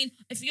you can mean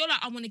if you're like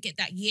I want to get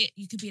that yit,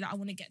 you could be like I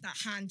want to get that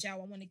hand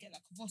gel, I want to get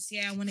that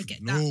Courvoisier, I want to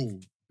get that. No.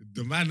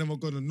 The man them are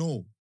gonna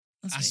know.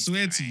 That's I what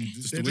swear it's to right. you.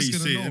 Just They're the way just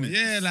you gonna say know. it,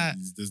 innit? Yeah, like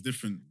There's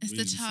different. It's the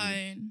ways you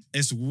say it. tone.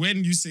 it's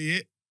when you say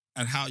it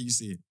and how you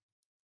say it,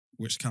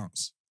 which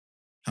counts.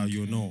 How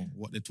you'll know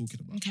what they're talking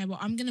about. Okay, well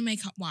I'm gonna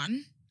make up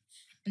one,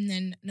 and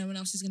then no one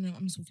else is gonna know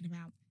what I'm talking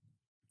about.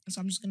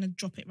 So I'm just gonna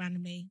drop it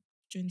randomly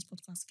during this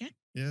podcast. Okay,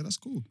 Yeah, that's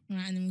cool. all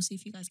right, and then we'll see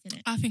if you guys get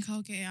it. I think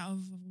I'll get it out of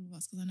all of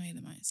us because I know you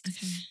the most.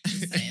 Okay,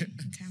 just saying.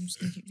 Okay, I'm just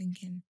gonna keep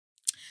thinking.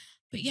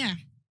 But yeah,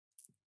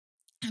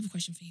 I have a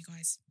question for you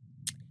guys.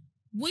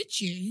 Would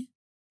you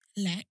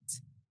let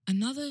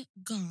another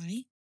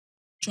guy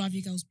drive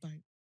your girl's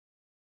boat?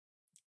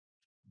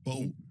 But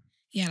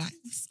Yeah, like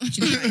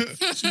do you know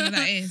what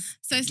that is?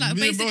 So it's like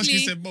me and Broski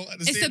basically, said both at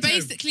the it's same so time.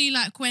 basically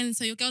like when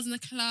your girl's in the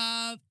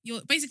club, your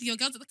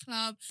girl's at the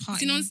club,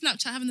 seen her on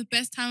Snapchat having the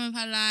best time of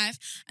her life,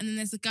 and then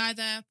there's a guy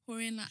there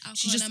pouring like alcohol.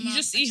 She in just her you mouth,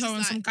 just and see her she's on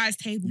like, some guy's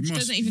table. You She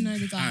must doesn't even be know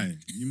the guy. high.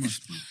 You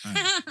must be high.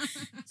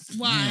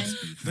 Why? You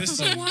must be high.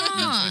 Listen,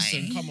 Why?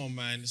 listen, come on,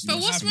 man. It's But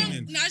not what's wrong?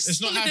 happening. No, I just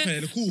It's not wanna-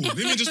 happening. Cool. Let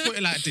me just put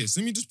it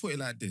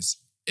like this.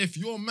 If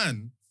your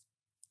man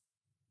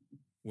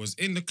was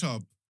in the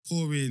club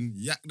pouring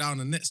yak down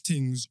the next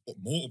things or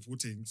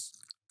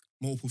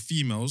multiple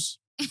females,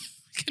 I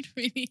could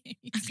really.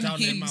 I can Down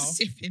hear their you mouth.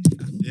 sipping.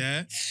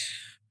 yeah,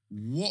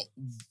 what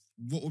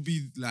would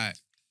be like?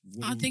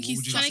 I think what he's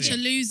would you such say? a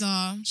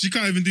loser. She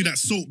can't even do that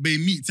Salt Bay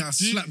meat to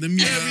slap the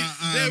meat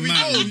There we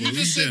man, go. bro. You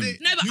just said Them. it.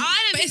 No, but You- I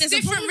don't But think it's there's a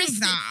different problem with risk-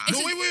 that.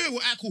 No,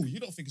 wait. Cool. You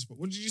don't think it's.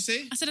 What did you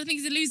say? I said I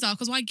think he's a loser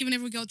because why giving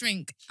every girl a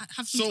drink?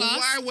 Have some So class.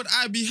 why would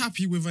I be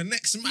happy with a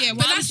next man? Yeah,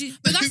 But why that's would you-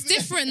 but that's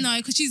different though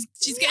because she's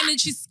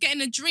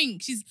getting a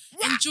drink. She's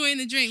enjoying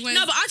the drink. whereas-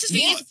 No, but I just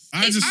think What? it's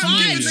I just fine.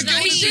 know The you. girl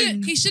he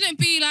shouldn't- shouldn't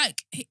be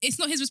like it's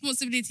not his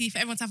responsibility for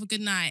everyone to have a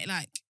good night.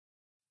 Like,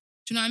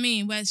 do Do you know what I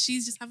mean? Where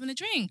she's just having a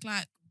drink,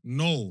 like.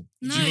 No,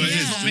 No, Do you know what it is?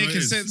 yeah. It's not Do you know what making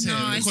it is? sense No,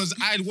 here it's- because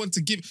I'd want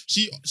to give.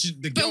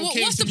 The But girl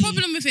came what's to the me-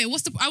 problem with it?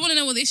 I want to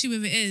know what the issue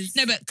with it is.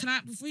 No, but can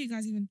I, before you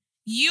guys even,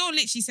 you're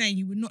literally saying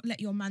you would not let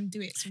your man do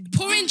it. So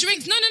pouring why-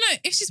 drinks. No.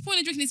 If she's pouring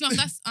a drink in his mouth,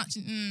 that's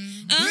actually.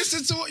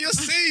 Listen to what you're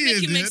saying.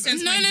 Make it make dude.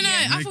 sense. No.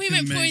 I thought he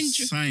meant pouring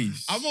drinks.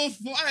 science. I'm on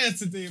fire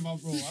today, my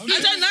bro. I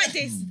don't like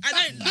this. I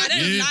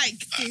don't Yeah.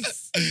 like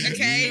this.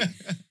 Okay,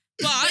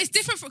 But it's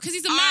different because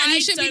he's a man. I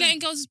You shouldn't be don't- letting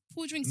girls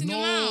pour drinks in your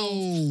mouth.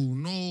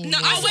 No. No,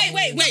 oh,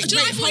 wait. Do you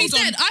know what I thought he hold on.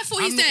 said? I thought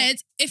he I'm not- said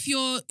if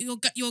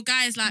your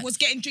guy is like was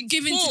getting drinks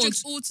giving poured.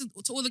 drinks all to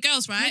all the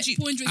girls, right? Would you-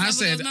 Pouring drinks in I other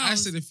said, girls' I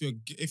mouths. said,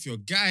 if your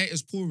guy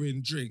is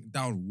pouring drink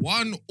down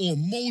one or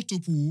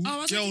multiple Oh,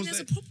 I don't think girls, there's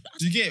a problem.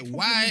 do you get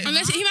why?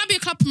 Unless he might be a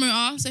club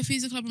promoter, so if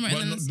he's a club promoter, But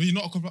then no, it's- you're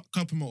not a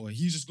club promoter.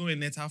 He's just going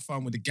there to have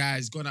fun with the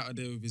guys. Going out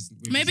there with his.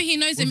 With maybe his, he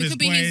knows with him. It his could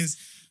be his. boys.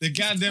 The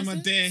guy them are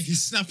cousin? there.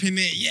 He's snapping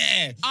it.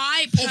 Yeah.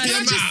 I Open Can I your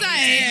just mouth.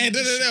 say- Yeah.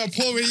 No.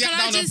 Pouring yak Can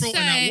I down the just throat.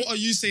 And say- now, what are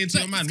you saying to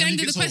your man when he Skango,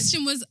 gets the home?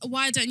 question was,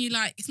 why don't you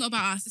like? It's not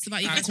about us. It's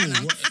about you. Alright, guys.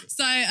 cool.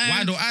 So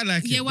Why don't I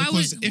like it? yeah, why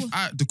because would-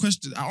 if the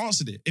question I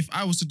answered it, if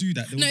I was to do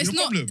that, there would no, be it's a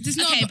not. problem. It's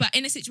not. Okay, about- but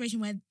in a situation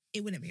where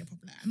it wouldn't be a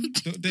problem.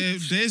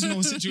 There's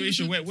no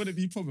situation where it wouldn't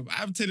be a problem.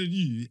 I'm telling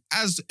you,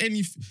 as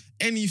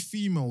any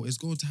female is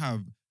going to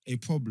have a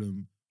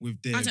problem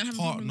with their I don't have a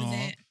problem partner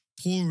with it.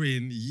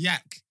 pouring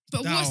yak.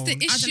 But what's the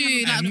down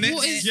issue? have a and Like,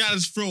 what next is?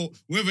 guy's throat,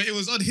 whether it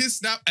was on his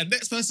snap and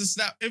next person's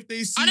snap, if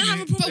they see I don't have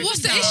a it, problem But what's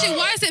the No. issue?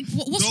 Why is it?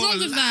 What's Don't wrong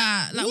with lie.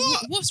 that? Like,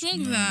 What? what's wrong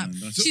with No, that? man,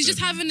 that's She's just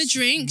having a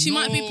drink. She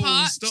might be No,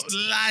 parched, Stop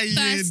lying.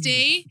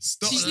 thirsty.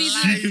 Stop She just needs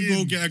lying. You can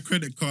go get a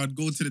credit card,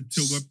 go to the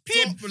till, go pip.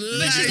 Stop But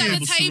lying. she's Yeah, at but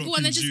the table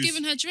and they're Ciroc just and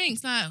giving her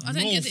drinks. Like, I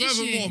don't No, get the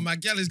furthermore, issue. my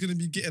gal is going to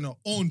be getting her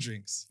own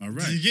drinks. All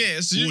right. Do you get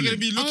it? So you're All going in.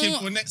 to be looking Oh.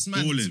 for next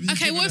man All to in. be Okay,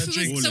 giving what her if it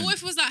drinks. was? So All what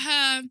if it was like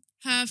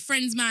her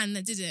friend's man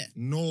that did it?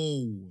 No.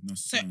 No,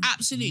 So son.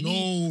 absolutely.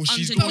 No,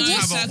 she's under going But to no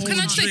have what's her can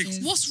I own say? drinks.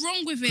 What's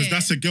wrong with Because it?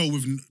 that's a girl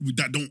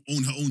that don't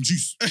own her own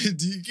juice.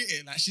 Do you get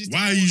it? Like she's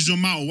Why taking- use your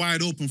mouth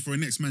wide open for a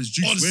next man's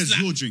juice? On Where's Snap.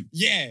 your drink?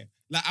 Yeah.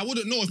 Like I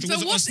wouldn't know if it So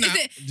wasn't on what's- is Snap.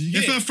 it- Do you If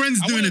get it? her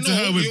friend's I doing wouldn't it to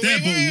her know. with their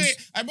bottles,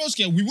 I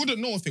broski, we wouldn't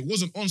know if it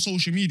wasn't on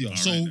social media. All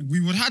So right then. we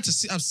would have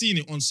to have seen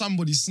it on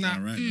somebody's Snap,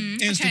 all right.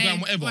 Instagram, Okay,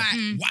 whatever.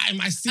 right. Why am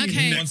I seeing Okay.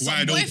 him on Neck somebody's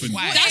wide What if- open.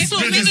 Why? That's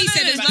what His Millie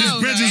said as brethren's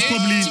well. brethren's though.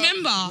 probably- Do you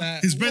remember?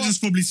 Like, His what? brethren's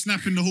probably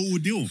snapping the whole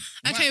deal.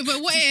 Okay,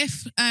 but what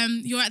if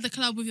you're at the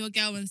club with your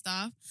girl and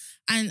stuff,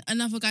 and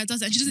another guy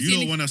does it, and she doesn't You see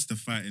don't any. want us to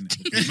fight in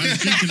it. Man's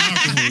drinking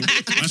alcohol.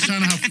 Man's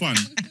trying to have fun.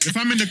 If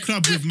I'm in the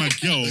club with my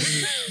girl,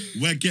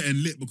 we're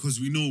getting lit because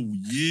we know,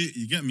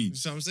 you get me?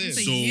 That's what I'm saying.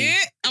 So, So- yeah,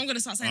 I'm gonna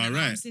start saying that.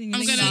 Alright. I'm sitting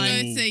I'm in gonna the go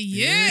line. to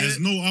yeah. There's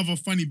no other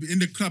funny. In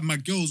the club, my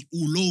girl's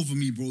all over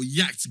me, bro.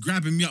 Yaks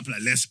grabbing me up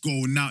like, let's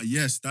go now.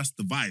 Yes, that's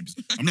the vibes.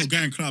 I'm not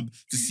going club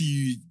to see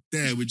you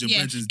there with your Yeah,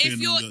 brethren if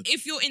doing you're all the...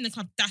 if you're in the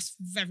club, that's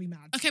very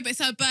mad. Okay, but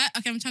so okay,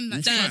 I'm trying to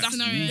like We'll do fight. that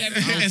scenario.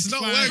 We'll It's not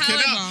Fine. working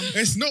out. However,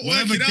 It's not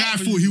Whatever working guy out.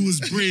 for thought you. he was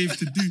brave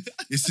to do,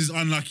 it's his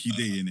unlucky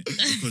day, innit?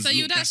 Because So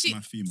you look, would that's actually. my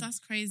female. That's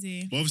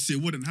crazy. But obviously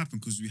it wouldn't happen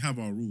because we have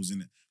our rules,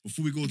 innit?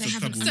 Before we go to They the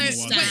club, haven't we So, know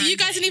understand. what but you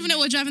guys didn't even know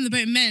what driving the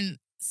boat meant.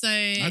 So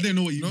I didn't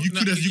know what you No,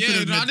 could have. You yeah, could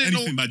have no, I meant didn't know-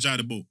 anything by drive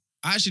the boat.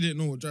 I actually didn't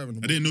know what driving.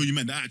 I didn't know you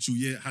meant the actual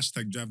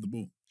hashtag drive the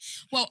boat.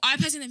 well, I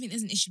personally don't think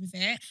there's an issue with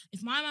it.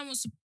 If my man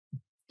wants to,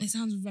 it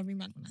sounds very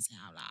mad when I say it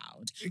out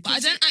loud, but I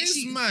don't It is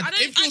actually. mad. I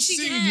don't If you're actually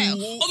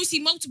single- care. Obviously,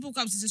 multiple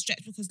clubs is a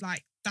stretch because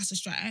like that's a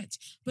stretch.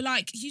 But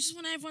like, you just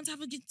want everyone to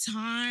have a good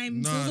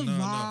time, feel the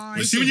vibe.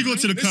 But see when you go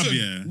to the club, Listen,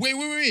 yeah.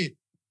 Wait.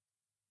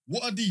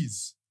 What are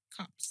these?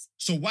 cups.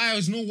 So why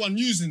is no one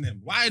using them?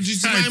 Why does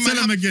Sorry, my tell man him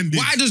have, again, this.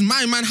 why does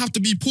my man have to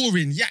be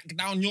pouring yak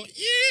down your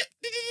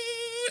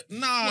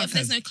Nah, What if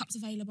there's cuz- no cups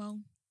available?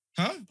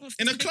 huh? What if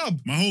In a there's no-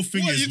 club. My whole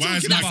thing What are is you why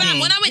is talking my about? Fam,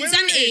 girl? when I went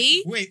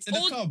Zante, Wait, in the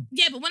all- club.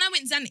 Yeah, but when I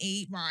went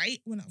Zante, right?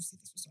 Well, obviously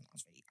this was when I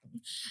was very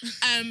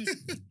young.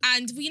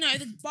 And you know,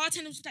 the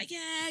bartender was like,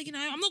 "Yeah, you know,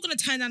 I'm not gonna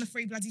turn down a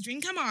free bloody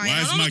drink, am I?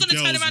 Why is I'm my not gonna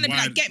turn girl's around and be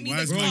like, wide? get me Why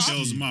the is my cup."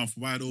 girl's mouth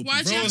wide open?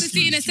 why do you have to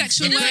see in a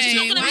sexual No, it's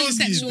not way? gonna Why be is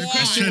it sexual. sexual? The Why?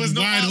 question was Said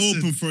not wide answered.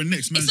 open for a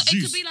next man's It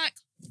juice. could be like,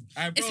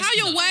 It's how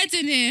your words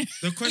in here.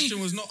 The question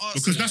was not answered.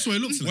 Because that's what it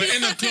looks like. We're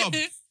in a club.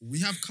 We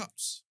have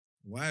cups.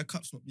 Why are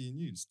cups not being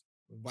used?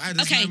 Why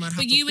does okay, my man have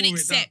but to you would pour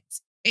it down?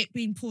 accept it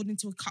being poured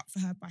into a cup for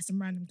her by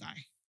some random guy.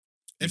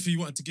 If he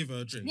wanted to give her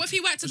a drink? What if he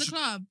worked at the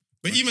club?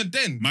 But even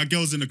then, My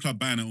girl's in the club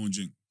buying her own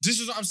drink. this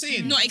is what I'm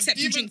saying. Not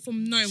accepting Even- drink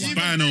from no Even one.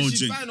 buying her then, own she's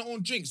drink. buying her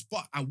own drinks,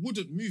 but I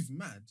wouldn't move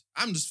mad.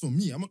 I'm just for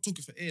me. I'm not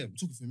talking for A. I'm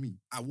talking for me.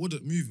 I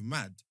wouldn't move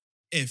mad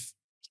if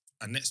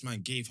a next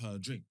man gave her a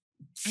drink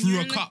And through you're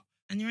a in the- cup.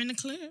 And you're in the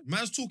club.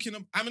 Man's talking.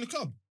 I'm in the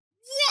club.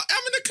 What? I'm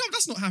in the club.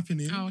 That's not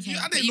happening. Oh, okay.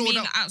 I But didn't you know mean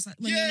that. outside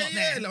when yeah, you're not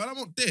there. Yeah, like, when I'm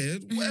not there,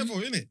 whatever,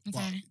 innit? But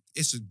Okay.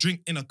 it's a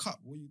drink in a cup.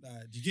 What you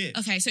like? Do you get? it?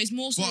 Okay, so it's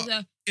more so But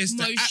the It's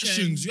motion. the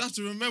actions. You have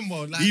to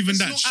remember. Like Even it's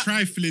that not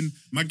trifling,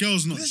 my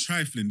girl's not This-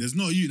 trifling. There's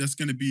not you that's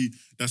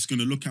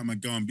gonna look at my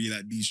girl and be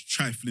like, these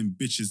trifling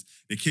bitches,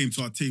 they came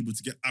to our table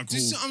to get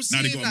alcohol. see what I'm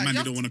Now they saying? got Like, a man, you they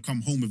have don't want to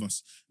come home with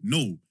us.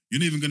 No, you're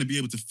not even gonna be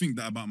able to think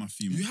that about my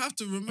female. You have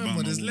to remember About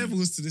my there's woman.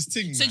 levels to this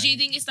thing. So man. do you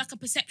think it's like a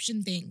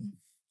perception thing?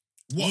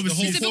 what the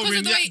whole Is it because pouring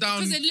of the way, yak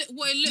down. because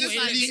what it looks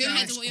like in your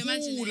head, what you're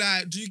imagining? Cool,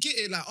 like, do you get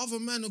it? Like, other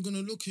men are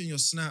gonna look in your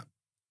snap,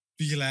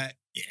 be like,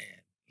 yeah.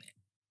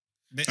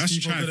 Next That's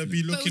people are gonna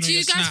be But looking do on you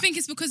your guys snap. think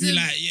it's because Be of?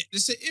 like, yeah,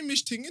 it's an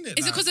image thing, innit?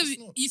 Is it Like, because of it's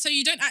not- you? So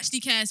you don't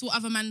actually care? It's what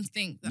other men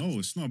think. No,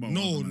 it's not about what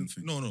No, other men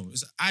think. no.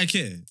 It's, I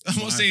care. I'm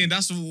What not I saying think.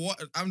 that's what.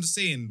 I'm just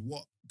saying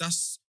what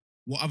that's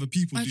what other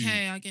people do.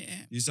 Okay, I get it.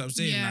 You see what I'm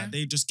saying? Yeah. Like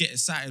they just get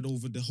excited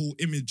over the whole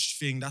image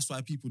thing. That's why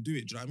people do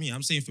it. Do you know what I mean?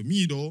 I'm saying for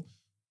me though,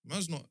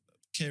 man's not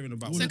caring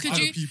about So what could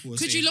other you- people are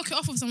Could saying. you lock it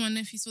off of someone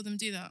if you saw them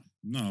do that?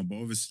 No, but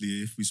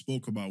obviously, if we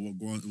spoke about what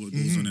goes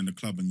Mhm. on in the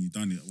club and you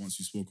done it, once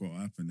we spoke about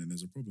what happened, then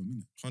there's a problem,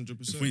 innit?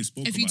 100%. If we ain't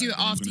spoke If about you do it then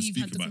I'm after gonna you've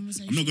speak had the about it.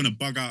 conversation. I'm not gonna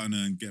bug out on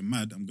her and get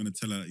mad. I'm gonna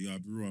tell her that, yeah,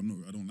 bro, I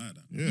don't like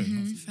that. Yeah.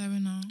 Mhm. Fair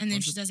enough. And then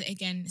if she does it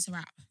again, it's a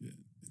wrap.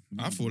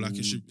 I feel like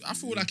it should. I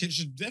feel like it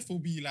should therefore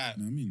be like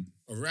You know what I mean?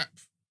 a rap.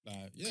 Like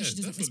yeah, Because she doesn't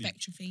definitely.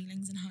 respect your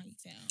feelings and how you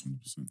feel.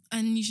 100%.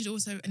 And you should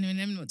also, anyway,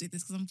 let me not do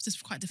this because I'm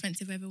just quite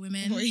defensive over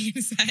women. What are you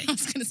going to say? I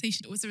was going to say you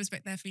should also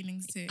respect their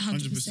feelings too.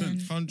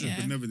 100%. 100. Yeah.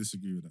 Could never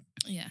disagree with that.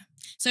 Yeah.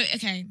 So,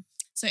 okay.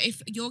 So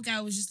if your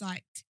girl was just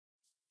like,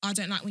 I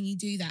don't like when you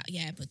do that,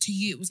 yeah, but to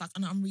you it was like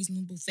an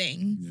unreasonable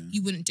thing, Yeah.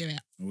 you wouldn't do it.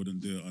 I wouldn't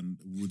do it and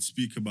would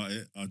speak about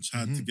it. I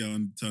tried to Mhm. get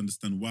on to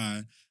understand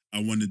why I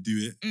want to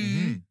do it.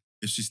 Mhm.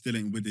 If she still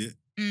ain't with it,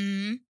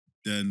 Mm.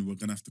 then we're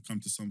gonna have to come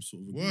to some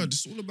sort of agreement. Word.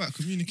 It's all about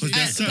Because communication.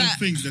 there's certain but-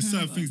 things, there's Oh my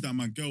certain God. things that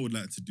my girl would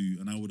like to do,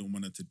 and I wouldn't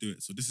want her to do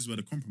it. So this is where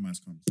the compromise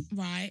comes.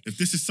 Right. If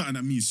this is something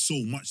that means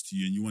so much to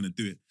you and you want to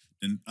do it,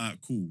 then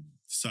cool.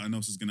 Something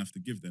else is gonna have to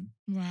give then.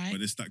 Right.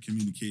 But it's that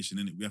communication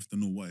in it. We have to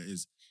know what it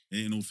is. It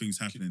ain't no things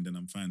happening, then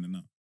I'm finding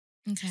out.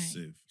 Okay.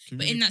 Safe.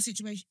 But in that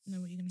situation, no,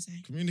 what are you going to say?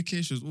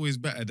 communication is always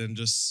better than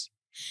just.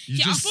 You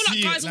Yeah, I just feel like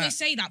see guys it always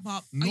say that,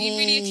 but are you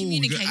really a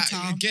communicator?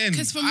 Again,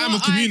 'Cause from I'm a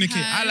what I've communicator.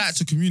 I heard- like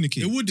to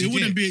communicate. It Do you get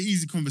wouldn't it? be an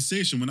easy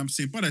conversation when I'm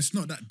saying, but it's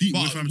not that deep.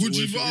 But If I'm- would or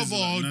you if it is, like, rather you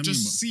know what I mean?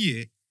 just But- see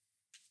it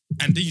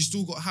and then you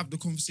still got to have the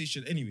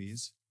conversation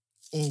anyways?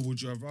 Or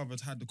would you have rather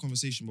had the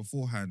conversation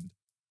beforehand,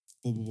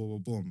 boom, boom, boom,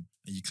 boom, boom,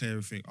 and you clear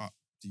everything up?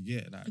 Do you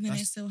get that? And then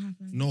it still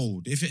happens. No,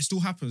 if it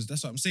still happens,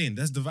 that's what I'm saying.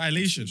 That's the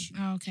violation.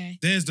 Oh, okay.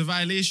 There's the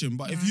violation.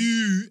 But if Right.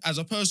 you, as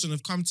a person,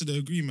 have come to the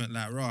agreement,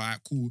 like, right,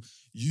 cool,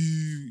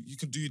 you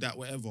can do that,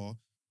 whatever.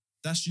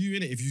 That's you,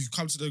 innit? If you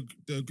come to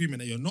the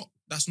agreement that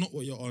that's not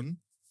what you're on,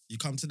 you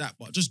come to that.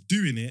 But just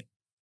doing it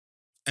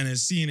and then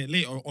seeing it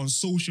later on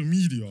social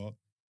media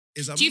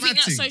is a Do you think mad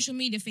that thing. social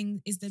media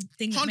thing is the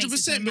thing that makes it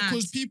so 100% mad?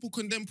 because people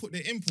can then put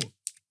their input.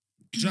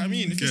 Do you know what I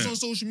mean? If it's Yeah. on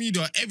social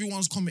media,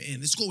 everyone's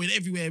commenting. It's going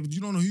everywhere. But you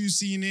don't know who's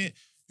seeing it,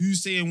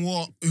 who's saying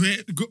what,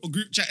 where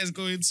group chat is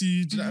going to. Do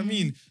you know what I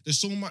mean? There's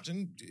so much,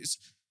 and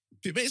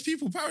it makes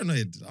people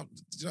paranoid. Do you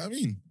know what I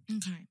mean?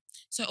 Okay.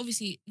 So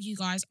obviously you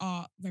guys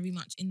are very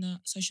much in the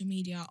social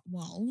media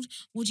world.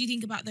 What do you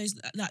think about those,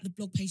 like the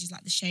blog pages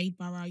like the Shade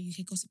Borough,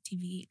 UK Gossip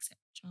TV, etc.?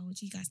 What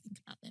do you guys think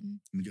about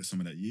them? Let me get some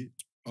of that yeet.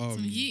 So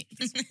Do you,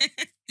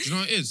 you know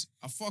what it is?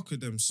 I fuck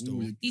with them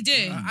still. Ooh, You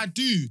do? I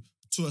do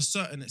to a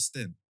certain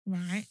extent.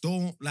 Right.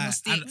 Don't like.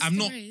 What's the- I'm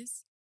not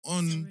Stories?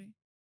 on. Sorry.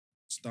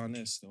 It's down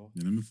there still.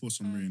 Yeah, let me pour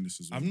some Ray in this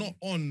as well. I'm not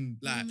on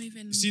like. You're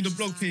moving You see the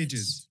blog mad.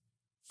 pages.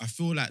 I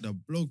feel like the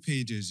blog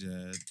pages,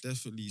 yeah,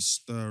 definitely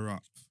stir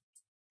up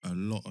a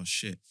lot of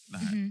shit,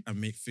 like, Mhm. and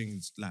make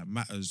things like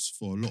matters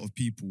for a lot of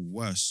people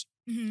worse,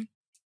 Mhm.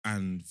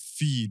 and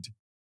feed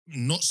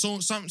not so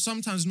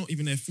sometimes not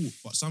even their fault,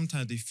 but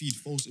sometimes they feed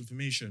false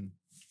information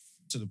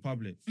to the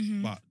public.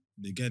 Mhm. But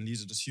again,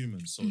 these are just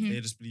humans, so Mhm.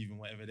 they just believe in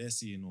whatever they're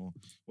seeing or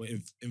what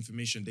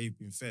information they've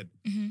been fed.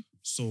 Mhm.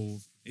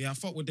 So yeah, I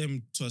fuck with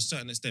them to a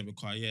certain extent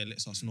because it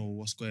lets us know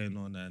what's going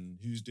on and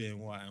who's doing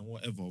what and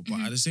whatever. But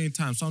Mhm. at the same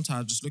time,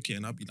 sometimes I just look at it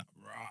and I'll be like,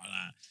 rah,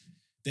 like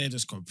they're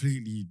just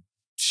completely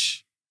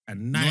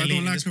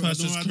annihilating this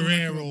person's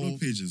career or blog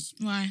pages.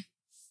 Why?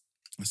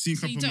 I've seen a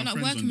So couple you of don't my like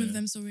friends working on with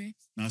there. them, sorry.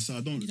 Now, so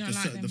I don't. You don't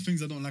like the them?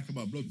 things I don't like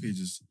about blog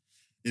pages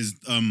is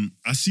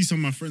I see some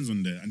of my friends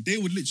on there and they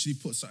would literally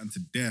put something to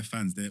their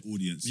fans, their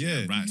audience, Yeah.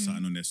 and write Mhm.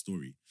 something on their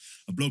story.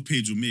 A blog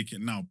page will make it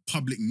now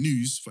public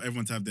news for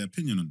everyone to have their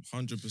opinion on.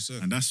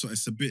 100%. And that's what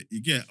it's a bit. You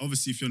get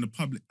obviously if you're in the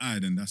public eye,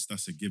 then that's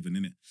a given,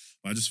 innit?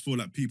 But I just feel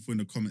like people in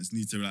the comments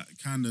need to like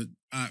kind of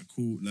act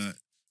cool, like.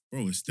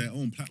 Bro, it's their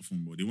own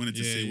platform, bro. They wanted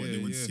to Yeah, say what they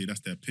yeah, want to yeah. say. That's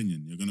their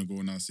opinion. You're gonna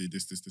go now say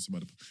this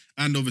about it.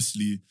 And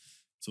obviously,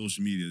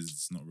 social media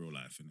is not real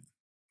life, innit?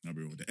 Not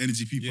real. The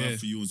energy people Yeah. have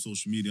for you on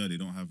social media, they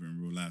don't have it in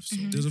real life. So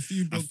Mhm. There's a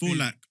few I blog feel pages-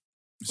 like,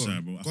 Go sorry,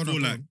 on. bro. Go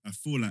on. I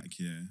feel like,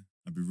 yeah,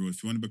 I'll be real.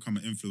 If you want to become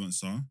an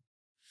influencer,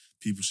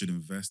 people should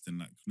invest in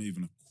like not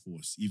even a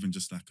course, even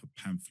just like a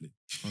pamphlet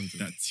 100.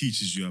 that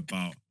teaches you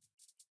about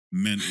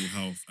mental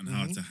health and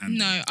how Mhm. to handle.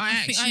 No, it.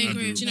 I think I actually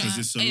agree with do you know that. what?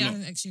 Because it's a Yeah, lot.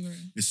 I actually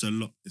agree. It's a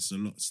lot. It's a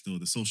lot still.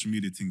 The social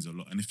media thing's a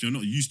lot. And if you're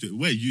not used to it,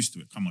 we're used to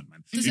it. Come on,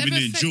 man. Does We've it been ever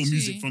doing drill affect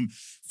music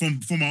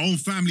you? from our own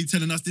family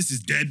telling us this is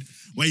dead.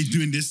 Why are you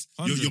doing this?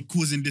 You're 100.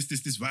 causing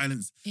this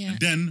violence. Yeah. And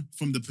then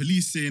from the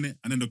police saying it,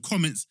 and then the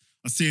comments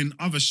are saying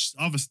other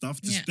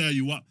stuff to Yeah. stir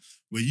you up.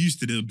 We're used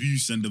to the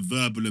abuse and the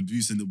verbal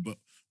abuse, but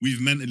we've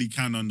mentally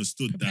kind of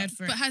understood Prepared that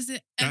for it. But has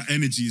it that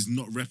energy is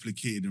not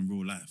replicated in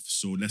real life.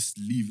 So let's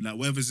leave, like,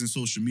 whatever's in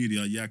social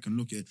media, yeah, I can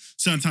look at it.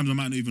 Certain times I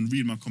might not even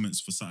read my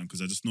comments for something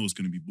because I just know it's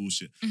going to be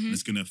bullshit. Mhm. And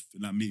it's going to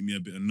like make me a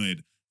bit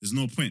annoyed. There's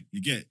no point.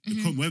 You get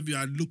Mhm. whether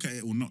I look at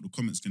it or not, the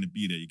comment's going to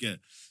be there. You get.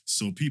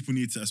 So people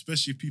need to,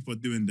 especially if people are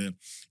doing the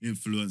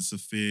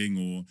influencer thing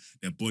or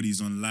their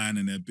bodies online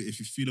and if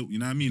you feel it, you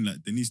know what I mean?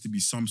 Like there needs to be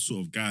some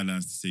sort of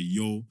guidelines to say,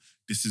 yo,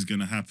 this is going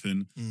to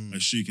happen. Mm. I'm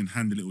sure you can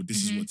handle it, or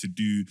this is Mhm. what to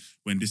do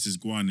when this is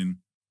going on.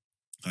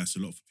 That's a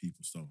lot for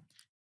people. So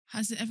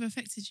has it ever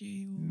affected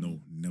you? Or-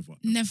 no, never.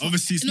 Never.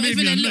 Obviously, it's Not made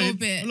even me a little annoyed.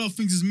 bit. A lot of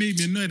things has made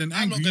me annoyed and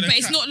I'm not angry. gonna But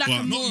it's not like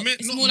But a more, men-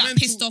 it's not more like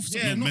mental- pissed off.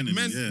 Yeah, sort of. Not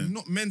mentally, yeah.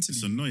 not mentally.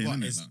 It's annoying, but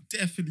innit, it's like?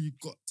 definitely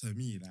got to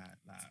me like,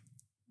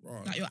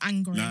 bro. Like you're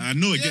angry. Like, I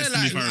know it gets to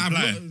me if I I'm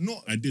reply.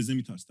 not. I did. Let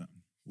me touch that.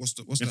 What's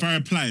If that? I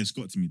reply, it's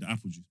got to me. The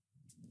apple juice.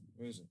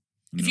 Where is it?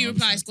 If No, you I was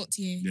reply, like- it's got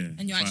to you. Yeah,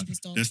 And you're if I- actually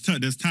pissed off.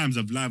 There's times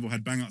I've live or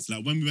had bang ups.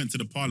 Like when we went to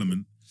the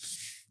parliament,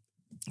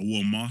 I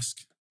wore a mask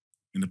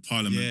in the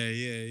parliament.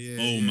 Yeah.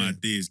 Oh my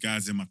days,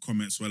 guys in my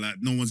comments were like,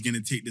 no one's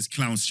gonna take this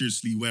clown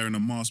seriously wearing a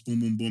mask,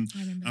 boom, boom, boom. I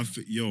remember.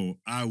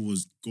 I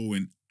was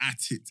going at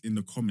it in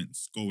the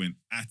comments, going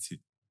at it.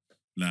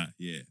 Like,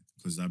 yeah,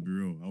 because I'll be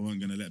real. I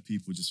wasn't gonna let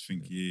people just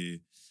think, yeah,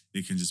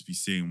 they can just be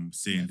saying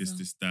Whatever.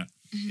 this, that.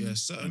 Yeah,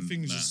 certain And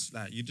things like- just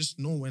like you just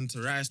know when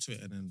to rise to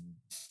it, and then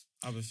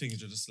other things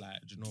you're just like,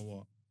 do you know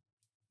what?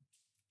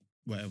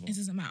 Whatever. It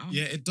doesn't matter.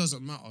 Yeah, it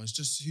doesn't matter. It's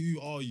just who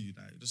are you?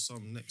 Like just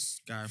some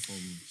next guy from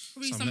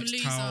Probably some some next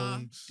loser.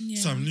 town,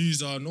 Yeah. some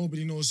loser.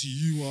 Nobody knows who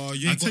you are.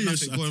 You ain't got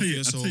nothing going for I'll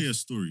yourself. tell you a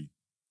story.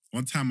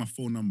 One time my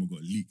phone number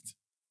got leaked.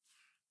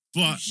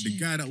 But the shit.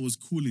 guy that was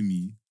calling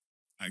me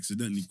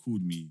accidentally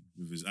called me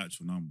with his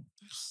actual number.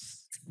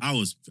 I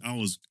was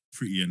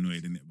pretty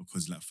annoyed in it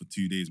because like for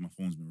 2 days my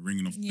phone's been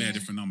ringing off Yeah. bare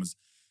different numbers.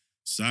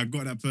 So I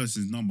got that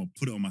person's number,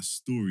 put it on my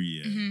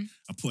story. Yeah. Mhm.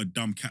 I put a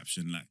dumb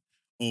caption like,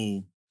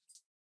 "Oh,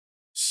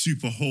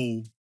 super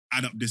hole,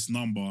 add up this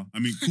number. I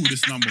mean, call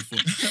this number for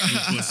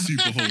a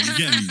super hole." You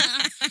get me?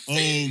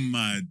 Oh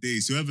my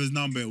days. Whoever's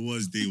number it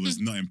was, they was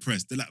not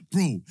impressed. They're like,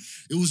 "Bro,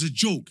 it was a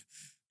joke.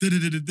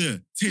 Da-da-da-da-da.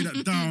 Take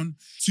that down.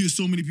 See,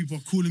 so many people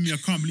are calling me. I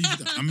can't believe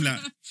that." I'm like,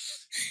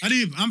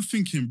 I'm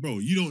thinking, bro,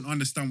 you don't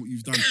understand what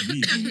you've done to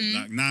me. Mhm.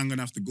 Like now I'm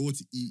gonna have to go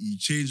to EE,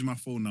 change my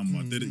phone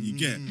number. You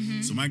get?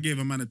 Mhm. So I gave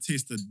a man a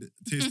taste of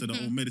the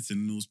old medicine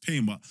and it was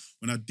pain. But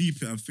when I deep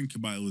it and think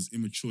about it, it was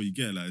immature. You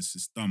get? Like it's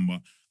just dumb.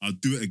 But I'll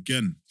do it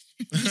again.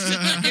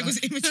 It was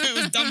immature, it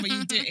was dumb, but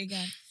you did it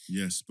again.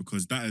 Yes,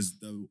 because that is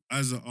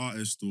as an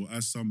artist or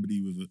as somebody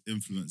with an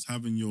influence,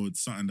 having your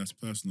something that's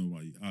personal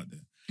about you out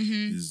there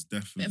Mhm. is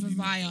definitely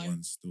not bio. the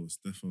one still. It's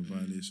definitely a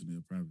violation of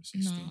your privacy.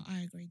 No, Still. I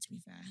agree, to be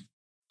fair.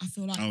 I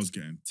feel like I was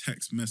getting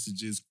text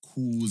messages,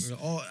 calls.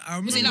 Oh, I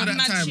Was remember it like that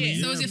mad time. shit?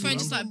 So was your bro, phone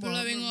just I like remember, I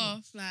blowing remember.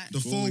 off? Like The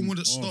phone Going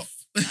wouldn't off. stop.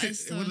 that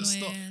is so it wouldn't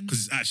stop. annoying. Because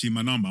it's actually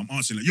my number. I'm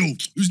answering like, "Yo,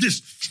 who's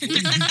this?"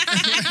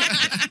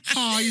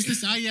 Hi, is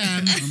this I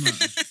am? I'm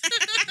like,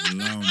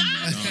 allow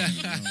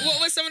me.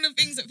 what were some of the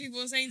things that people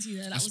were saying to you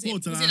there? Like, I was spoke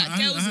it to like I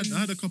girls? had, I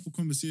had a couple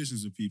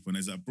conversations with people, and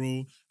it's like,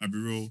 "Bro, I'll be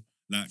real.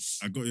 Like,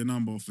 I got your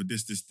number for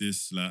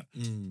this. Like,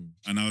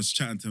 and I was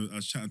chatting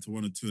to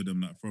one or two of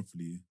them like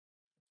properly.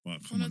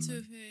 But come One or on, two man.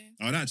 of who?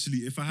 I would actually,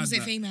 if I had, Was it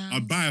like, female?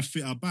 I'd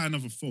buy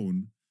another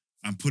phone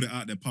and put it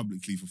out there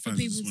publicly for fans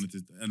who just people wanted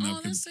to. And Oh,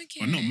 people, that's so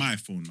cute. but not my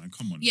phone, man.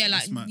 Come on, Yeah, man. like,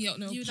 That's my, you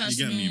know, You you get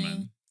me, personal-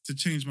 man. To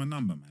change my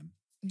number, man.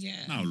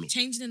 Yeah. Now look.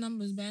 Changing the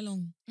numbers bare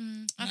long.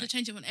 I have to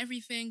change it on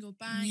everything or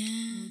bank. Yeah.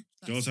 or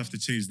that Girls have to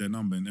stuff. change their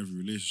number in every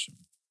relationship.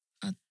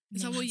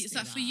 Is that what? Is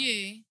that for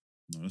you?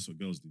 No, that's what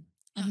girls do.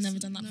 I've That's- never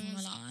done that no, for my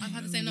it's- life. I've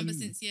had the same number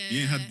since You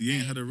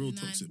ain't had a real 8,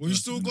 9. toxic. Well, you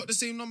person, still innit? got the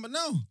same number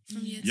now.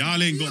 From year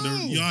Y'all ain't got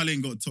No. y'all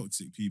ain't got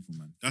toxic people,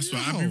 man. That's why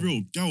I be No.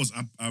 real. Girls,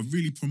 I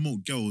really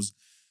promote girls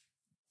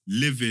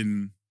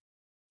living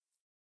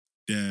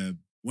their,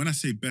 when I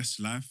say best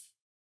life,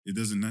 it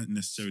doesn't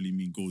necessarily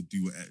mean go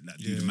do what like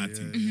do the mad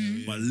thing.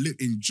 Mhm. But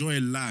enjoy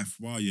life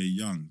while you're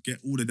young. Get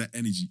all of that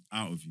energy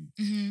out of you.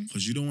 Mm-hmm.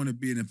 Because you don't want to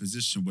be in a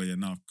position where you're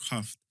now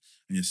cuffed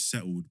and you're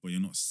settled, but you're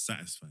not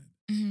satisfied.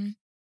 Mm-hmm.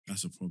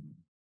 That's a problem.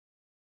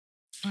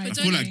 I I But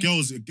feel don't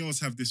like girls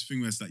have this thing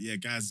where it's like, yeah,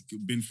 guys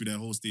been through their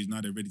whole stage,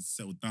 now they're ready to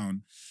settle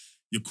down.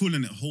 You're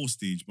calling it whole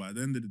stage, but at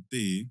the end of the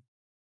day,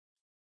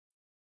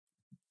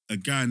 a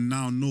guy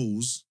now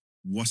knows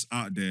what's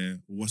out there,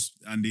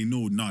 and they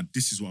know, nah,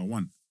 this is what I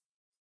want.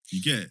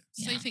 You get it?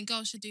 So Yeah. you think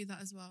girls should do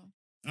that as well?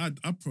 I'm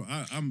But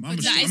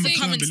a That is the firm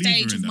current believer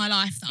stage in of that. my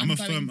life that I'm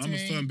going I'm a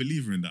through. firm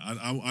believer in that.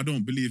 I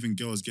don't believe in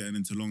girls getting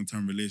into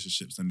long-term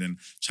relationships and then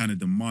trying to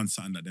demand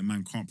something that their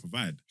man can't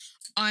provide.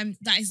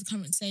 That is the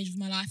current stage of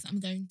my life that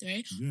I'm going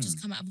through. Yeah.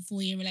 Just come out of a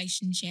 4-year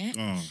relationship.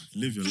 Oh,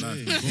 live your life.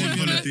 Yeah. Go on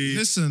holiday.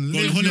 Listen, Go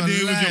on live holiday your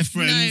with your life.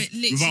 friends No,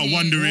 literally. without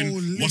wondering Oh,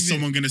 live what's it.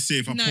 someone gonna say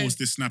if I No, post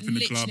this snap in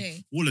the club.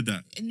 literally. All of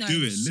that. No, Do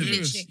it, live it.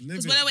 literally. Live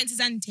Because it. when I went to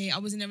Zante, I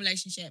was in a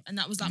relationship, and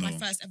that was like my No.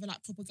 first ever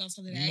like proper girls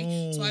holiday.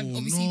 No, so I've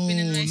obviously been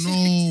in a relationship.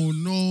 no,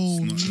 no,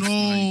 It's not-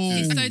 no.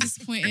 it's not So like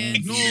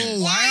disappointed. No,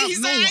 Why is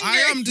he so I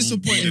am angry?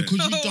 disappointed because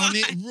Don't you done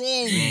it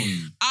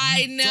wrong. I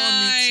You done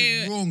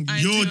it know. wrong. I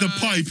You're the know.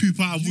 party pooper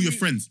out of all your You-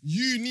 friends.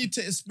 You need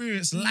to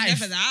experience life.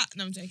 Never that.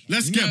 No, I'm joking.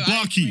 Let's No, get I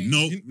Barky.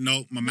 agree.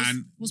 No, my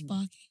man. What's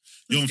Barky?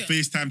 You're on Let's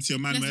get- FaceTime to your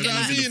man, let's where get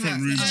everyone's in the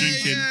front room like-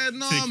 drinking. Yeah,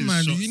 no, taking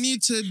man. shots. You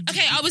need to.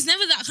 Okay, I was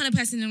never that kind of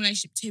person in a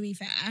relationship, to be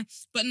fair.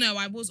 But no,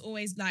 I was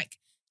always like,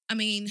 I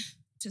mean,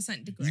 to a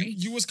certain degree.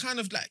 You was kind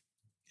of like.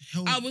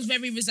 Held, I was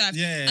very reserved.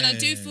 Yeah. And I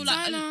do feel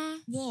like... Sana,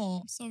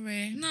 What?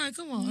 sorry. No,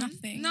 come on.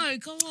 Nothing. No,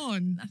 come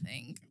on.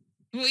 Nothing.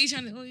 What are you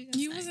trying to... What are you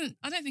gonna You say? wasn't.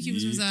 I don't think you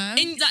was Yeah. reserved.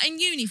 In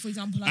uni, for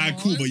example, I Alright,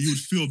 was. cool, but you'd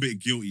feel a bit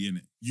guilty in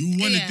it. You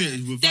wanted Yeah. it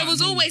without. There was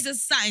no- always a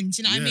something, do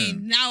you know what I Yeah.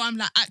 mean? Now I'm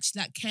like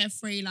actually like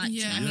carefree, like, do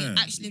you know what I mean? Yeah.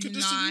 Actually You could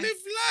living just life. live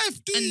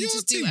life. Do And your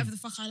just thing. do whatever the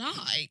fuck I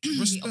like.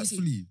 Obviously,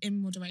 Respectfully.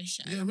 in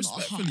moderation. Yeah, I'm not a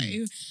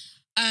respectfully.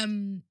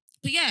 hoe.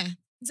 But yeah,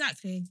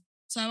 exactly.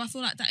 So I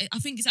feel like that. I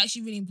think it's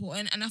actually really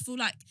important, and I feel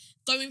like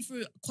going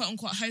through quote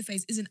unquote hoe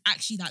phase isn't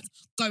actually like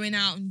going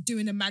out and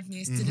doing the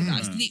madness. It's Mhm.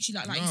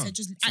 literally like you No. said,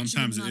 just actually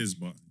Sometimes it living life. is,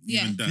 but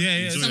Yeah. even that, Yeah,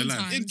 yeah. enjoy your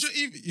sometimes. life.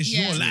 It's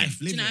Yeah. your life.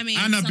 Do you Live know what I it. mean?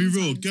 And I'll be real,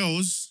 Sometimes.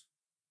 girls,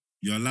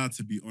 you're allowed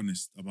to be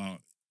honest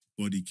about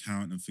body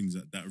count and things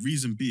like that.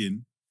 Reason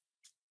being,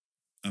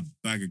 a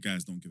bag of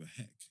guys don't give a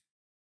heck.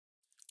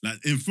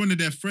 Like in front of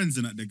their friends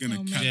and that, they're gonna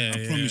Oh, cap. man.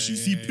 I promise you.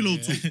 See,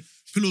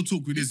 pillow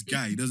talk with this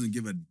guy. He doesn't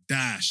give a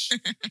dash.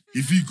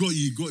 If you got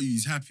you, you got you.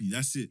 He's happy.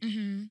 That's it.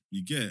 Mhm.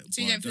 You get it.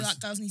 So you But don't feel that's- like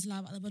girls need to lie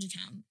about their body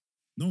count?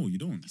 No, you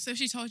don't. So if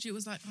she told you it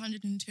was like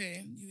 102,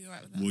 you'd be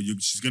alright with that. Well,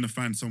 she's gonna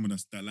find someone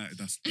that's cool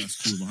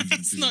with 102.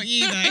 It's not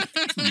you though.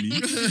 It's not me.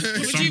 But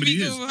Would you somebody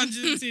be is. cool with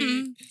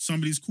 102?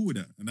 Somebody's cool with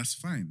that, and that's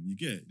fine. You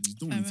get it. You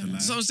don't Fair need to lie.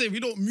 enough. So I'm saying we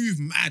don't move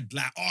mad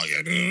like, oh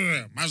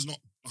yeah, man's not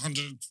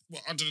 100,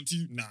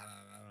 102. Nah.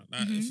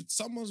 Like, if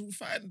someone will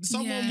find,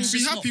 someone Yeah. will It's be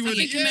just happy not with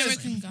for it. you. Yeah.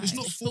 American guys. It's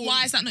not for. But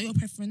why is that not your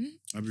preference?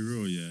 I'll be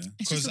real, yeah. It's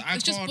Because just, I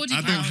it's just can't. body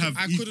I don't count. have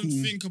I couldn't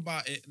equal- think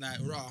about it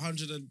like right,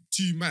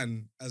 102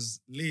 man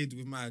as laid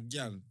with my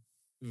gal,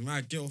 with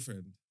my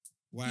girlfriend.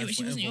 Why? Yeah, but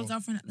she wasn't your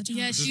girlfriend at the time.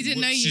 Yeah, she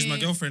didn't know She's you. my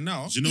girlfriend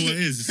now. Do you know what it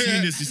is? You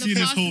seen this? You The seen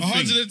this past- whole thing?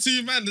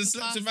 102 man that The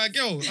slept past- with my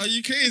girl. Are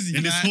you crazy?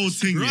 In this Like, whole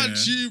thing, run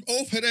yeah. tube,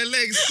 open her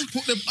legs,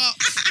 put them up,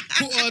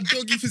 put her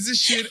doggy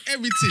position,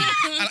 everything.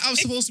 And I'm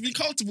supposed to be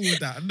comfortable with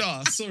that.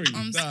 Nah, sorry.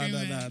 I'm Nah.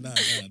 screaming.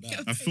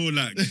 I feel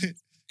like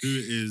who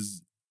it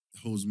is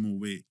holds more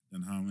weight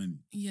than how many.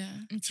 Yeah.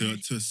 To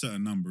a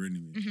certain number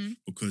anyway. Mhm.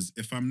 Because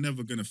if I'm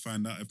never gonna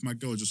find out, if my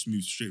girl just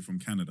moved straight from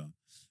Canada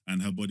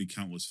and her body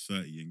count was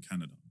 30 in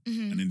Canada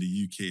Mhm. and in the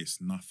UK it's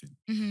nothing,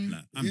 Mhm.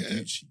 like I'm Yeah.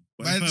 Gucci.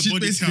 But Man, if her she's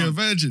body basically a count,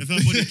 virgin. if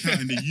her body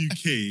count in the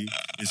UK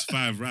is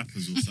 5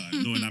 rappers or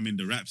something, knowing I'm in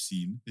the rap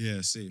scene,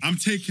 Yeah, safe. I'm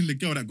taking the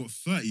girl that got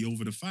 30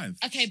 over the 5.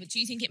 Okay, but do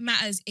you think it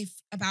matters if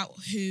about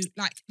who,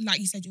 like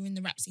you said, you're in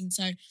the rap scene?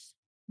 So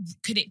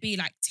could it be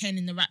like 10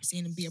 in the rap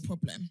scene and be a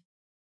problem?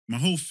 My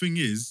whole thing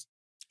is,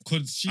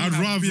 Could she I'd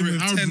have rather been it.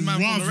 with I'd 10 man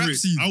from the rather rap it.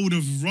 scene? I would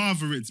have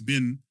rather it's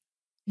been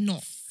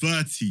Not.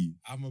 30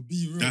 I'ma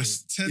be real.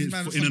 That's 10 it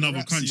man for- from in the another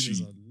rap scene country. is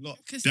a lot.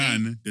 Because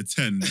than the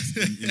 10.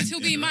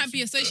 he might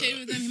be associated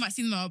with them. He might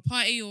see them at a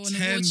party or an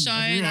 10, award show.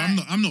 Bro,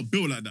 like- I'm not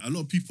built like that. A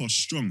lot of people are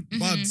strong.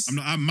 Buds.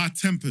 My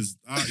tempers.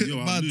 I'll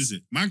Buds. lose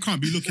it. Man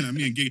can't be looking at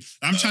me and gig.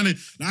 I'm trying to.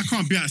 Like, I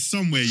can't be at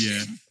somewhere.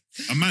 Yeah,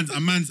 a man's.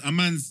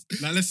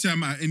 Like, let's say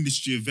I'm at an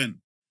industry event.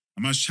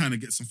 A man's trying to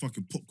get some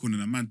fucking popcorn,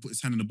 and a man put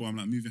his hand in the bar. I'm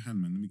like, move your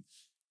hand, man.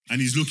 And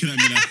he's looking at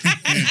me like,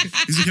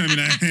 he's looking at me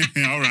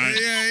like, all right,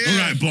 Yeah. all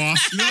right,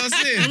 boss. You know what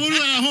I'm saying?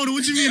 Hold on,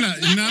 what do you mean?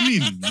 Like, you know what I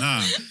mean?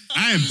 Nah,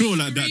 I ain't built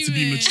like that to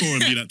be Screaming. mature and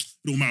be like, it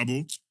don't matter, bro.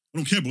 I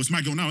don't care, bro. It's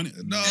my girl now, innit?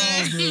 No,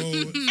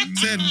 bro.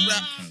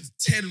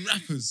 10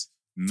 rappers.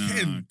 Nah,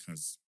 10.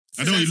 cuz.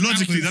 So I don't that's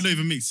logically rappers. that don't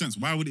even make sense.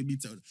 Why would it be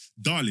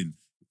darling?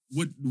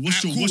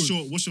 What's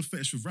Alright, what's your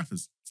fetish with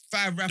rappers?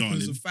 5 rappers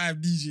Darling. or 5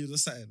 DJs or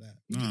something like that.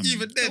 Nah, man.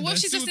 Even then, But what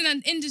that's she's just still- in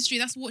an industry,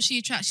 that's what she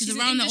attracts. She's She's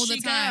an around that all the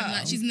industry time. girl.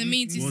 Like she's in the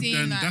media Well, scene.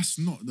 then Like, that's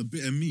not the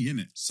bit of me,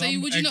 innit? So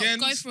would you not again,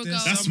 go for a there's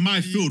girl? That's my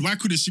somebody- field. Why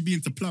couldn't she be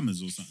into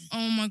plumbers or something?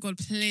 oh my god,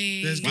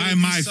 please. There's Why gonna am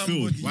be I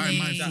somebody filled? Why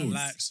am I that filled?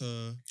 likes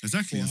her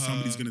Exactly, for and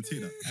somebody's her gonna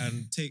take that.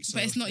 and takes her.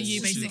 But it's not for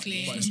you, what she basically.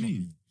 likes, but What it's do you not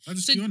mean? me. I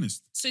just So- be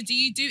honest. So do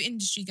you do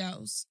industry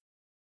girls?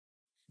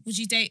 Would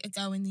you date a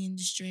girl in the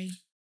industry?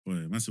 Boy,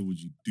 man said, would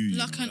you do? You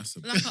like know, an that's a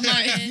like an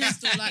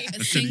artist or like a I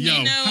said, singer. yo,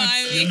 You know what I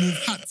hat, mean? you move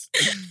hat.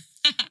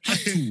 Hat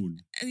tool. You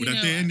Would know I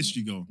what date I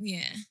industry girl? mean?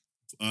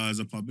 Yeah. As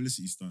a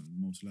publicity stunt,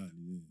 most likely,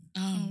 yeah.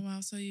 Oh Oh. wow,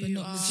 so But you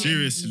not are legit.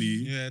 Seriously,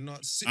 Yeah,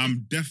 not.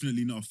 I'm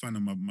definitely not a fan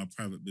of my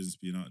private business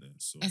being out there.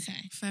 So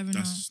Okay. fair enough.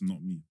 that's just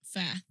not me.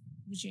 Fair.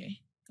 Would you?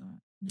 Go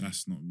on. No.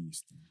 That's not me.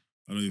 Still.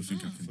 I don't even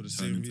think I Oh. can for the turn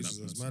same into reasons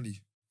that as person.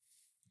 Mali.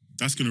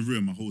 That's gonna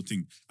ruin my whole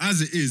thing.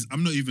 As it is,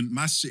 I'm not even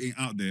my shit ain't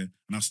out there,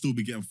 and I'll still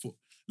be getting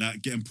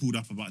pulled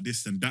up about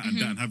this and that and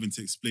that, and having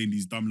to explain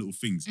these dumb little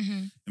things.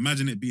 Mm-hmm.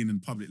 Imagine it being in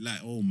public, like,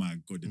 oh my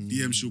god, the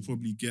DM Mm. she'll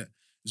probably get.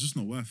 It's just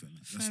not worth it.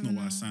 Like, that's Fair not what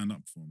I enough. signed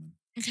up for, man.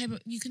 Okay,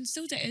 but you can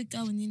still date a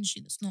girl in the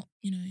industry that's not, out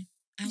You can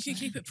there.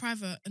 keep it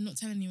private and not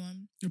tell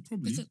anyone. Yeah,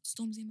 probably. Look at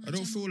Stormzy and I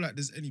don't Gemma. feel like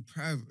there's any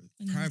When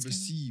they're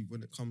privacy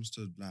when it comes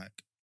to like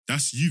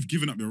That's you've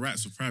given up your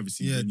rights of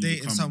privacy. Yeah, when you dating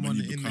become- someone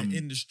when you in become the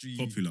industry,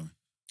 popular.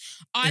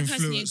 I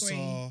personally agree.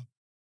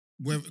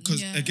 influencer,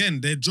 because Yeah.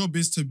 again, their job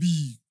is to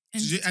be,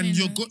 and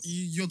Entertainers.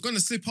 you're gonna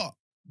slip up.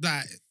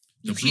 Like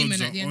You're The human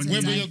blogs at the are end on of you. the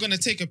whether day. you're gonna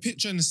take a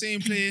picture in the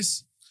same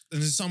place,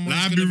 and then someone's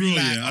Like, I'll gonna be real,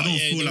 like, yeah. I oh, don't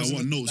feel there like was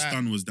what a- Notes like-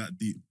 done was that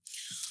deep.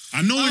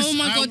 I know Oh it's.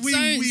 my God, wait,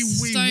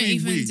 don't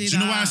even do Do you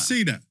know why I that.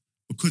 say that?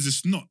 Because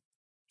it's not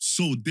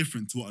so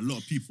different to what a lot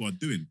of people are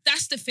doing.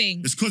 That's the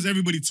thing. It's because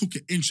everybody took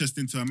an interest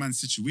into a man's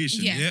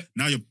situation. Yeah. Yeah.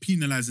 Now you're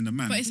penalizing the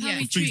man But it's for how Yeah.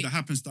 we things treat. that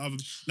happens to other.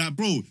 Like,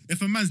 bro,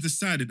 if a man's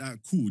decided,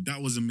 cool,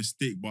 that was a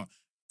mistake, but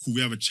cool,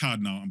 we have a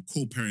child now. I'm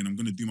co-parenting. I'm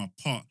gonna do my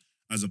part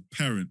as a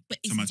parent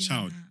But to is my he doing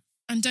child. that?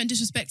 And don't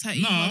disrespect her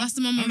either. No, That's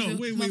the mum I'm of not. your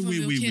Wait, mother of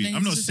your kid and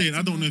I'm not he's saying.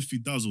 I don't disrespecting know her. if he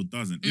does or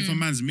doesn't. If a Mm.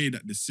 man's made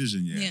that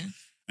decision, Yeah.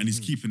 and he's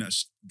keeping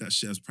that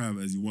shit as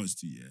private as he wants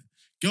to,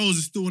 girls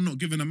are still not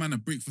giving a man a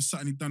break for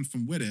something he done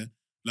from where they're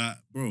like,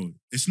 bro,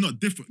 it's not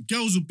different.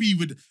 Girls will be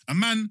with a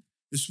man.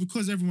 It's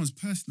because everyone's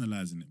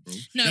personalizing it, bro.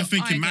 No, They're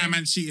thinking I my agree.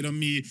 man cheated on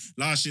me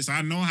last year, so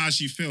I know how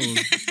she feels.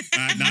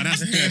 Nah, that's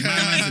dead. My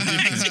man's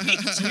a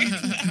dickhead. So what are you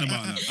talking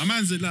about? Like, a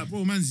man's like,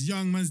 bro, man's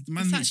young, man It's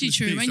makes actually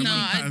true. mistakes, When a you- man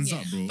No, patterns yeah.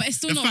 up, bro. But it's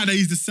still the not- fact that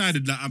he's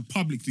decided that I'm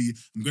publicly,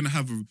 I'm gonna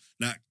have a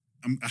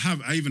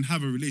I even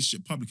have a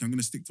relationship publicly. I'm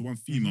gonna stick to one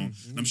female.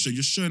 And I'm sure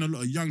you're showing a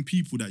lot of young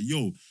people that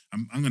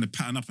I'm gonna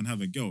pattern up and have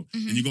a girl.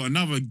 And you got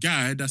another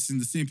guy that's in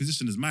the same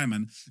position as my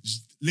man,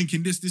 just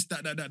linking this,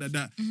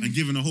 that, and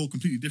giving a whole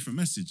completely different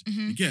message.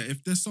 You get it?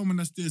 If there's someone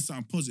that's doing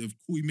something positive,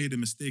 cool, he made a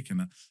mistake and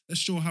that. Let's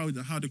show how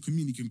the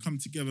community can come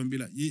together and be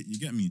like, yeah, you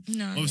get me.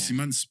 No, Obviously,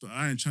 man,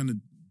 I ain't trying to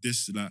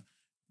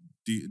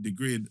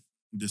degrade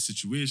the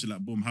situation, like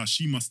boom, how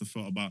she must have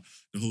felt about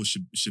the whole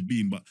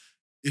Shabeen, but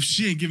if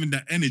she ain't giving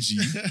that energy,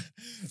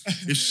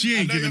 if she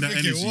ain't I know giving you're that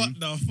thinking, energy, what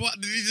the fuck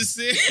did he just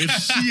say? if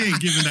she ain't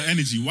giving that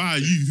energy, why are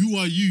you? Who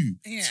are you?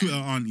 Yeah. Twitter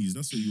aunties,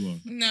 that's what you are.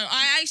 No,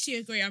 I actually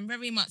agree. I'm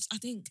very much.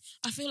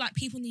 I feel like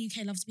people in the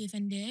UK love to be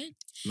offended.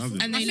 Love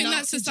it. And I they think love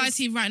that's to just-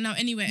 society right now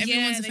anyway. Yeah,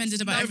 Everyone's they offended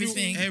just about love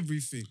everything.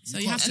 Everything. So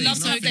You you can't have say to love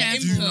to have nothing, their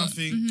do input.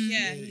 nothing. Mhm.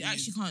 Yeah, you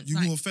actually can't. You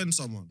like, will offend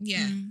someone.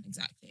 yeah, Mm.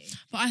 exactly.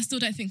 But I still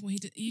don't think what he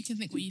did. You can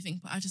think what you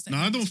think, but I just don't. No,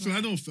 I think don't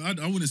it's feel. right.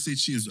 I wouldn't say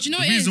cheating. Do you know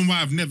the what it reason is?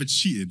 why I've never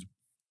cheated,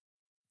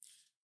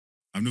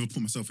 I've never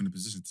put myself in a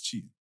position to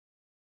cheat.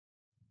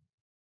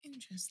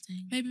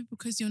 Interesting. Maybe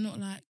because you're not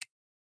like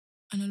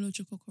an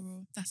illogical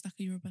coral. That's like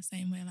a Yoruba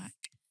saying where like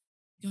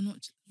you're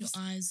not Your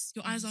eyes.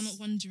 your eyes are not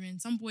wandering.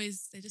 Some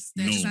boys they're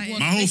No. just like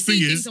My whole They thing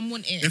see is, things and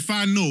want it. If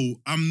I know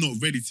I'm not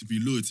ready to be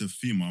loyal to a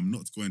female, I'm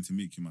not going to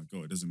make you my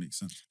girl. It doesn't make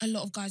sense. A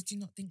lot of guys do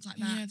not think like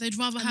that. yeah, they'd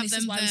rather And have this them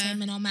is why we say there.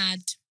 men are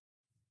mad.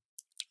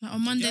 Like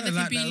on Monday Yeah, they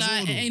like could be that as like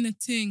well, it though. ain't a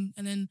thing,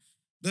 and then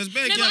There's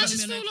bare No, but I girls.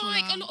 just Yeah, feel they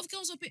like pull a out. lot of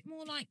girls are a bit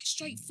more like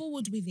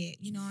straightforward with it,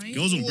 you know?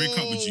 Girls will break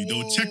up with you.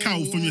 They'll check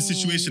out from your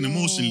situation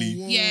emotionally.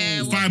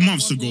 Yeah. 5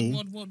 months ago,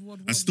 What?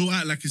 and still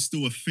act like it's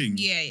still a thing.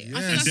 Yeah. I think And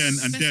that's then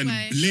the and best then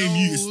way. blame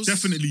you. It's Girls.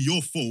 definitely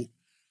your fault.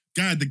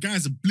 The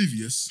guy's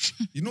oblivious.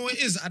 You know what it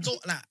is? I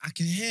don't like. I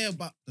can hear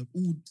about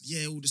all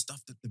the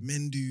stuff that the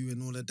men do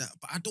and all of that,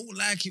 but I don't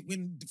like it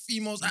when the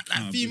females act like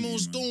Accountability,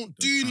 females man. don't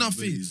The do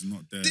accountability nothing. is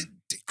not there.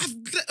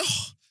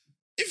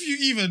 If you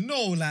even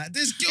know, like,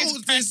 there's girls.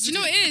 do you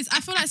know what it is? I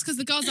feel like it's because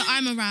the girls that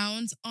I'm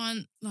around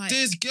aren't like.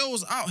 There's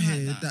girls out Like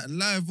here that. that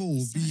live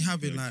all be So-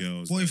 having The like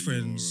girls that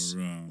boyfriends,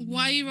 you're around.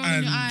 Why are you rolling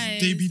and your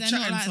eyes? they be They're not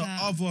chatting like to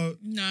that. other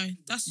No,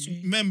 that's true.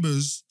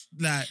 members.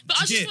 Like, But I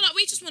do just you feel like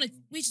we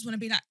just want to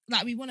be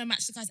like we want to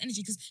match the guy's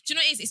energy because do you know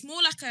what it is? It's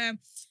more like a.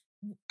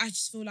 I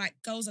just feel like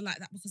girls are like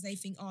that because they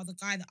think, oh, the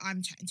guy that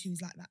I'm chatting to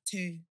is like that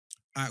too.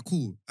 Alright,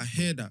 cool. I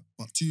hear that,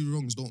 but two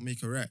wrongs don't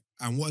make a right.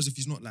 And what if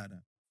he's not like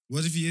that?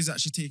 What if he is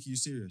actually taking you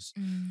serious?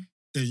 Then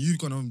you're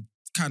gonna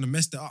kind of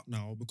messed it up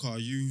now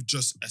because you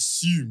just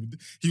assumed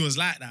he was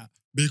like that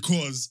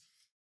because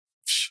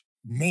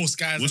most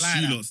guys What's are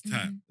like you that. lot's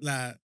type?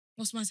 Like,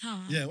 What's my type?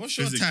 yeah, what's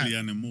your Physically type?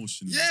 and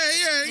emotionally.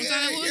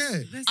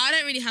 Yeah. I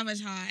don't really have a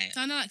type.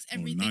 Dana likes now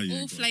everything, you all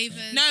ain't got a flavors.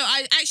 type. No,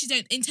 I actually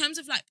don't. In terms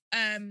of like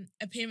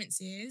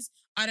appearances,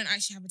 I don't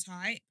actually have a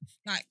type.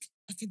 Like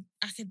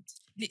I could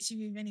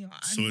literally move anyone.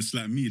 So it's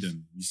like me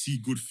then. You see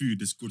good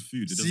food, it's good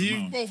food. It doesn't See,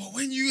 matter. bro, but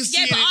when you were Yeah,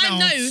 seeing but it I now,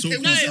 know. So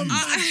it no, was a confused.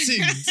 mad thing.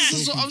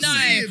 That's what I'm no,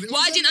 saying. It what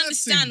I was a didn't mad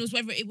understand thing. was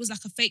whether it was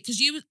like a fake because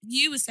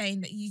you were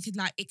saying that you could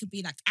like it could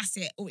be like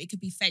asset or it could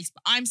be face,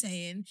 but I'm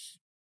saying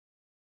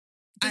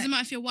Doesn't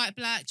matter if you're white,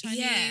 black, Chinese,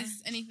 Yeah.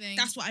 anything.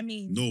 that's what I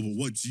mean. No, but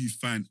what do you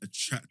find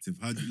attractive?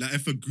 Like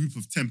if a group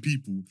of 10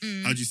 people,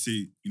 Mm. how do you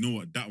say, you know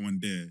what, that one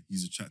there,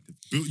 he's attractive?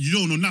 But you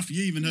don't know nothing.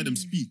 You ain't even heard them Mm.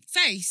 speak.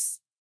 Face.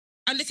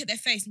 I look at their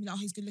face and be like, oh,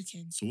 he's good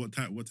looking. So what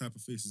type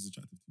of face is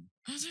attractive to you?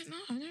 I don't know.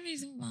 I've never really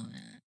thought about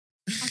that.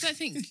 I don't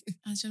think.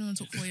 I just don't want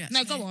to talk for you.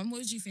 No, Actually. go on. What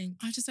did you think?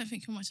 I just don't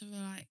think you're much of a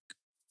like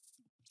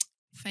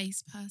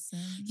face person.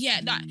 Yeah,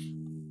 like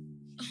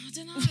I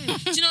don't know.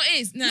 Do you know what it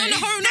is? No, No, no, So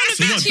what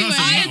actually, doesn't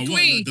I matter?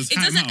 agree. What, does It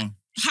height doesn't- matter?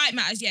 height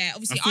matters. Yeah,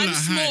 obviously I feel I'm like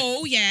height-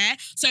 small. Yeah,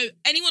 so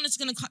anyone that's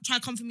gonna try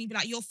come for me, be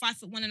like, you're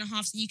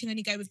 5'1.5", so you can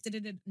only go with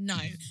da-da-da. No,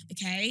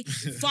 okay.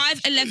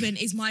 5'11"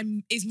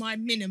 is my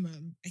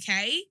minimum.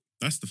 Okay.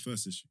 That's the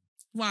first issue.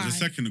 Why? Because a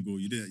second ago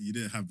you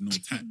didn't have no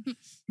tact.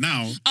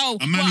 Now Oh,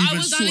 a man well, I even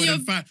was shorter your-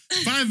 than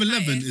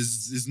 5'11" Height.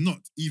 is not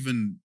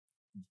even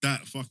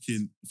that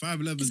fucking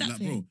 5'11" is like,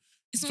 Exactly. bro.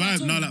 It's not that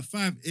Five now, tall. like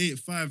 5'8",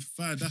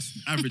 5'5", that's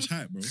average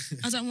height, bro.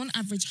 I don't want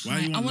average Why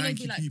you height. I want want to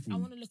lanky be like. people? I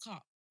want to look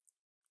up.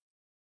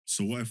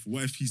 So what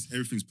if he's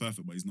everything's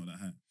perfect but he's not that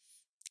height?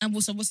 And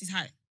also, what's his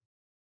height?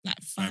 Like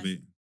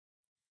 5'8".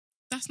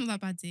 That's not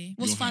that bad, D.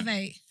 What's Your height.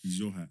 5'8"? He's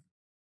your height.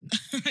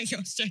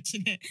 You're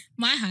stretching it.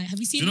 My height. Have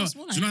you Do seen you know? how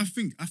small Do you know? I I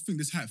am? think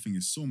this height thing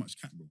is so much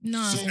cat, bro.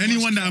 No. So So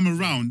anyone that I'm cat, bro.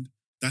 around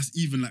that's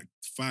even like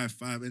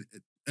 5'5",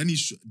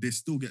 they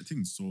still get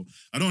things. So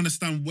I don't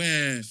understand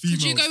where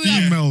Could you go with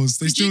females,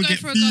 they Could still you go get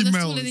for a girl that's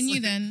females. taller than you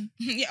then?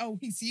 Yeah, oh,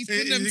 he's You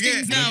calling them get-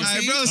 things now. Aye,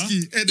 see?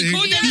 broski, He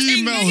called them No,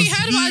 females, he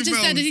heard what I just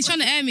said and females. he's trying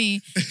to air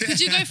me. Could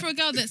you go for a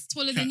girl that's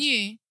taller than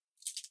you?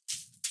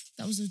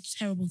 That was a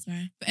terrible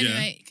throw. But Yeah.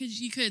 anyway,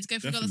 you could go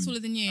for a girl that's Definitely. taller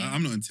than you.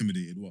 I'm not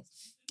intimidated. What?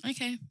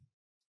 Okay.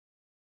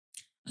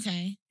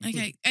 Okay.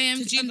 Okay. AM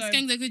Could you go?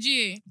 Skengler, could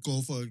you?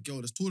 Go for a girl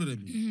that's taller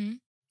than me.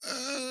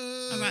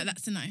 Mm-hmm. All right,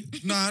 that's a no.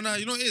 Nah,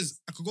 you know what it is?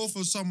 I could go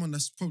for someone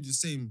that's probably the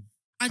same.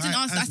 I didn't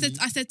Height ask. I as said me.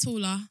 I said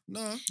taller.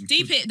 Nah.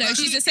 Deep it though. But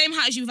She's she- the same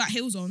height as you without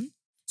heels on.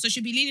 So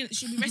she'll be leaning.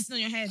 She'll be resting on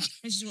your head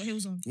when she's got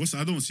heels on.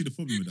 I don't see the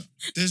problem with that.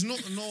 There's no.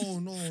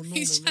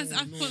 He's just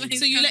up on his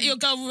So you let your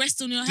girl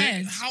rest on your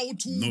head. How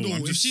tall No, though?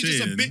 I'm If just she's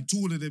just a saying. bit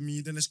taller than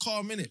me, then it's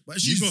calm, innit? But You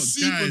she's got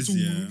super guys, tall.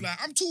 yeah.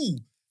 Like, I'm tall.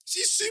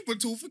 She's super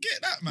tall. Forget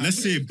that, man.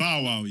 Let's say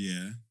Bow Wow,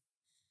 yeah.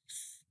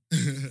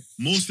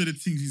 Most of the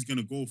things he's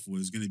gonna go for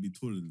is gonna be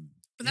taller than him.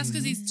 But that's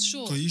because he's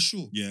short. Because he's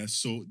short. Yeah,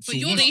 so But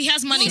you're what's- He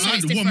has money, You're so not-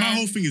 it's what different. my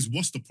whole thing is,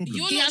 what's the problem?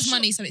 You're He not has sure-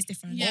 money, so it's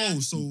different. Yeah. Oh,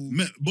 so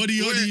Body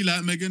oddy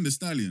like Megan the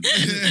Stallion. You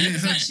ain't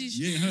It's heard. actually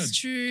You ain't heard. it's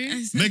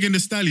true. Megan the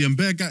Stallion,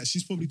 bare guy,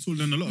 she's probably taller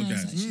than a lot of No,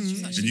 it's guys. actually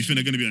true. And you think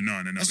they're gonna be like,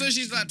 no. that's why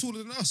she's like taller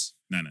than us.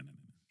 No.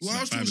 Well, how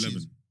She's tall like she 5'11".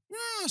 is?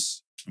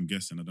 Ross. I'm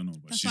guessing, I don't know.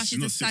 But That's why she's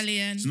not a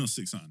stallion. She's not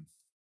 6'something.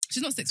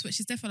 She's not 6 foot.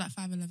 She's definitely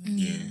like 5'11".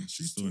 Yeah.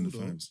 She's still in the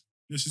tall, though. fives.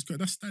 Yeah, she's got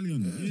that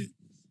stallion. Yeah. Yeah.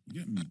 You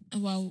get me?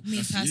 Well, me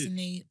That's it.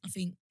 personally, I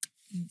think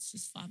it's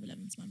just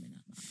 5'11's my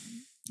minute.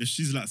 If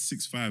she's like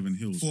 6'5" and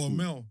heels. For a cool.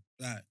 male,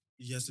 like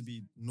he has to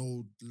be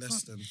no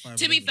less than 5.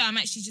 To be fair, I'm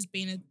actually just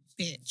being a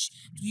bitch.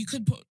 You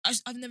could put.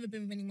 I've never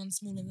been with anyone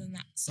smaller than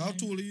that. So How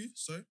tall are you?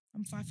 Sorry.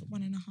 I'm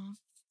 5'1.5".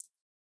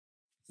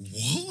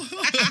 What?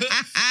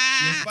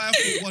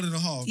 You're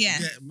 5'1.5". Yeah.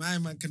 My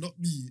man cannot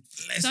be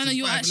less Dana, than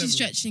you're 5'11". actually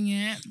stretching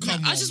it.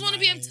 Come I just on, want to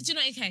be able man. to. Do you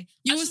know? Okay.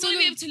 You I were just still want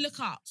to be able to look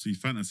up. So you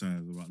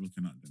fantasize about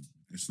looking at them.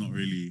 It's not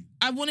really.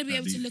 I want to be That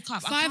able to deep. look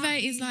up. I 5'8"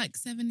 can't is be- like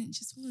 7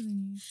 inches taller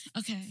than you.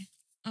 Okay.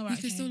 All You right.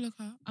 can Okay. still look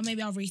up.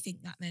 Maybe I'll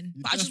rethink that then.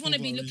 You But I just want to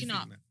definitely be gotta looking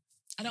rethink up. that.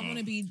 I don't want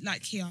to Oh. be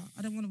like here.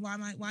 I don't want to.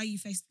 Why are you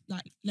face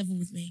like level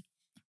with me?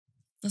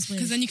 That's weird.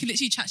 Because then you can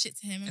literally chat shit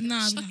to him. And be No,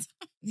 like, I'm shut like-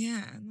 up.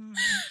 yeah, no,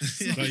 Is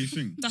that how you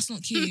think? that's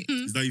not cute.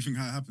 Is that you think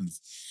how it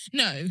happens?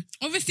 No,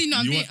 Obviously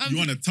not. You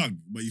want a tug,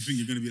 but you think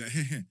you're gonna be like,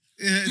 hey.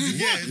 Yeah,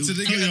 Tell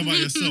me about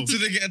yourself. So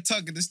they get a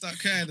tug and they start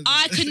crying. and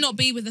I that. could not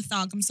be with a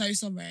thug. I'm so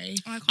sorry.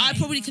 I can't I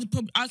probably either.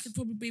 could. I could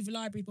probably be with a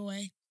library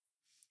boy.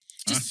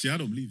 See, I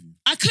don't believe you.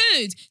 I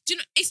could. Do you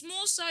know? It's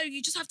more so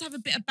you just have to have a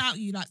bit about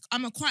you. Like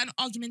I'm quite an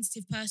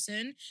argumentative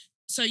person,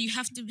 so you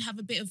have to have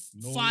a bit of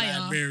No fire.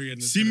 librarian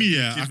is See gonna me, be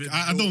yeah, giving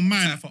I no don't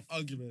mind. type of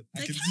argument. I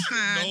They can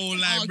can't no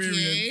librarian.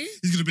 argue.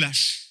 He's gonna be like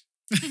shh.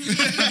 That's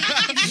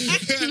what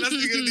he's gonna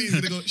do. He's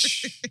gonna go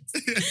shh.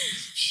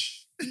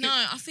 No,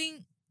 I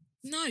think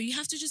no. You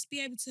have to just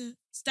be able to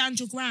stand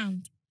your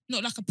ground,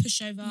 not like a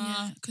pushover.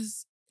 Yeah,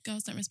 because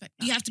girls don't respect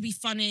that. You have to be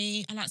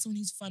funny. I like someone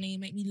who's funny,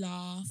 make me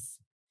laugh.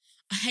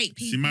 I hate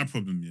people. See, my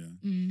problem,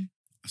 yeah. Mm.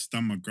 I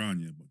stand my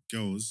ground, yeah, but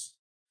girls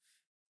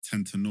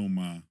tend to know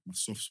my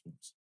soft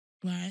spots.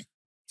 Right.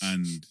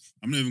 And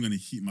I'm not even gonna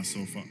heat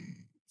myself up.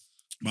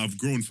 But I've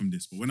grown from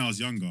this. But when I was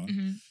younger,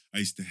 Mm-hmm. I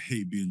used to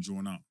hate being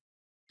drawn out.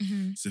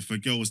 Mm-hmm. So if a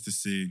girl was to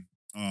say,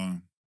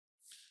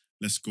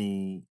 let's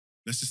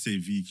just say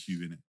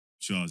VQ in it.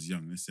 Sure, I was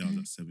young. Let's say I was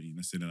Mm-hmm. at 17.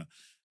 Let's say that,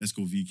 let's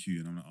go VQ.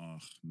 And I'm like, oh,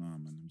 nah,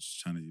 man, I'm just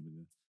trying to do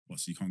it. What,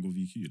 so you can't go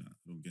VQ? Like,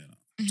 I don't get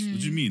that. Mm-hmm.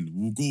 What do you mean?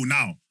 We'll go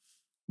now.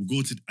 We'll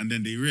go to, and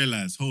then they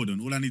realize, hold on,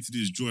 all I need to do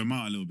is draw him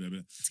out a little bit. I'll be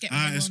like, To get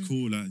rid of it's one.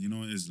 cool. Like, you know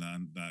what it is? Like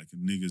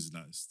niggas,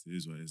 like, it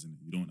is what it is, isn't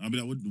it? You don't, I'll be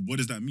like, what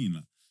does that mean?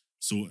 Like,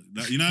 so,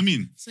 like, you know what I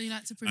mean? So you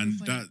like to prove And a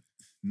point. that,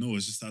 no,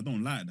 it's just, I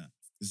don't like that.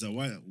 It's like,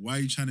 why are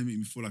you trying to make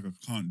me feel like I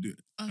can't do it?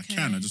 Okay. I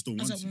can, I just don't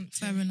I want don't to. want to.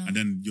 Fair enough. And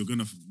then you're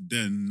gonna,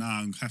 now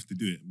I have to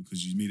do it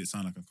because you made it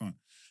sound like I can't.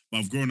 But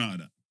I've grown out of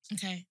that.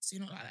 Okay, so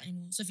you're not like that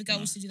anymore. So if a girl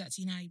Nah. was to do that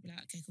to you now, you'd be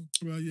like, okay, cool.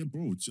 Well, yeah,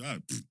 bro.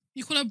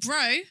 You call her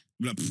bro?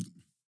 Be like,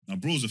 now,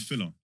 bro's a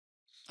filler.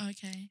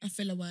 Okay. A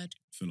filler word.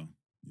 Filler.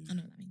 I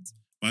know what that means.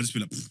 But I just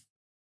be like,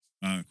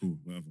 all right, cool,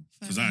 whatever.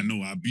 Because I Fair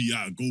know I'll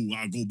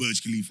go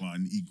Burj Khalifa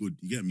and eat good.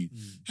 You get me?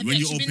 Have When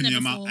you you actually open been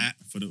your there mouth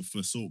before?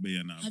 for Salt Bay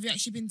and that. Have you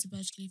actually been to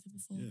Burj Khalifa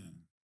before? Yeah.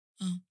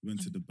 Oh. We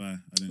went to Dubai.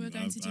 We're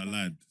going to I Dubai.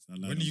 lied.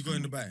 When are you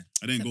going to Dubai?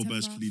 I didn't go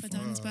Burj September for Khalifa.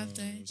 Dan's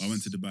birthday. I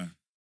went to Dubai.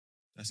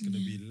 That's gonna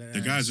be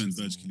The guys went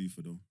Burj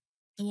Khalifa though.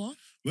 The what?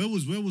 Where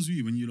was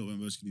we when you lot went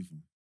Burj Khalifa?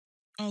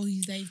 Oh,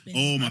 they've been.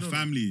 Oh, my don't know.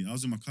 family. I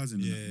was with my cousin.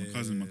 Yeah, my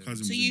cousin So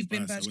was you've in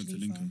been Dubai, so I Burj went to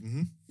Khalifa. Lincoln.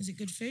 Mm-hmm. Is it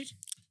good food?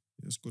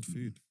 It's good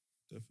food,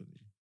 definitely.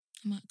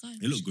 I might go.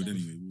 It looked good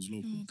anyway. It was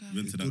local. Oh, God. We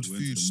went to that. Good We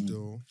went food to the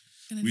mall.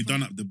 still. We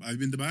done up the. Have you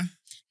been Dubai?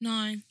 No,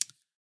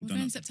 We're done going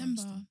in up the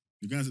September. past.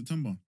 You guys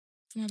September?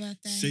 for my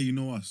birthday. Say you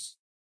know us.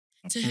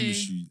 I To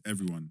promise who? you,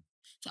 everyone.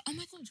 So, oh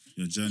my god.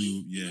 Your journey,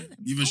 You yeah. know them?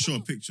 Even show a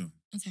Oh. picture.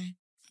 Okay.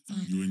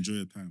 Fine. You'll enjoy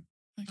your time.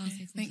 Okay, Okay,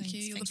 cool, thank thanks.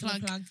 you. You're the Thanks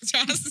for plug.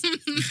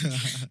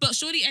 Trust. But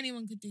surely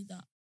anyone could do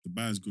that.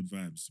 Dubai's good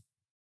vibes.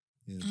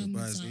 Yeah, I'm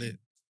Dubai's excited. lit.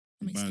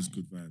 I'm Dubai's excited.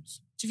 good vibes.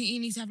 Do you think you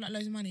need to have like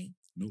loads of money?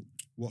 Nope.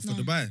 What for No.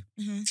 Dubai?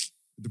 Uh-huh.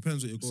 It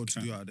depends what you're going It's to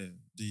do cap. out there.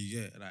 Do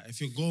you get like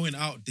if you're going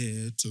out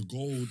there to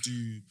go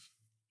do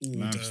all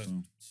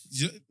Lifestyle.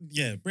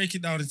 yeah, break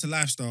it down into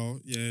lifestyle.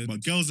 Yeah.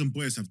 But girls and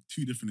boys have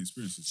two different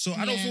experiences. So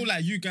I don't Yeah. feel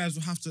like you guys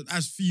will have to,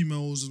 as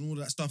females and all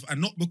that stuff,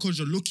 and not because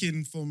you're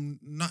looking from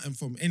nothing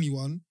from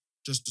anyone,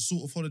 just the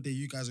sort of holiday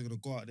you guys are gonna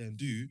go out there and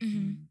do.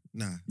 Mm-hmm.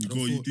 Nah, You I don't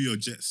go, you feel- do your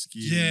jet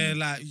ski. Yeah,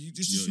 like you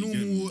just Yeah, you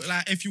get normal. me.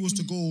 Like if you was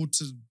to Mhm. go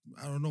to,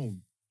 I don't know,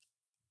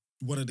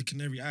 one of the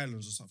Canary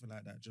Islands or something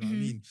like that. Do you know what I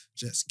Mhm. mean?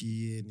 Jet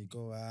skiing, you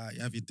go out,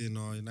 you have your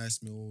dinner, your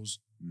nice meals,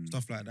 Mm.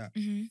 stuff like that.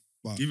 Mm-hmm.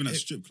 But Even at if,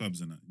 strip clubs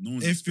and that. No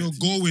one's if you're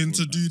expecting you going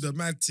to afford do that. the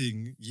mad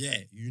thing,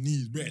 yeah, you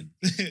need rent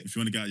If you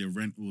want to get out your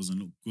rentals and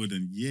look good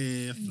and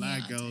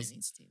fly I girls. don't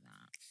need to do that.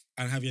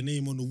 and have your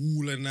name on the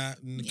wall and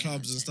that, and the Yeah,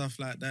 clubs I and don't- stuff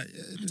like that. I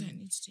Yeah, don't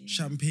need to do that.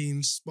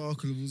 champagne,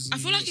 sparkles. I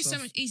and feel all like that it's so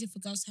stuff. much easier for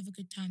girls to have a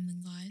good time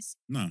than guys.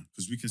 Nah,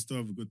 because we can still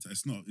have a good time.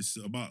 It's not. It's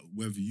about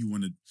whether you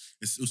want to.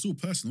 It's all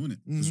personal, isn't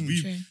it? Because Mhm.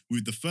 we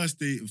True. the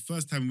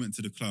first time we went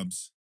to the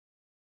clubs,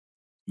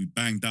 we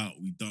banged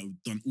out. We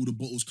done all the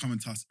bottles coming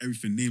to us,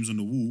 everything, names on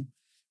the wall.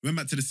 We went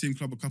back to the same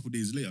club a couple of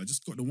days later. I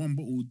just got the one,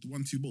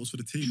 two bottles for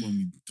the table, and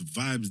we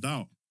vibes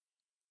out.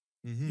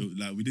 Mhm.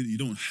 Like we did. You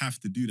don't have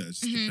to do that. It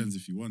just Mhm. depends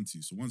if you want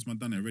to. So once man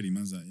done it already,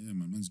 man's like, yeah,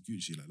 man's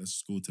Gucci. Like let's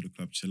just go to the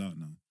club, chill out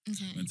now.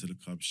 Okay. Went to the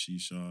club,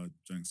 shisha,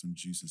 drank some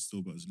juice, and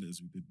still got as lit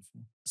as we did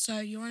before.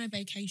 So you're on a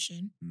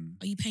vacation. Mm.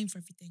 Are you paying for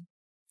everything?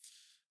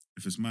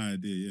 If it's my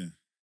idea, yeah.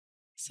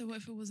 So what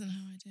if it wasn't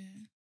her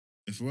idea?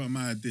 If it weren't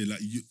my idea,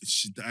 like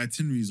the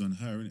itinerary's on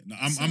her, innit? Like,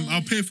 I'll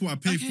So- pay for what I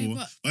pay Okay, for.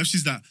 but- But if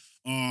she's like,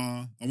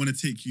 I want to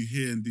take you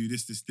here and do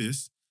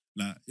this,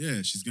 like,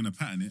 yeah, she's gonna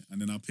pattern it,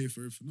 and then I'll pay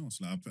for everything else.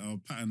 Like, I'll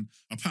pattern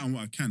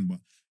what I can. But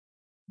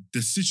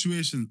the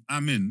situation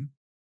I'm in,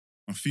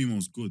 my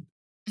female's good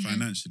Mhm.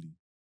 financially,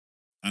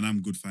 and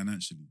I'm good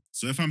financially.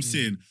 So if I'm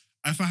saying,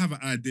 if I have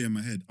an idea in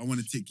my head, I want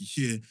to take you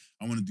here,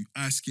 I want to do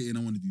ice skating, I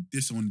want to do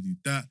this, I want to do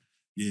that.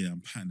 Yeah,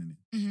 I'm patterning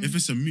it. Mhm. If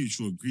it's a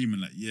mutual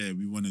agreement, like yeah,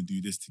 we want to do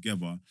this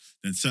together,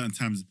 then certain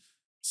times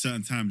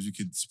you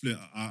could split.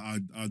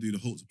 I'll do the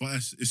whole.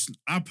 But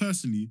I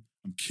personally,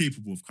 I'm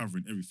capable of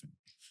covering everything.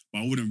 But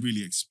I wouldn't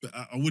really expect.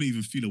 I wouldn't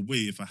even feel a way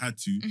if I had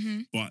to.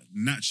 Mhm. But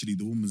naturally,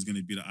 the woman's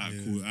gonna be like,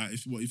 Yeah. cool.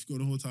 If you go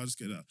to the hotel, I'll just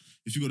get that.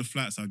 If you go to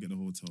flights, I'll get the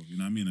hotel. You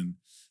know what I mean? And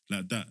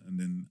like that, and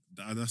then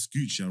that's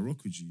Gucci. I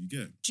rock with you. You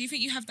get. Do you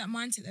think you have that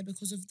mindset there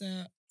because of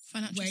the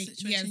Financial way,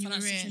 situation yeah, the you were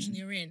financial situation in.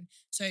 you're in?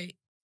 So,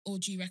 or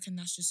do you reckon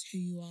that's just who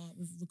you are,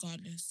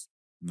 regardless?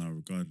 No,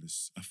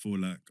 regardless. I feel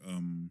like,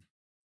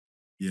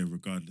 yeah,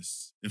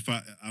 regardless. If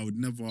I would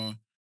never,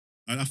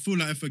 I feel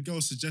like if a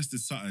girl suggested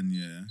something,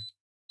 yeah,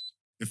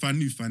 if I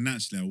knew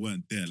financially I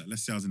weren't there, like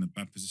let's say I was in a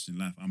bad position in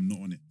life, I'm not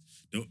on it.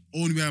 The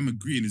only way I'm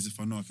agreeing is if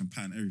I know I can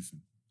pattern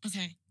everything.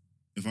 Okay.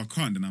 If I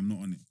can't, then I'm not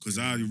on it. Because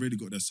I already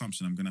got the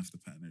assumption I'm going to have to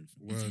pattern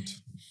everything. Word. Okay.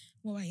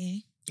 What about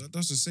you?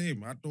 That's the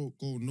same. I don't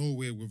go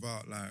nowhere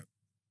without like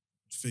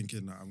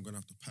thinking that I'm gonna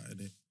have to pattern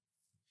it.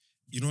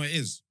 You know what it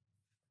is?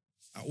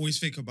 I always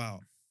think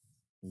about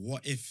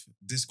what if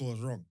this goes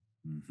wrong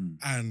Mm-hmm.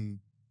 and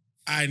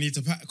I need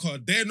to pattern. Cause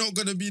they're not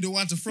gonna be the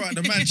one to throw out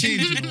the man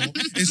change. You know,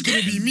 it's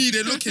gonna be me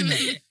they're looking at.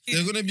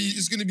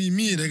 It's gonna be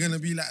me. They're gonna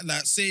be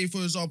like say for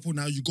example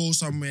now you go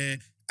somewhere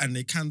and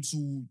they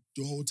cancel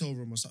your hotel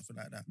room or something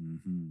like that.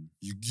 Mm-hmm.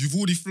 You've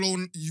already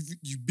flown.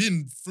 You've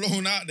been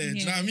flown out there. Do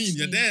you know what I mean?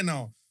 You're literally. there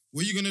now.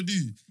 What are you gonna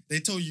do? They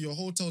tell you your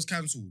hotel's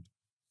cancelled.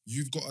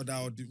 You've got to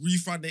now the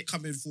refund ain't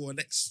coming for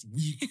next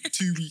week,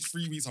 2 weeks,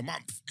 3 weeks, a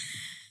month.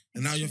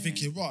 And now you're True.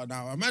 thinking, right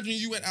now, imagine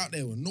you went out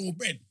there with no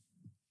bread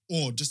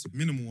or just a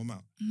minimal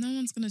amount. No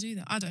one's gonna do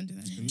that. I don't do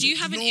that anymore. Do you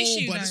have an no,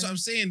 issue, but that's though? what I'm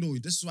saying though.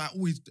 This is why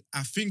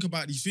I think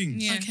about these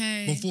things Yeah.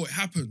 Okay. before it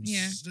happens.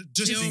 Yeah.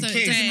 Just so in it doesn't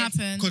case.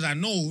 happen. Because I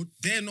know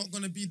they're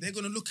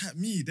gonna look at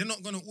me. They're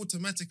not gonna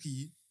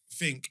automatically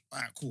think, all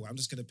right, cool, I'm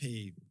just gonna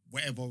pay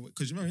whatever.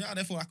 Because you remember, you're out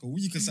there for like a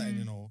week or something,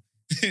 you know.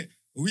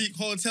 A week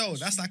hotel,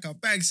 that's like a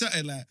bag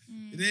something. Like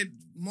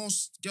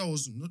most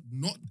girls,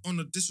 not on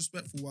a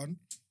disrespectful one,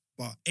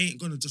 but ain't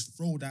gonna just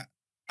throw that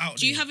out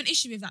Do you there. have an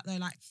issue with that though?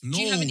 Like, No,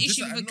 do you have an just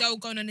issue that with a I'm girl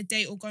going on a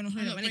date or going on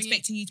holiday not and bringing-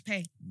 expecting you to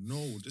pay?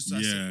 No, this Yeah,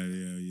 is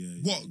yeah.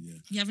 What? Yeah.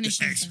 You have an The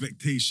issue with that?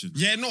 expectation.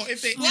 Yeah, no,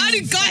 if they Why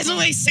do guys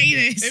always say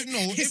this?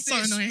 if It's they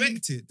so annoying.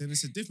 expect it, then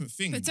it's a different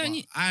thing. But don't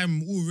you-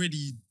 I'm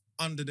already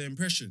under the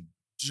impression.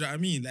 Do you know what I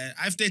mean? Like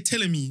if they're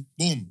telling me,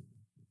 boom,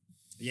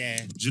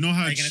 yeah, Do you know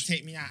how they're gonna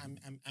take me out.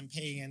 I'm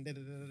paying and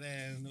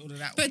and all of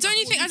that. But don't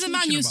you think as a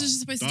man you're just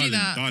supposed to do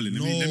that? darling,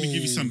 let me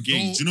give you some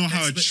game. No Do you know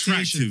how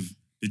expectation. attractive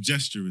the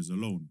gesture is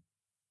alone?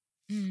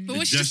 But The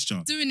what's she just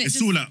gesture. doing it? It's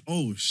just, all like,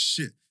 oh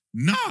shit.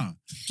 Nah.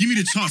 Give me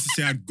the chance to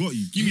say I got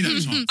you. Give me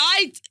that chance.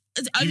 I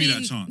Give me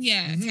mean, that chance.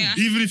 yeah. Okay, I hear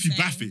Even what if you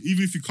you're baff saying. it,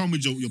 even if you come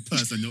with your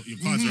purse and your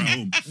cards are at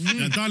home.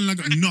 Yeah, darling, I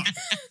got not.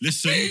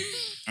 Listen,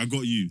 I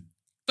got you.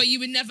 But you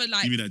would never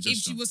like, Give me that if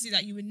gesture. she was to do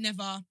that, you would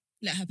never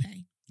let her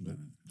pay.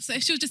 so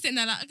if she was just sitting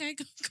there like, okay,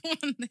 go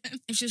on then.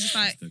 If she was just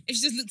like, if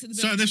she just looked at the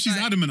bill. So and if was she's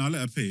like, adamant, I'll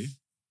let her pay.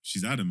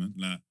 She's adamant.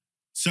 Like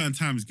certain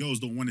times girls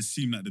don't want to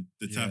seem like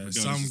the type of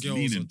girl some that's girls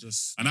leaning. are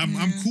just. And I'm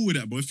cool with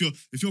that. But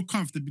if you're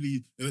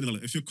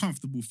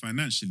comfortable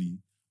financially,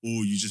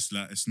 or you just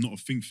like it's not a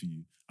thing for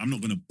you, I'm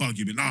not gonna bug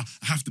you. But nah,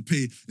 I have to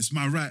pay. It's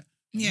my right.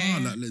 Yeah.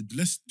 Nah, like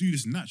let's do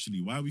this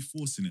naturally. Why are we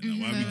forcing it? Like,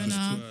 why are we Fair just?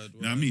 enough.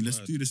 You know what I mean? Let's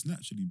do this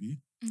naturally, B.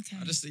 okay.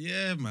 I just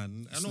yeah,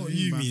 man. I It's know not what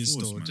you by mean. force,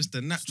 Still, man. just the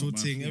It's natural not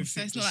by thing. force.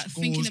 Everything So it's not just like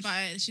thinking goes-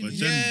 about it. She But was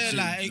then-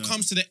 Yeah, like it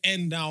comes to the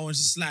end now, and it's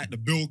just like the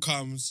bill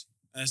comes,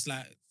 and it's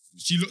like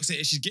she looks at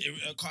it, she's getting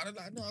a card. I'm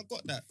like, no, I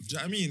got that. Do you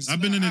know what I mean? It's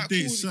I've been like, in a alright,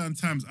 date. cool. Certain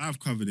times I've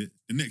covered it.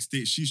 The next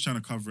date she's trying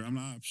to cover it. I'm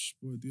like,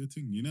 boy, do your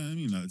thing. You know what I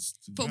mean? Like,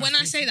 But when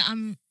I say that,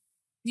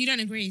 you don't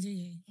agree, do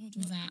you?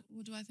 With that,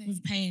 What do I think?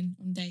 with paying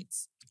on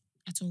dates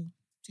at all?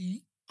 Do you?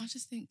 I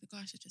just think the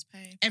guy should just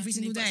pay Every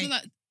personally, single but it's day?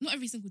 not like not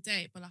every single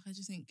date, but like I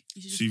just think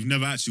you should. So Just, you've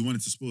never actually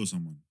wanted to spoil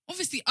someone.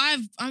 obviously,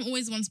 I'm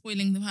always the one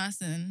spoiling the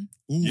person.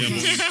 Yeah, but,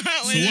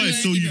 so Wait, what? wait,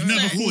 So you've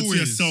never thought to Always.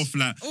 yourself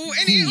like, Oh,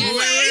 any, cool.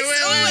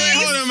 always,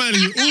 Hold on, man.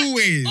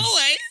 Always.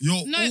 always.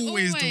 You're No,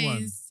 always the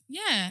one.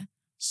 Yeah,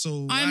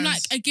 So I'm why like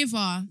is- a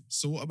giver.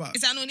 So what about?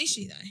 Is that not an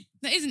issue though?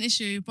 That is an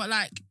issue, but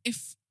like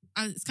if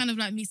it's kind of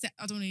like me.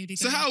 I don't know you.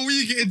 So how will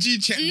you get a G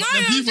check? No, but the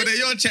I'm people just- that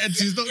you're chatting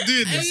to is not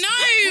doing this.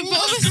 No, but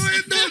What's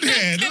going on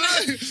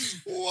here?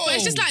 Whoa. But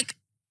it's just like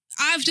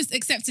I've just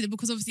accepted it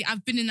because obviously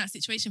I've been in that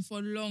situation for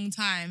a long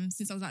time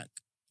since I was like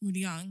really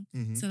young.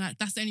 Mhm. So like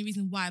that's the only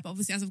reason why. But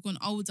obviously as I've gone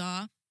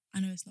older, I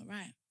know it's not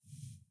right.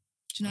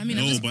 Do you know what I mean?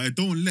 no, I just- but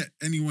don't let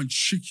anyone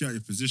trick you out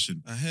your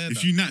position. I heard If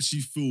that. you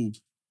naturally feel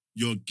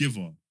you're a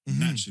giver, Mhm.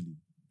 naturally,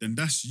 then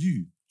that's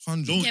you.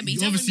 100. Don't, Yeah, but you you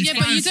don't obviously wanna- yeah,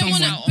 but find you don't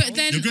want someone. to. But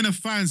then You're gonna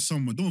find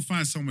someone. Don't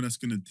find someone that's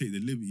gonna take the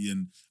liberty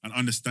and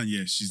understand.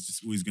 Yeah, she's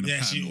just always gonna. Yeah,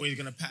 pattern she's me. always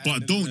gonna pat.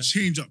 But don't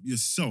change up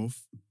yourself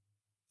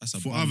That's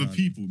a for bum, other man.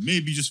 people.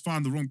 Maybe you just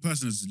found the wrong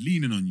person that's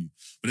leaning on you.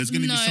 But there's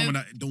gonna No. be someone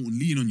that don't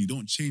lean on you.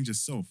 Don't change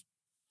yourself.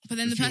 But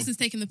then the if you're- person's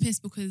taking the piss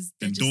because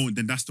they're Then just. don't.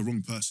 Then that's the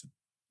wrong person.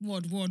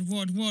 Word. I'll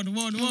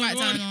write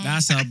down on-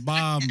 That's a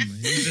bum.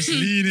 He's just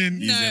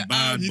leaning. He's a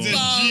bad He's boy. a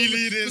Bum G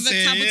leader. with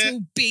Say, a capital yeah.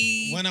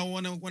 B. When I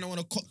want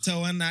a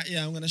cocktail and that,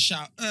 yeah, I'm gonna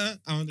shout. Okay,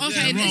 Wrong, it's well, not,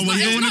 you don't it's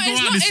wanna not, go it's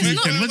out not, this it's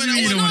not, weekend. What do you mean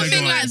you it's don't not wanna a go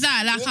thing out? like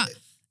that. Like, What?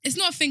 it's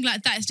not a thing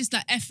like that. It's just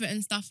like effort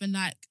and stuff and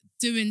like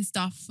doing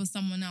stuff for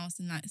someone else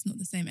and like it's not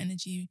the same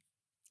energy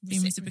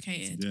being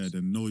reciprocated. Yeah.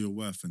 Then know your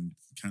worth and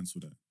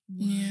cancel that.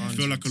 Yeah. I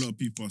feel like a lot of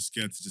people are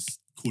scared to just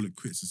call it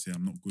quits and say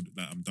I'm not good.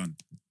 Like I'm done.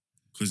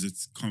 Because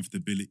it's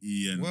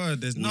comfortability and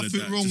Word, there's all of nothing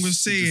that. wrong Just- with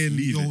just saying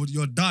leave it.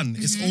 you're done.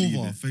 It's Mhm. over.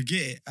 Leave it.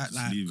 Forget it. Just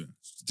Like, leave it.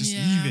 just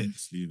Yeah. leave it.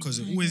 Just leave it. Because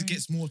it I always agree.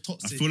 gets more I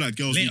toxic. feel like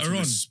girls need later to on.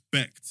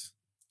 respect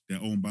their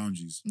own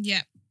boundaries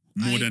Yeah.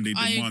 more than they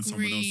I demand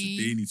someone else's. agree.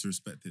 They need to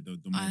respect it the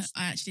I most.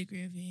 actually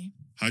agree with you.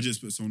 How do you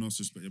expect someone else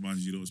to respect your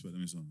boundaries? You don't respect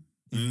them yourself.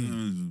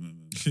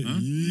 Mhm. Huh?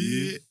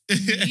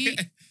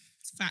 Yeah.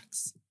 It's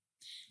facts.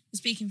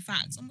 Speaking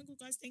facts. Oh my god,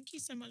 guys, thank you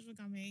so much for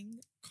coming.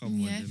 Come on.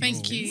 Yeah, you thank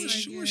know. you.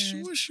 Whoosh, whoosh,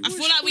 whoosh, I feel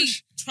whoosh, like we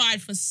whoosh.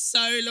 tried for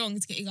so long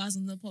to get you guys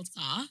on the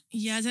podcast.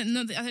 Yeah, I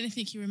don't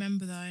think you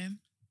remember though.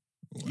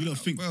 You don't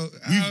think Well,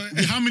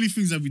 how many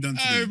things have we done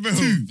today? bro.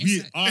 2.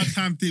 Exactly. Our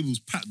timetable's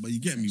packed, but you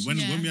get me. When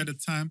Yeah. we had the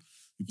time,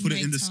 we You put it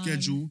made in the time.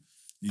 schedule.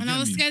 You And get I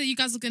was me? scared that you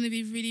guys were going to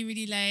be really,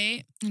 really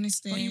late.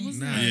 Honestly. But you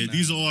wasn't. Nah. Yeah, Nah,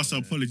 these are nah, also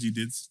nah. apology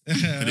dids. But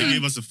they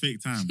gave us a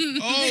fake time.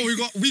 Oh,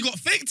 we got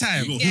fake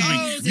time. We got Yeah.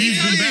 hoodwinked. Oh, We've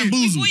yeah. been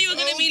bamboozled. Before you were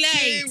going to be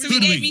Okay, late. we So we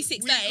got- gave you we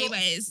 6:30, got but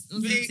it's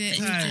fake it.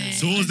 time.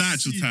 So what was the I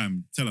actual see.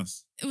 time? Tell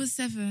us. It was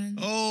 7.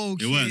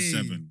 Okay. It weren't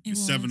 7. It It's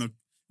was. 7. It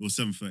was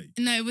 7:30.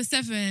 No, it was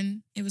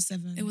 7. It was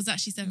 7. It was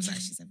actually 7. It was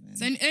actually 7.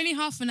 So only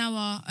half an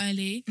hour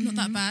early. Not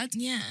that Mhm. bad.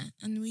 Yeah.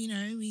 And we,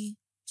 we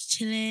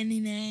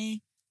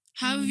chilling,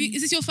 How have you?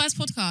 Is this your first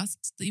podcast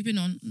that you've been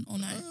on or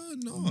no?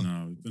 No.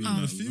 No, we've been Oh. on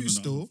A that- few we've been on that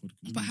still. other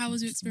podcast. But how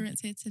was your experience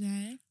here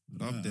today?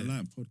 Loved it. I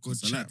like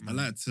podcasts. Good chat, I man.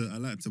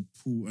 like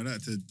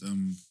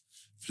to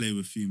play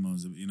with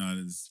females. You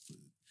know,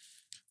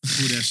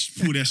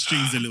 pull their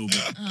strings a little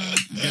bit. Get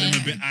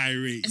them a bit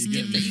irate. It's You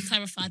good get that me? you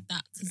clarified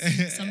that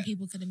because some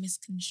people could have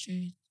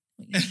misconstrued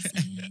what you were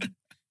saying.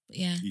 But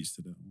yeah, Each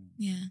to that.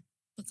 yeah.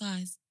 But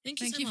guys, thank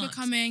you Thank so you much. for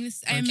coming. This is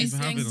Thank you Amos for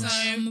having Singh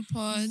us. on the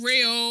pod.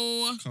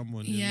 Real. Come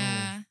on, you know.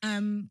 Yeah.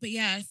 But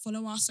yeah,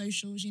 follow our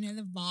socials. You know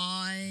the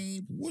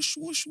vibe. Whoosh,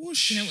 whoosh,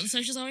 whoosh. Do you know what the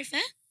socials are,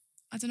 Fair?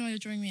 I don't know why you're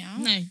drawing me out.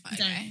 No, you but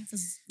don't. okay.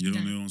 'Cause You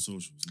don't no. know your own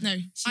socials. No,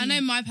 I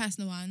know my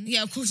personal one.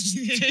 Yeah, of course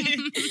you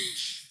do.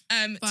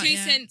 But 2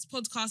 yeah. cents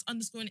podcast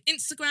 _ on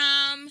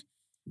Instagram.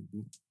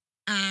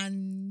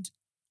 And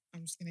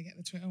I'm just gonna get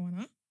the Twitter one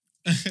up.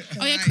 Oh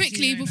yeah, Right,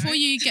 quickly you don't before know.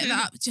 you get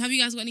that up, have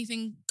you guys got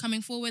anything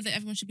coming forward that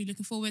everyone should be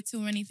looking forward to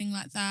or anything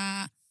like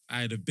that?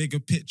 Aye, the bigger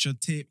picture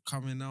tape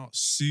coming out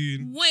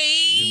soon.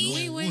 Wait.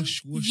 You know,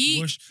 whoosh, whoosh, Yeet.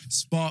 whoosh.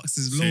 Sparks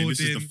is Saying loading. this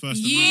is the first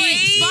of Yeah, mine.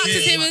 Sparks is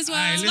Yeah, here as well.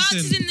 aye, Sparks listen,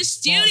 is in the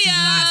studio.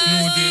 Sparks is in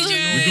the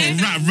building.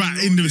 We got rap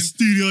in the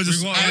studio.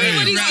 Just got-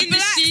 Everybody's Hey, in the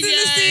Blacks in the studio.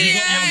 studio. We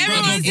got my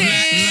brother Everyone's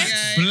Blacks,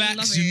 here. Blacks,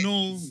 Love you it.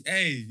 know,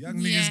 hey, young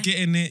Yeah. niggas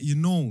getting it, you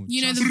know.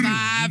 You know Trust the me,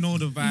 vibe. You know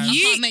the vibe. I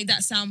Yeet. can't make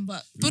that sound,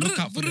 but Look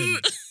out for them.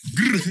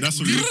 That's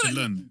what we need to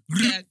learn.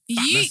 yeah.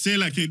 Yeet. Let's say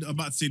like you're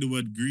about to say the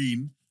word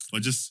green, or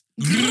just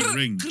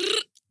ring.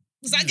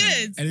 Was that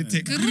good? And it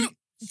take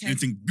Okay.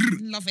 Anything.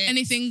 Love it.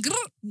 Anything.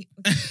 We'll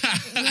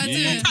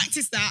Yeah.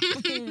 practice that.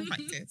 We'll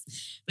practice.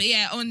 But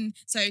yeah,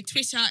 so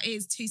Twitter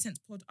is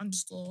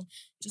 2centspod_.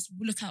 Just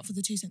look out for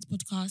the 2 Cents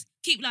podcast.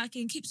 Keep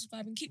liking, keep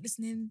subscribing, keep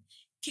listening,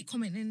 keep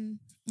commenting,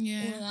 all of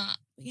Yeah. that.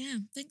 But yeah,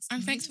 thanks.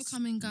 And thanks for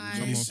coming, guys.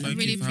 Come on, I thank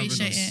really you for having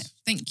appreciate us. it.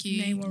 Thank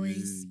you. No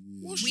worries.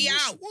 Whoosh, We whoosh,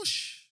 out. whoosh.